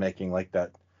Mezco is making like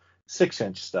that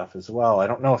 6-inch stuff as well. I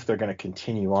don't know if they're going to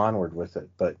continue onward with it,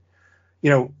 but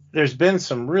there's been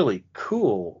some really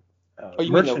cool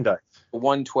merchandise. The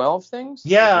 112 things?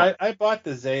 Yeah, I bought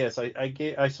the Zayas.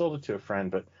 I sold it to a friend,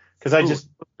 but because I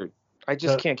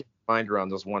just can't get my mind around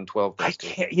those 112 things. I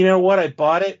can't. You know what? I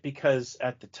bought it because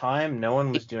at the time no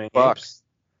one was doing Apes,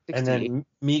 and then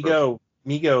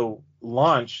Mego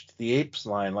launched the Apes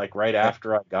line like right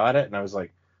after I got it, and I was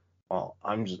like, well,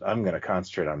 I'm going to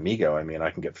concentrate on Mego. I mean,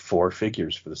 I can get 4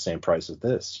 figures for the same price as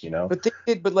this,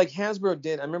 But like Hasbro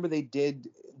did. I remember they did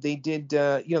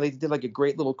like a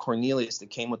great little Cornelius that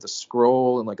came with a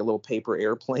scroll and like a little paper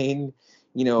airplane.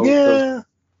 Yeah.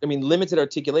 Limited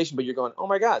articulation, but you're going, oh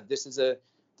my God, this is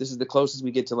the closest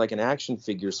we get to like an action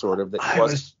figure sort of.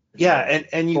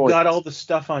 And you got all the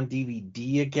stuff on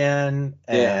DVD again,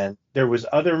 and there was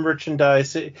other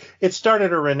merchandise. It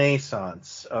started a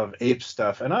renaissance of ape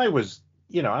stuff, and I was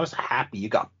happy. You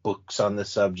got books on the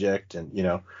subject,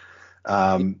 and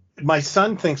my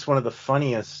son thinks one of the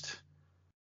funniest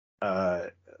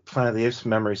Planet of the Apes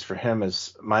memories for him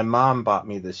is my mom bought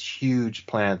me this huge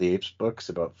Planet of the Apes books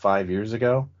about 5 years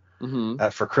ago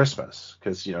for Christmas,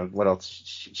 because what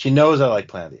else? She knows I like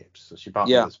Planet of the Apes, so she bought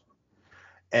me this.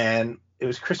 And it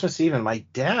was Christmas Eve, and my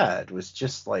dad was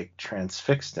just like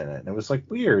transfixed in it. And it was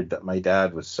like weird that my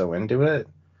dad was so into it,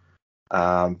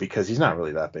 because he's not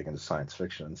really that big into science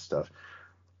fiction and stuff.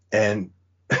 And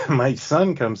my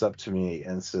son comes up to me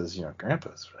and says,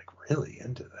 Grandpa's like really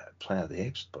into that Planet of the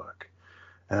Apes book.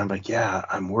 And I'm like, yeah,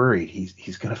 I'm worried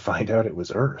he's going to find out it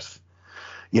was Earth,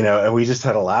 and we just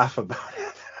had a laugh about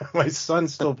it. My son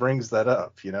still brings that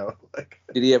up, like.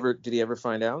 Did he ever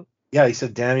find out? Yeah, he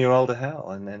said, "Damn you all to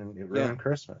hell," and then it ruined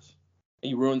Christmas. And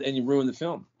you ruined the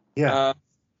film. Yeah.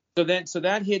 So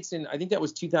that hits in. I think that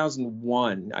was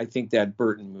 2001. I think that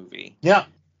Burton movie. Yeah.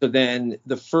 So then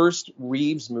the first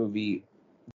Reeves movie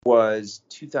was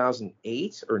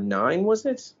 2008 or 9, was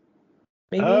it?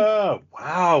 maybe. Oh,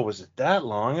 wow. Was it that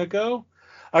long ago?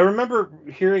 I remember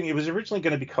hearing it was originally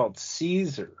going to be called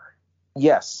Caesar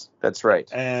Yes, that's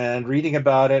right. and reading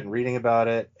about it and reading about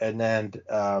it. And then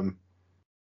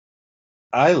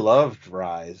I loved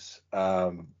Rise.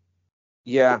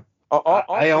 Yeah. All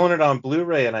I three. own it on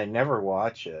Blu-ray and I never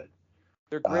watch it.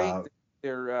 They're great. Uh,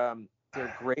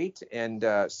 They're great, and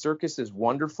Circus is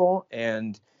wonderful,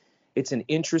 and it's an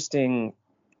interesting.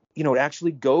 It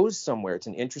actually goes somewhere. It's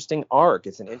an interesting arc.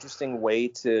 It's an interesting way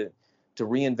to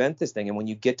reinvent this thing. And when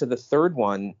you get to the third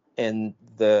one and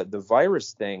the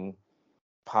virus thing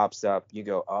pops up, you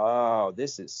go, oh,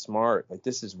 this is smart. Like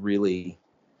this is really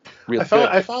good.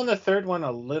 I found the third one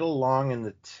a little long in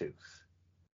the tooth.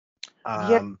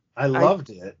 Yeah, I loved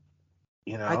it.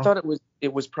 You know, I thought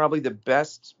it was probably the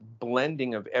best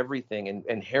blending of everything,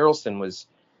 and Harrelson was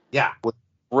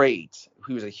great.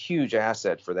 He was a huge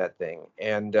asset for that thing,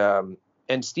 and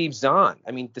Steve Zahn.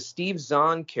 I mean, the Steve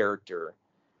Zahn character,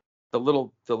 the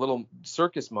little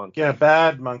circus monkey. Yeah,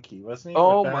 Bad Monkey, wasn't he?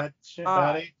 Oh With my Bad Shit,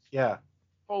 God. Bad Ape? Yeah.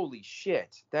 Holy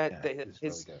shit! Really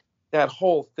good. That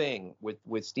whole thing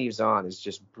with Steve Zahn is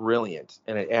just brilliant,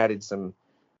 and it added some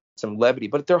levity.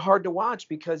 But they're hard to watch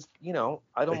because I don't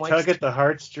They like. tug at the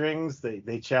heartstrings.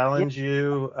 They challenge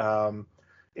you.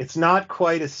 It's not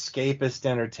quite escapist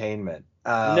entertainment.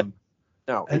 No,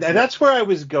 and that's where I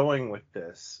was going with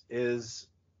this. Is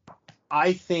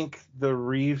I think the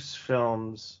Reeves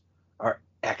films are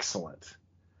excellent,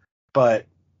 but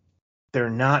they're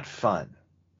not fun.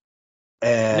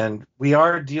 And we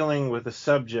are dealing with a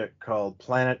subject called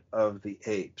Planet of the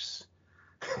Apes,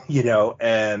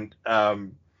 and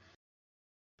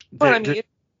but I mean,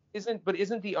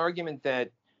 isn't the argument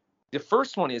that the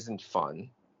first one isn't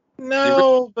fun?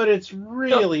 No, but it's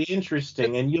really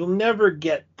interesting, and you'll never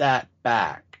get that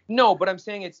back. No, but I'm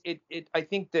saying I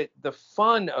think that the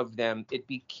fun of them, it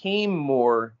became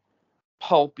more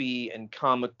pulpy and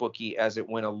comic booky as it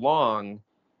went along.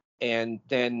 And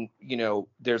then,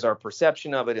 there's our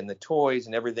perception of it and the toys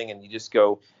and everything. And you just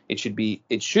go, it should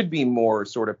be more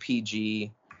sort of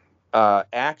PG,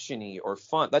 actiony or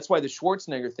fun. That's why the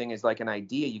Schwarzenegger thing is like an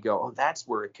idea. You go, oh, that's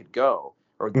where it could go.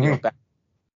 Or, back.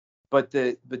 But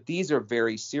these are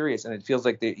very serious. And it feels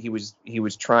like he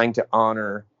was trying to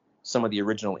honor some of the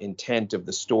original intent of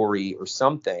the story or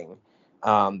something.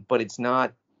 But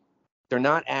they're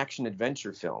not action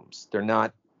adventure films. They're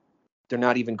not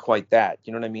even quite that.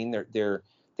 You know what I mean?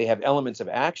 They have elements of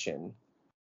action.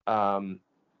 They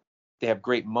have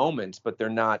great moments, but they're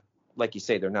not, like you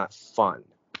say, they're not fun.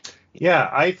 Yeah,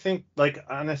 I think, like,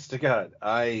 honest to God,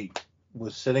 I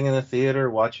was sitting in the theater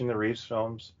watching the Reeves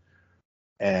films,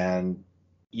 and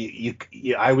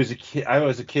I was a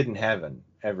kid in heaven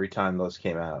every time those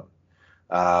came out,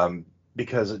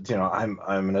 because I'm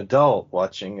an adult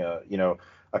watching a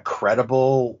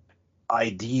credible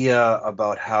idea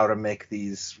about how to make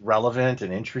these relevant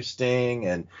and interesting,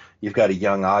 and you've got a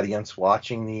young audience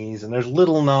watching these, and there's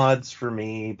little nods for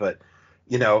me, but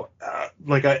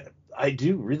like I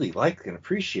do really like and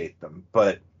appreciate them,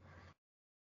 but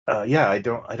I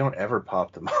don't ever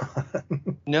pop them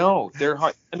on. No, they're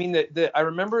hard. I mean, I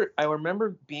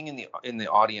remember being in the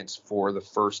audience for the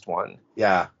first one.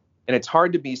 Yeah. And it's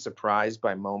hard to be surprised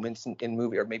by moments in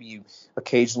movie, or maybe you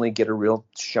occasionally get a real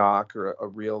shock or a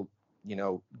real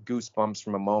goosebumps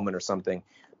from a moment or something.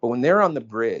 But when they're on the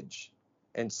bridge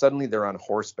and suddenly they're on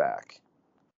horseback,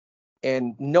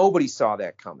 and nobody saw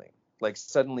that coming, like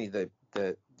suddenly the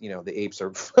apes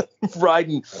are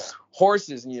riding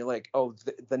horses, and you're like, oh,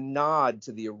 the nod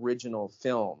to the original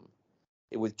film.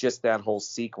 It was just that whole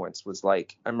sequence was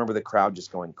like, I remember the crowd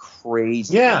just going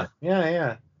crazy. Yeah.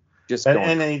 Just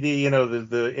and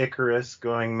the Icarus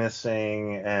going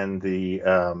missing, and the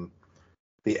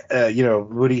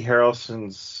Woody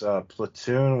Harrelson's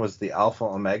platoon was the Alpha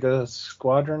Omega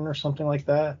Squadron or something like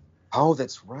that. Oh,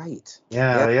 that's right.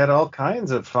 Yeah, they had all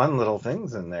kinds of fun little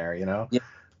things in there, Yeah.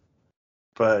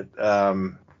 But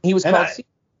he was called Caesar.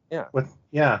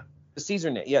 The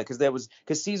Caesar name, yeah, because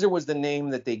Caesar was the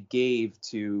name that they gave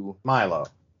to Milo,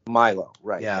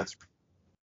 right? Yeah.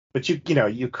 But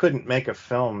you couldn't make a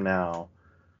film now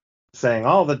saying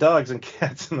all the dogs and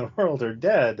cats in the world are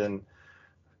dead, and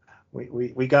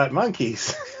we got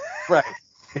monkeys. Right.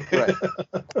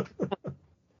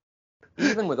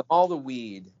 Even with all the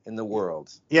weed in the world.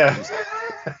 Yeah.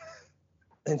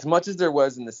 As much as there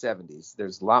was in the 70s,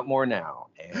 there's a lot more now,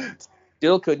 and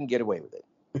still couldn't get away with it.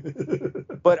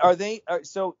 But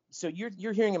so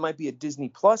you're hearing it might be a Disney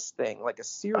Plus thing, like a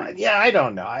series? Yeah, I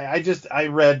don't know. I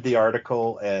read the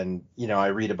article, and I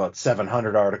read about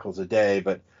 700 articles a day,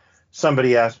 but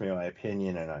somebody asked me my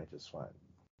opinion, and I just went,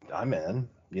 I'm in.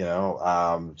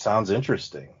 Sounds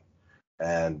interesting.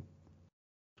 And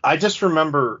I just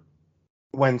remember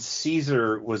when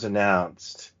Caesar was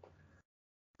announced,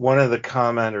 one of the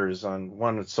commenters on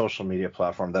one social media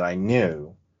platform that I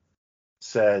knew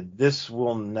said, this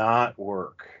will not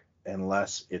work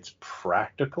unless it's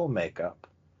practical makeup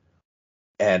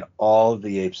and all of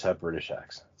the apes have British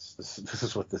accents. This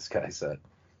is what this guy said.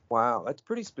 Wow, that's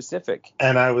pretty specific.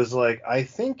 And I was like, I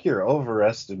think you're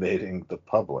overestimating the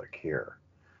public here.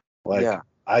 Like, yeah.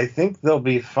 I think they'll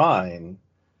be fine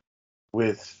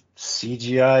with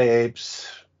CGI apes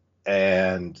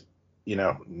and,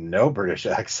 no British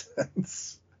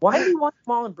accents. Why do you want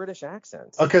them all in British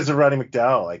accents? Oh, because of Roddy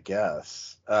McDowall, I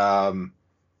guess.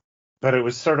 But it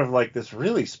was sort of like this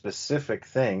really specific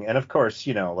thing. And of course,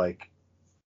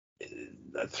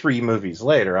 3 movies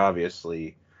later,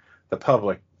 obviously, the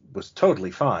public was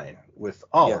totally fine with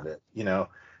all of it, And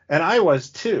I was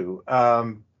too.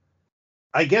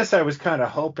 I guess I was kind of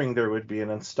hoping there would be an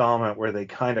installment where they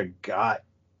kind of got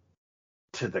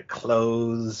to the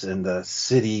clothes and the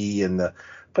city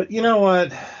but you know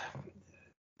what?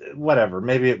 Whatever.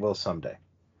 Maybe it will someday.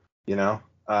 You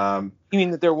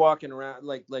mean that they're walking around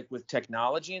like with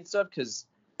technology and stuff? Because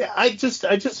I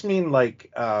just mean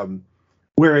like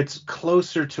where it's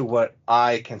closer to what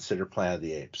I consider Planet of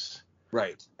the Apes.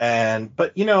 Right.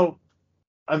 But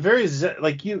I'm very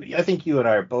like you. I think you and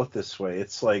I are both this way.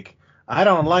 It's like, I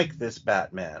don't like this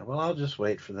Batman. Well, I'll just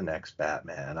wait for the next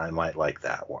Batman. I might like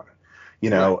that one.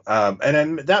 Right. And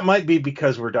then that might be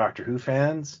because we're Doctor Who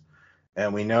fans,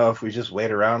 and we know if we just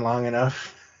wait around long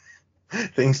enough,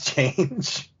 things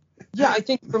change. Yeah, I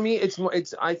think for me,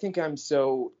 I think I'm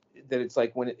so that it's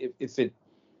like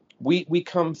we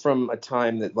come from a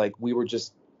time that like we were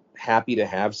just happy to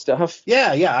have stuff.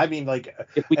 Yeah. I mean, like,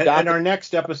 if we got our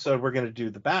next episode, we're going to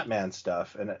do the Batman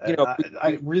stuff, and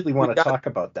I really want to talk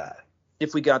about that.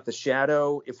 If we got the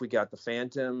Shadow, if we got the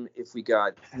Phantom, if we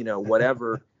got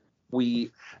whatever.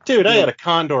 Dude, I had a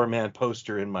Condor Man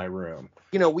poster in my room.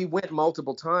 We went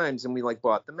multiple times and we like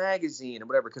bought the magazine and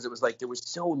whatever, because it was like there was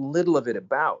so little of it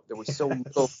about. There was so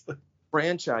little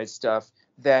franchise stuff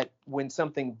that when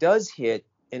something does hit,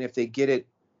 and if they get it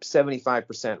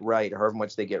 75% right, or however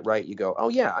much they get right, you go, oh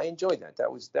yeah, I enjoyed that.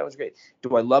 That was great.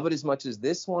 Do I love it as much as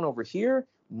this one over here?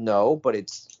 No, but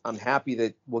I'm happy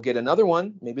that we'll get another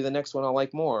one. Maybe the next one I'll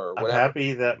like more. Or whatever. I'm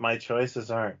happy that my choices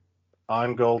aren't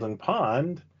on Golden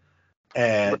Pond.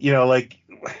 And, like,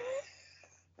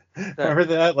 remember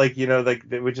that? Like, like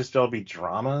they would just all be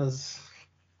dramas.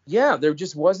 Yeah, there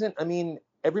just wasn't. I mean,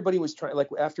 everybody was trying, like,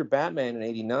 after Batman in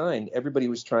 '89, everybody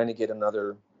was trying to get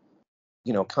another,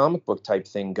 comic book type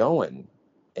thing going.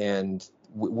 And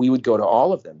we would go to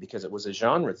all of them because it was a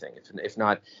genre thing. If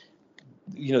not,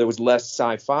 there was less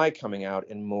sci-fi coming out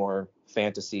and more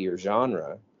fantasy or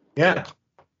genre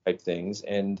type things.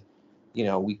 And,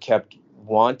 we kept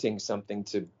wanting something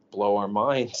to blow our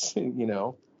minds,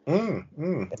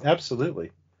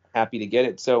 Absolutely. Happy to get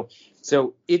it. So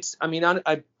it's, I mean,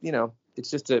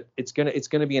 it's just it's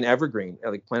gonna be an evergreen.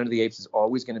 Like Planet of the Apes is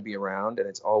always going to be around, and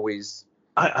it's always.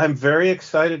 I'm very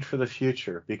excited for the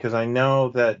future because I know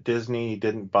that Disney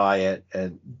didn't buy it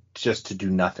and just to do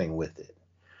nothing with it,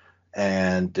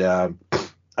 and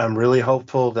I'm really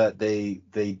hopeful that they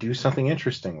do something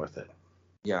interesting with it.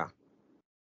 Yeah.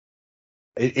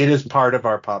 It is part of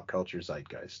our pop culture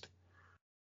zeitgeist.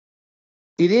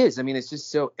 It is. I mean, it's just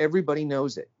so everybody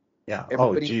knows it. Yeah.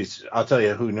 Oh, geez. I'll tell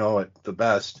you who know it the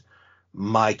best.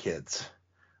 My kids.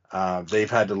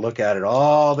 They've had to look at it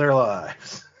all their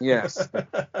lives. Yes.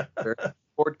 They're a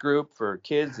support group for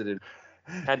kids that have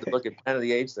had to look at Planet of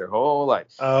the Apes their whole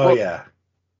life. Oh, yeah. Of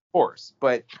course.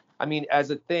 But, I mean,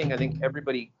 as a thing, I think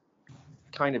everybody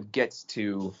kind of gets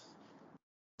to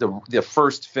the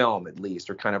first film, at least,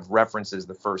 or kind of references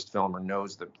the first film or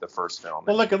knows the first film.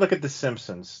 Well, look at The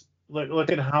Simpsons.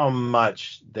 Look at how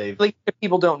much they've. Like, if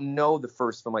people don't know the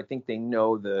first film, I think they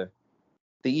know they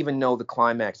even know the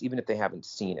climax, even if they haven't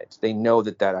seen it. They know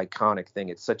that iconic thing.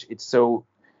 It's so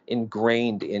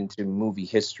ingrained into movie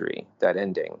history, that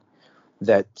ending,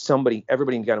 that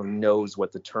everybody kind of knows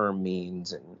what the term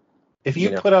means. And if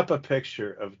you put up a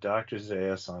picture of Dr.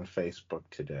 Zaius on Facebook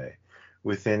today,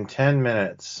 within 10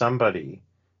 minutes, somebody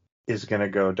is going to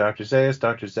go, Dr. Zaius,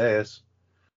 Dr. Zaius.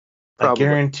 Probably. I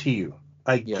guarantee you.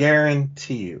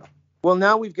 Guarantee you. Well,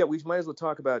 now we might as well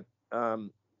talk about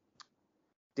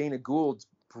Dana Gould's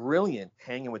brilliant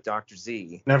Hanging with Dr.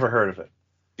 Z. Never heard of it.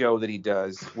 Show that he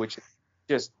does, which is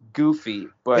just goofy.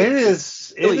 But it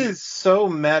is so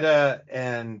meta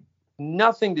and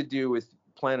nothing to do with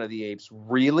Planet of the Apes,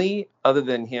 really, other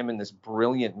than him in this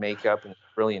brilliant makeup and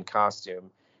brilliant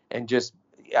costume. And just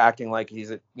acting like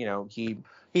he's he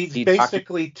He's See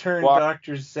basically turned Walker.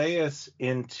 Dr. Zaius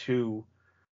into,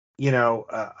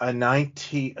 a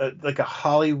like a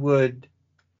Hollywood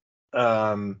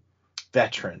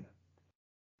veteran.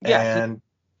 Yeah, And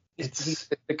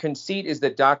the conceit is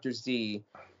that Dr. Z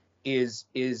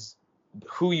is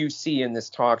who you see in this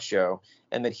talk show,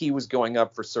 and that he was going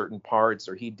up for certain parts,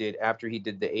 or after he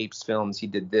did the Apes films, he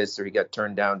did this, or he got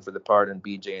turned down for the part in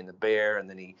BJ and the Bear, and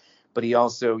then he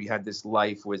also had this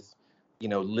life with,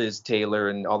 Liz Taylor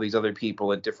and all these other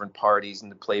people at different parties in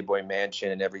the Playboy Mansion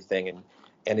and everything,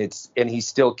 and he's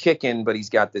still kicking, but he's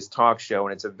got this talk show,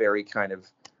 and it's a very kind of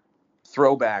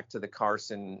throwback to the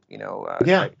Carson,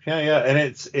 type. And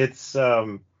it's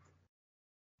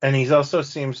and he also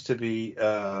seems to be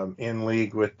in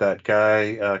league with that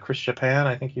guy, Chris Japan.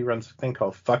 I think he runs a thing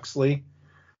called Fuxley,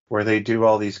 where they do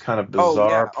all these kind of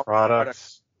bizarre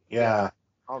products. Yeah.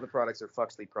 All the products are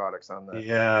Fuxley products on the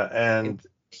and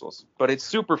commercials. But it's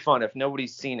super fun. If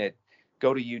nobody's seen it,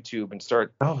 go to YouTube and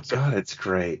start. Oh God, it's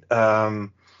great. I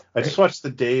just watched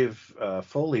the Dave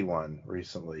Foley one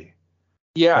recently.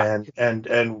 Yeah. And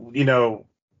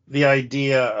the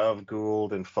idea of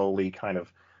Gould and Foley kind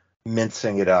of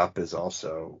mincing it up is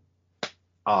also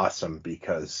awesome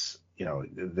because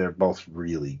they're both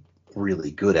really,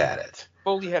 really good at it.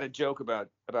 Foley had a joke about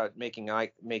making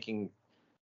eye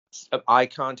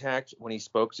contact when he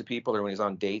spoke to people or when he's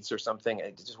on dates or something.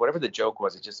 It just, whatever the joke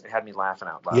was, it had me laughing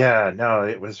out loud. Yeah, no,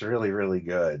 it was really, really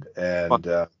good.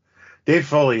 And Dave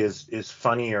Foley is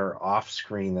funnier off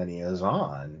screen than he is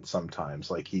on sometimes.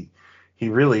 Like he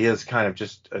really is kind of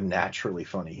just a naturally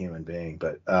funny human being.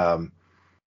 But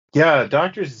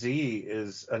Dr. Z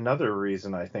is another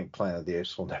reason I think Planet of the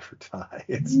Apes will never die.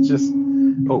 It's just,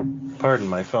 pardon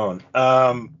my phone.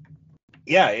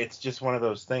 It's just one of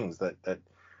those things that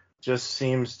just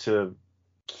seems to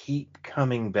keep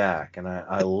coming back, and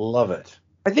I love it.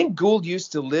 I think Gould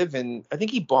used to live I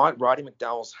think he bought Roddy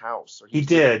McDowall's house. He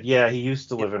did, he used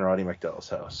to live in Roddy McDowall's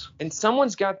house. And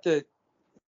someone's got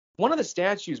one of the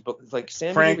statues, but like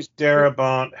Sammy Frank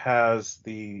Darabont has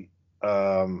the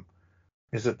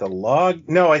is it the log?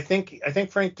 No, I think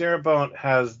Frank Darabont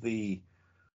has the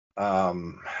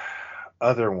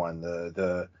other one,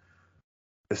 the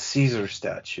Caesar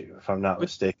statue, if I'm not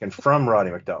mistaken, from Roddy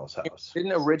McDowall's house.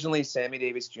 Didn't originally Sammy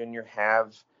Davis Jr.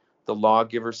 have the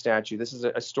lawgiver statue? This is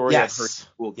a story I've heard.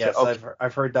 Yes, okay.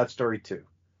 I've heard that story too.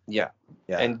 Yeah.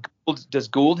 And does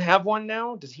Gould have one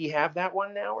now? Does he have that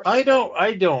one now? Or I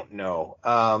don't know.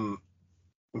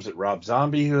 Was it Rob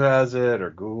Zombie who has it,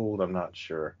 or Gould? I'm not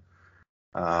sure.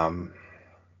 I don't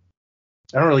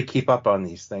really keep up on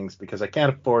these things because I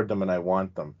can't afford them and I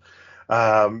want them.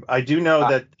 I do know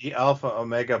that the Alpha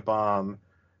Omega bomb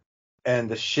and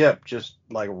the ship just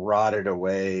like rotted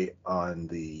away on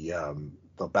the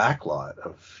backlot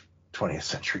of 20th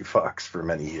Century Fox for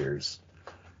many years.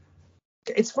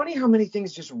 It's funny how many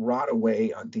things just rot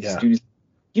away on these studios.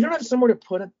 You don't have somewhere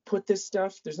to put this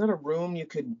stuff. There's not a room you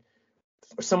could.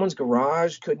 Someone's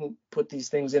garage couldn't put these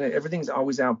things in it. Everything's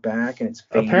always out back, and it's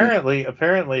faded.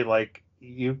 Apparently, like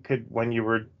you could, when you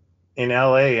were in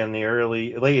LA in the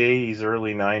late 80s,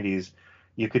 early 90s,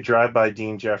 you could drive by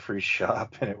Dean Jeffries'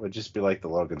 shop, and it would just be like the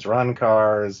Logan's Run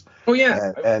cars. Oh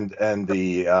yeah, and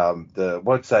the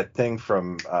what's that thing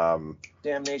from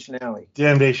Damnation Alley?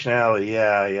 Damnation Alley,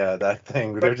 yeah, that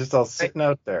thing. They're just all sitting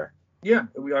out there. Yeah,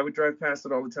 I would drive past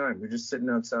it all the time. They're just sitting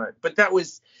outside. But that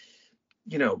was,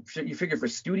 you figure for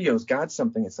studios got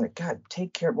something. It's like, God,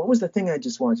 take care. What was the thing I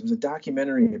just watched? It was a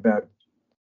documentary about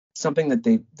something that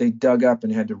they dug up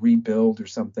and had to rebuild or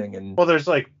something. And well, there's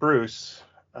like Bruce.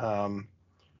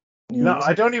 No,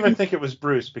 I don't even think it was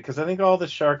Bruce because I think all the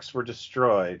sharks were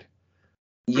destroyed.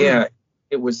 Yeah,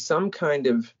 it was some kind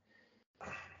of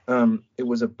it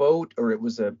was a boat or it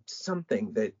was a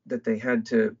something that they had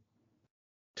to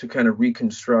kind of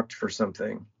reconstruct for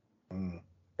something. And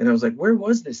I was like, where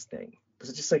was this thing? Was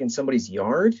it just like in somebody's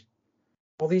yard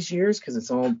all these years? Because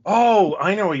it's all. Oh,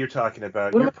 I know what you're talking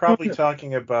about. You're probably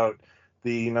talking about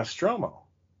the Nostromo.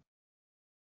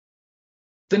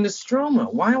 The Nostromo.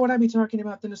 Why would I be talking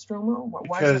about the Nostromo?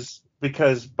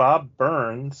 Because Bob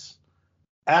Burns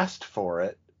asked for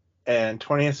it, and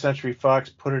 20th Century Fox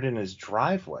put it in his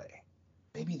driveway.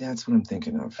 Maybe that's what I'm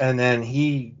thinking of. And then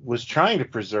he was trying to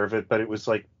preserve it, but it was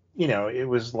like, it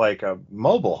was like a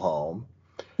mobile home.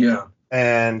 Yeah.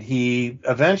 And he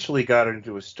eventually got it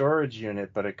into a storage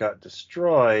unit, but it got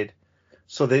destroyed.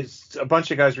 So a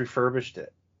bunch of guys refurbished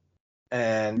it,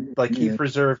 and he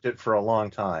preserved it for a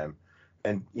long time.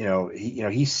 And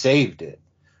he saved it,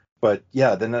 but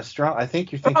the Nostromo. I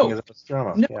think you're thinking of the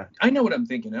Nostromo. No, yeah, I know what I'm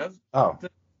thinking of. Oh,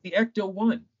 the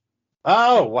Ecto-1.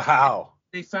 Oh, wow.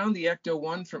 they found the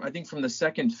Ecto-1 from, I think, from the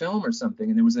second film or something,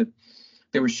 and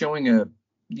they were showing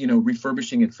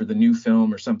refurbishing it for the new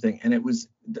film or something, and it was,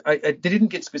 they didn't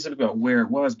get specific about where it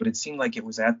was, but it seemed like it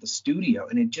was at the studio,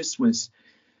 and it just was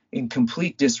in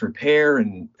complete disrepair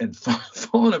and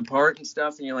falling apart and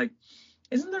stuff, and you're like,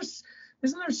 isn't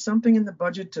there something in the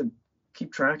budget to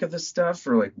keep track of this stuff,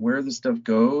 or like where this stuff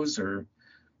goes, or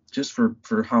just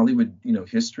for Hollywood,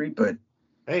 history? But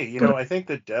hey, I think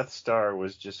the Death Star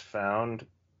was just found.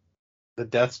 The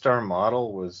Death Star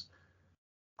model was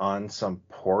on some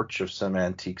porch of some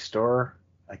antique store.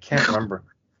 I can't remember.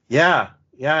 Yeah.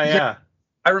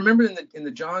 I remember in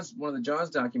the Jaws, one of the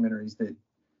Jaws documentaries,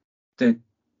 that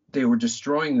they were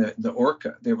destroying the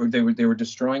Orca. They were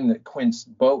destroying the Quint's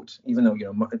boat, even though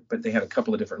but they had a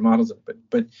couple of different models of it.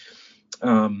 But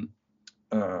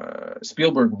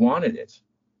Spielberg wanted it,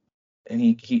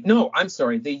 and I'm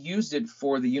sorry, they used it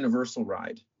for the Universal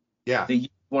ride. Yeah, they used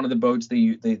one of the boats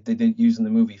they didn't use in the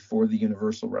movie for the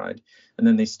Universal ride, and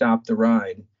then they stopped the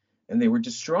ride, and they were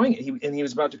destroying it. He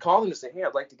was about to call them to say, "Hey,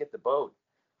 I'd like to get the boat."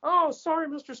 "Oh, sorry,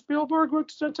 Mr. Spielberg,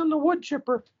 it's in the wood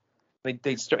chipper." And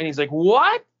he's like,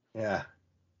 "What?" Yeah.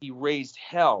 He raised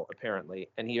hell, apparently,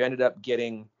 and he ended up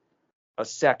getting a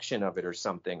section of it or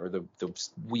something, or the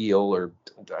wheel, or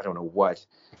I don't know what.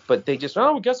 But they just,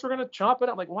 I guess we're going to chop it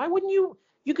up. Like, why wouldn't you?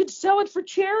 You could sell it for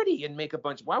charity and make a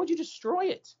bunch. Why would you destroy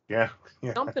it? Yeah.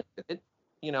 Something with it.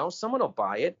 Someone will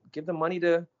buy it. Give the money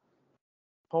to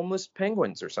homeless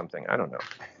penguins or something. I don't know.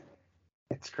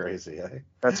 It's crazy, eh?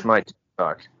 That's my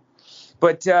talk.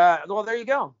 But, well, there you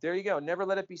go. Never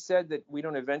let it be said that we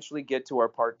don't eventually get to our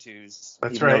part twos.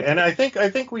 That's right. And I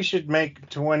think we should make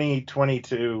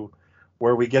 2022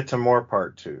 where we get to more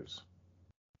part twos.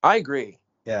 I agree.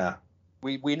 Yeah.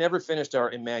 We never finished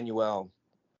our Emmanuel.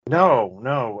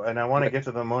 No. And I want to get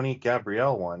to the Monique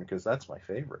Gabrielle one because that's my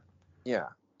favorite. Yeah.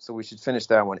 So we should finish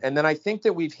that one. And then I think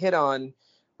that we're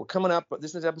coming up,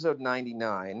 this is episode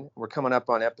 99. We're coming up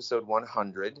on episode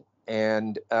 100.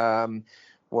 And,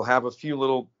 we'll have a few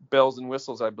little bells and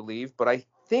whistles, I believe, but I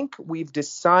think we've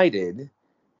decided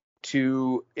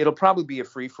it'll probably be a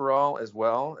free-for-all as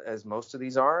well as most of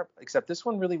these are, except this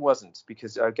one really wasn't,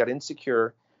 because I got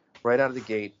insecure right out of the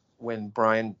gate when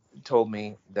Brian told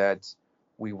me that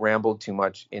we rambled too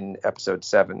much in episode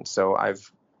 7, so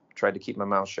I've tried to keep my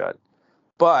mouth shut.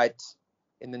 But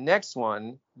in the next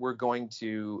one, we're going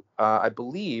to, I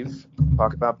believe,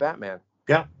 talk about Batman.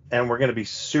 Yeah, and we're going to be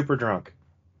super drunk.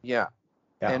 Yeah.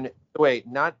 Yeah. And wait,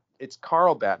 it's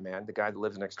Carl Batman, the guy that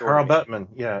lives next door. Carl Batman.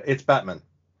 Yeah, it's Batman.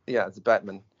 Yeah, it's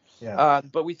Batman. Yeah.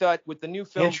 But we thought with the new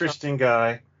film, interesting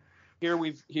guy. Here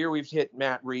we've hit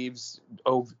Matt Reeves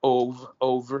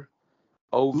over.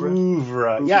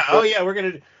 Yeah. Oh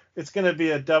yeah, it's gonna be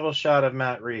a double shot of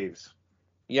Matt Reeves.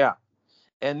 Yeah.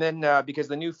 And then because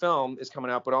the new film is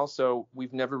coming out, but also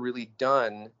we've never really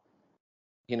done,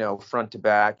 front to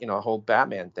back, a whole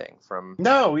Batman thing from.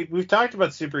 No, we've talked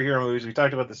about superhero movies. We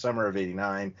talked about the summer of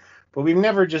 '89, but we've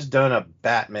never just done a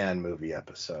Batman movie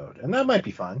episode, and that might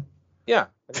be fun. Yeah,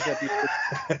 I think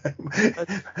that'd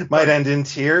be might end in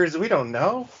tears. We don't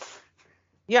know.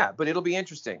 Yeah, but it'll be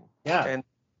interesting. Yeah, and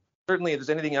certainly if there's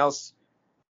anything else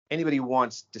anybody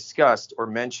wants discussed or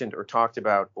mentioned or talked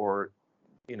about or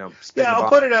I'll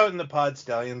put it out in the Pod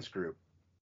Stallions group.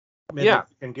 Maybe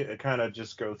we can kind of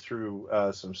just go through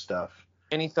some stuff.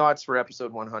 Any thoughts for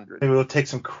episode 100? Maybe we'll take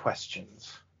some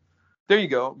questions. There you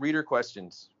go. Reader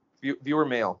questions. Viewer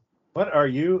mail. What are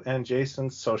you and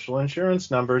Jason's social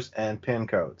insurance numbers and PIN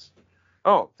codes?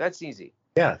 Oh, that's easy.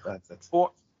 Yeah, that's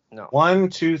 4. No. 1,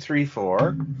 2, 3,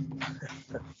 4.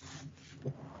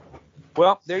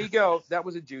 Well, there you go. That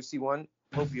was a juicy one.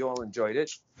 Hope you all enjoyed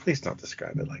it. Please don't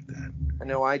describe it like that. I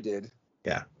know I did.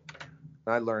 Yeah.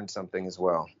 I learned something as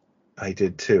well. I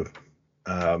did too.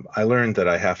 I learned that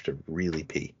I have to really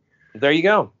pee. There you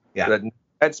go. Yeah.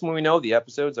 That's when we know the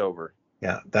episode's over.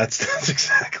 Yeah, that's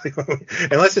exactly what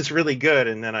unless it's really good,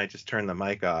 and then I just turn the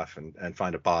mic off and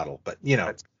find a bottle. But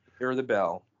Hear the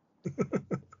bell.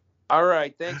 All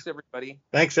right. Thanks, everybody.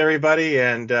 Thanks, everybody,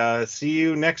 and see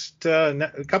you next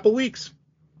couple weeks.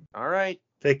 All right.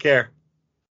 Take care.